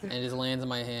down, and it just lands in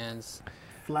my hands.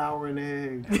 Flour and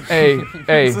eggs. Hey.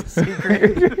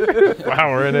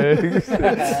 Flour and eggs.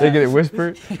 They get it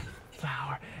whispered.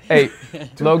 Flour. Hey,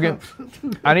 Logan,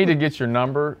 I need to get your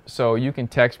number so you can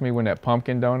text me when that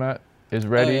pumpkin donut is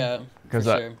ready. Oh, yeah, Because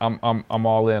for sure. I'm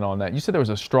all in on that. You said there was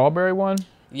a strawberry one?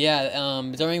 Yeah,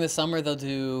 during the summer they'll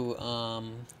do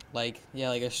like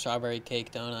a strawberry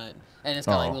cake donut, and it's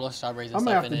got like little strawberries and I'm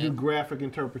gonna stuff have to in do it. graphic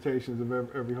interpretations of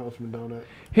every Holtzman donut.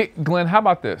 Hey, Glenn, how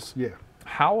about this? Yeah.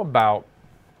 How about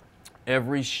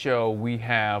every show we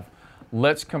have,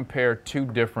 let's compare two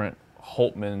different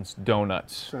Holtman's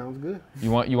donuts. Sounds good.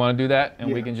 You want to do that? And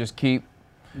we Yeah. can just keep,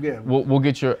 Yeah. we'll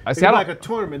get your, I It's see, I like don't, a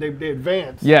tournament. They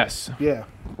advance. yes, Yeah.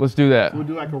 let's do that. We'll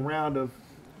do like a round of,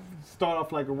 start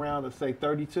off like a round of say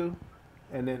 32,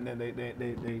 and then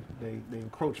they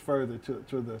encroach further to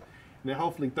the, and then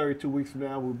hopefully 32 weeks from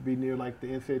now we'll be near like the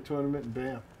NCAA tournament, and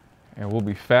bam. And we'll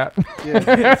be fat.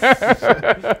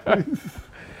 Yeah.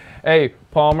 Hey,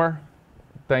 Palmer,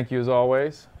 thank you as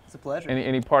always. It's a pleasure.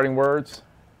 Any parting words?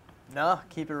 No,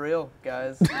 keep it real,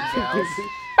 guys. Gals.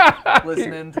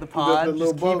 Listening to the pod, The little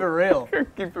just keep boat. it real.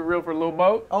 Keep it real for a little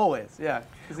boat. Always, yeah.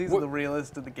 Because he's What- the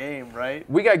realist of the game, right?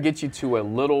 We got to get you to a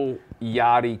Little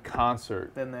Yachty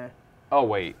concert. Been there. Oh,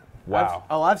 wait. Wow.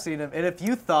 I've seen him. And if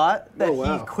you thought that Oh,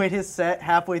 wow. he quit his set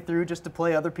halfway through just to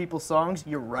play other people's songs,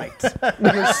 you're right.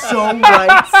 You're so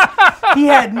right. He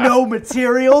had no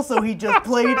material, so he just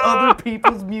played other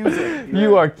people's music.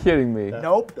 You are kidding me.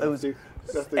 Nope. It was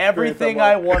That's the everything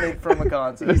I wanted from a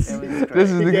concert. It was great.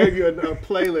 This is He the gave you a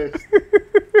playlist.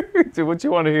 Dude, what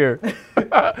you want to hear?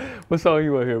 What song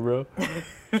you want to hear, bro?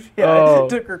 Yeah, Oh. I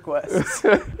took requests.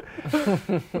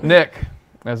 Nick,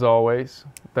 as always,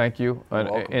 thank you. You're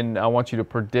welcome. And I want you to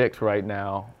predict right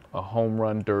now a home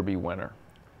run derby winner.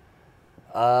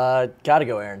 Gotta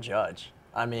go Aaron Judge.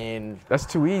 I mean, That's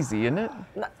too easy, isn't it?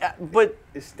 but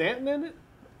Is Stanton in it?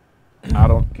 I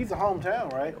don't. He's a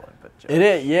hometown, right? it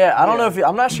is. Yeah, I don't know Yeah. if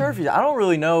I'm not sure if I don't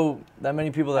really know that many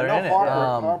people that I are in know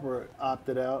it. Harper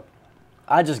opted out.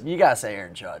 You gotta say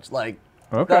Aaron Judge. Like,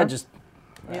 Okay. that just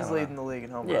He's leading the league in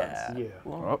home yeah. runs. Yeah.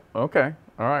 Oh, okay.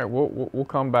 All right. We'll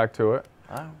come back to it.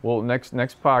 Alright. Well, next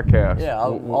podcast. Yeah,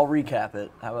 we'll- I'll recap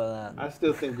it. How about that? I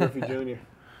still think Griffey Jr.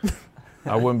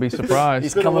 I wouldn't be surprised.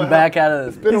 He's been a coming while. back out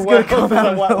of Been a while since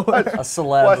I watched- a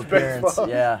celeb Watch appearance. baseball.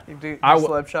 Yeah. You do I a w-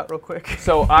 celeb shot real quick.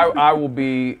 So I will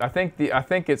be. I think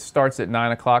it starts at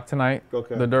 9:00 tonight.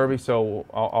 Okay. The Derby. So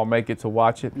I'll make it to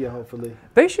watch it. Yeah, hopefully.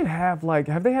 They should have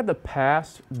have they had the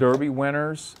past Derby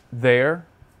winners there?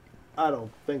 I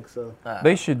don't think so.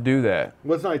 They should do that.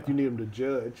 Well, it's not like you need him to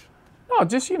judge. No,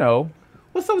 just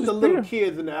What's up with the Just little be-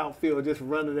 kids in the outfield just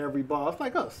running every ball? It's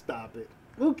like, oh, stop it.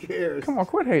 Who cares? come on,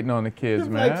 quit hating on the kids,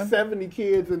 There's man. like 70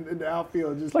 kids in the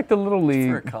outfield just, It's like the little league.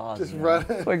 For a cause. just you know. running.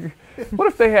 It's like, what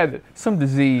if they had some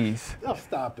disease? Oh,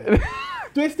 stop it.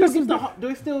 Do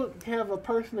they still have a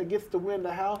person that gets to win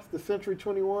the house, the Century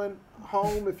 21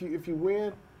 home if you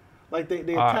win? Like they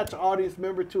attach an audience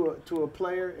member to a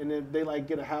player and then they like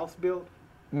get a house built?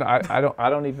 No, I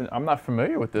don't even. I'm not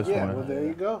familiar with this Yeah, one. well there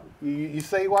you go. You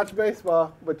say you watch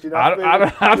baseball, but you're I not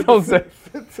don't- familiar I with don't the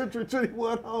say- Century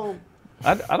 21 home.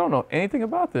 I don't know anything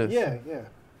about this. Yeah.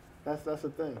 That's the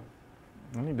thing.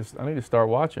 I need to start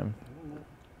watching.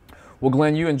 Well,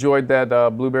 Glenn, you enjoyed that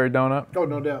blueberry donut. Oh,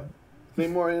 no doubt. Any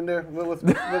more in there?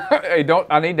 Hey, don't.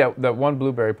 I need that one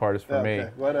blueberry part is for Okay, me.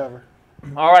 whatever.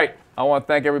 All right. I want to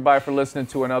thank everybody for listening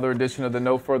to another edition of the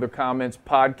No Further Comments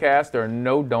podcast. There are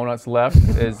no donuts left,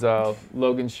 as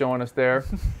Logan's showing us there.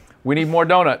 We need more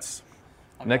donuts.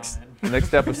 Next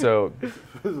episode. This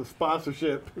is a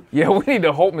sponsorship. Yeah, we need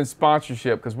the Holtman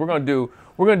sponsorship because we're gonna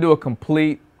do a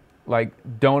complete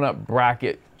donut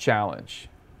bracket challenge.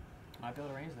 Might be able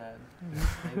to arrange that.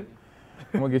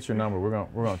 I'm gonna get your number. We're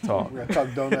gonna talk. We're gonna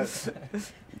talk donuts.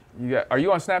 Are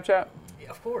you on Snapchat? Yeah,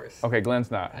 of course. Okay, Glenn's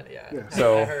not. Yeah.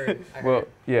 So, I heard. well,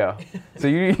 yeah. So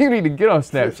you need to get on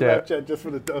Snapchat. Snapchat just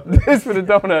for the donuts. It's for the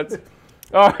donuts.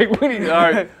 All right. All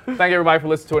right. Thank everybody for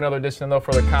listening to another edition of No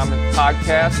Further Comment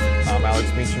podcast. I'm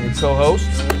Alex Meacham, your co-host.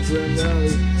 Glenn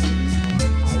Valley.